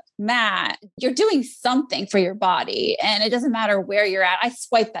the mat, you're doing something for your body. And it doesn't matter where you're at. I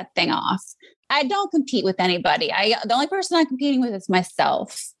swipe that thing off. I don't compete with anybody. The only person I'm competing with is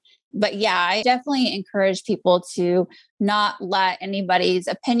myself. But yeah, I definitely encourage people to not let anybody's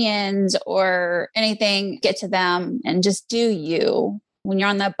opinions or anything get to them, and just do you. When you're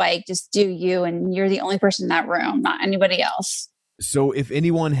on that bike, just do you. And you're the only person in that room, not anybody else. So if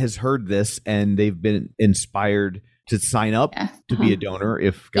anyone has heard this and they've been inspired to sign up to be a donor,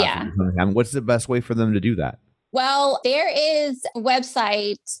 if God forbid, what's the best way for them to do that? Well, there is a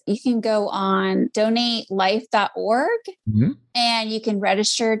website. You can go on donatelife.org and you can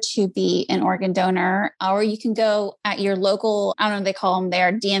register to be an organ donor, or you can go at your local, I don't know what they call them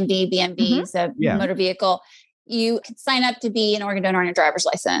there, DMV, BMV, so motor vehicle. You can sign up to be an organ donor on your driver's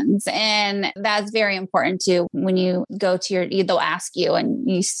license. And that's very important too. When you go to they'll ask you and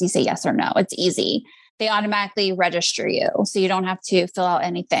you say yes or no. It's easy. They automatically register you. So you don't have to fill out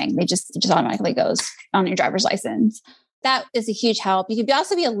anything. It just automatically goes on your driver's license. That is a huge help. You could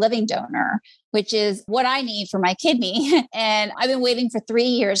also be a living donor, which is what I need for my kidney. And I've been waiting for 3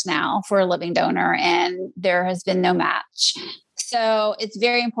 years now for a living donor, and there has been no match. So it's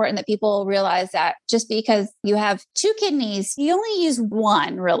very important that people realize that just because you have 2 kidneys, you only use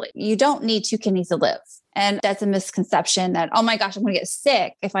one, really. You don't need 2 kidneys to live. And that's a misconception that, oh my gosh, I'm going to get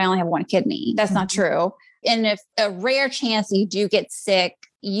sick if I only have 1 kidney. That's not true. And if a rare chance you do get sick,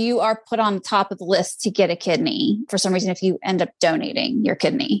 you are put on the top of the list to get a kidney for some reason if you end up donating your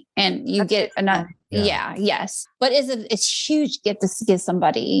kidney and you get another. Yes. But it's huge to get to give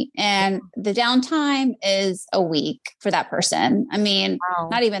somebody. And the downtime is a week for that person. I mean,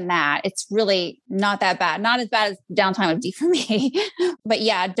 not even that. It's really not that bad. Not as bad as downtime would be for me. But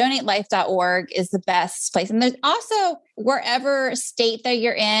yeah, donatelife.org is the best place. And there's also, wherever state that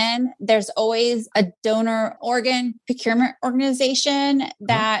you're in, there's always a donor organ procurement organization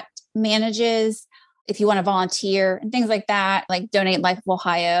that manages if you want to volunteer and things like that, like Donate Life of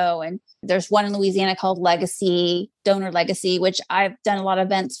Ohio. And there's one in Louisiana called Donor Legacy, which I've done a lot of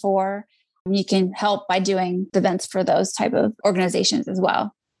events for. You can help by doing the events for those type of organizations as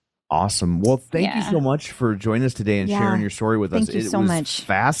well. Awesome. Well, thank you so much for joining us today and sharing your story with us. Thank you so much.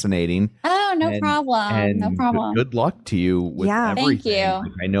 Fascinating. Oh, no problem. No problem. Good luck to you with everything. Thank you.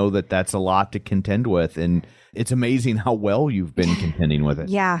 Like, I know that that's a lot to contend with, and it's amazing how well you've been contending with it.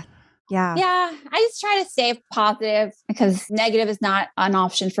 Yeah. I just try to stay positive because negative is not an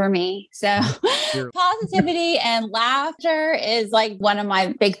option for me. So positivity and laughter is like one of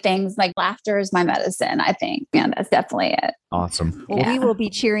my big things. Like laughter is my medicine, I think. Yeah, that's definitely it. Awesome. Well, we will be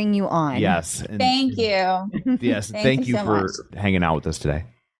cheering you on. Yes. Thank you. Yes. Thank you so for hanging out with us today.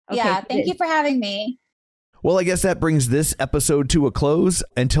 Okay. Yeah. Thank you for having me. Well, I guess that brings this episode to a close.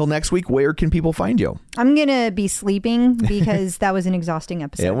 Until next week, where can people find you? I'm going to be sleeping because that was an exhausting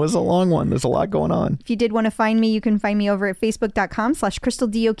episode. It was a long one. There's a lot going on. If you did want to find me, you can find me over at facebook.com/Crystal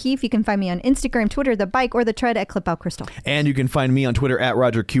D. O'Keefe. You can find me on Instagram, Twitter, the bike, or the tread at ClipOutCrystal. And you can find me on Twitter at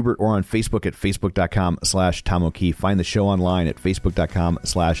Roger Kubert or on Facebook at facebook.com/Tom O'Keefe. Find the show online at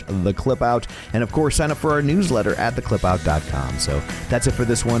facebook.com/TheClipOut. And of course, sign up for our newsletter at theclipout.com. So that's it for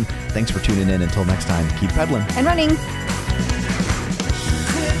this one. Thanks for tuning in. Until next time, keep pedaling and running.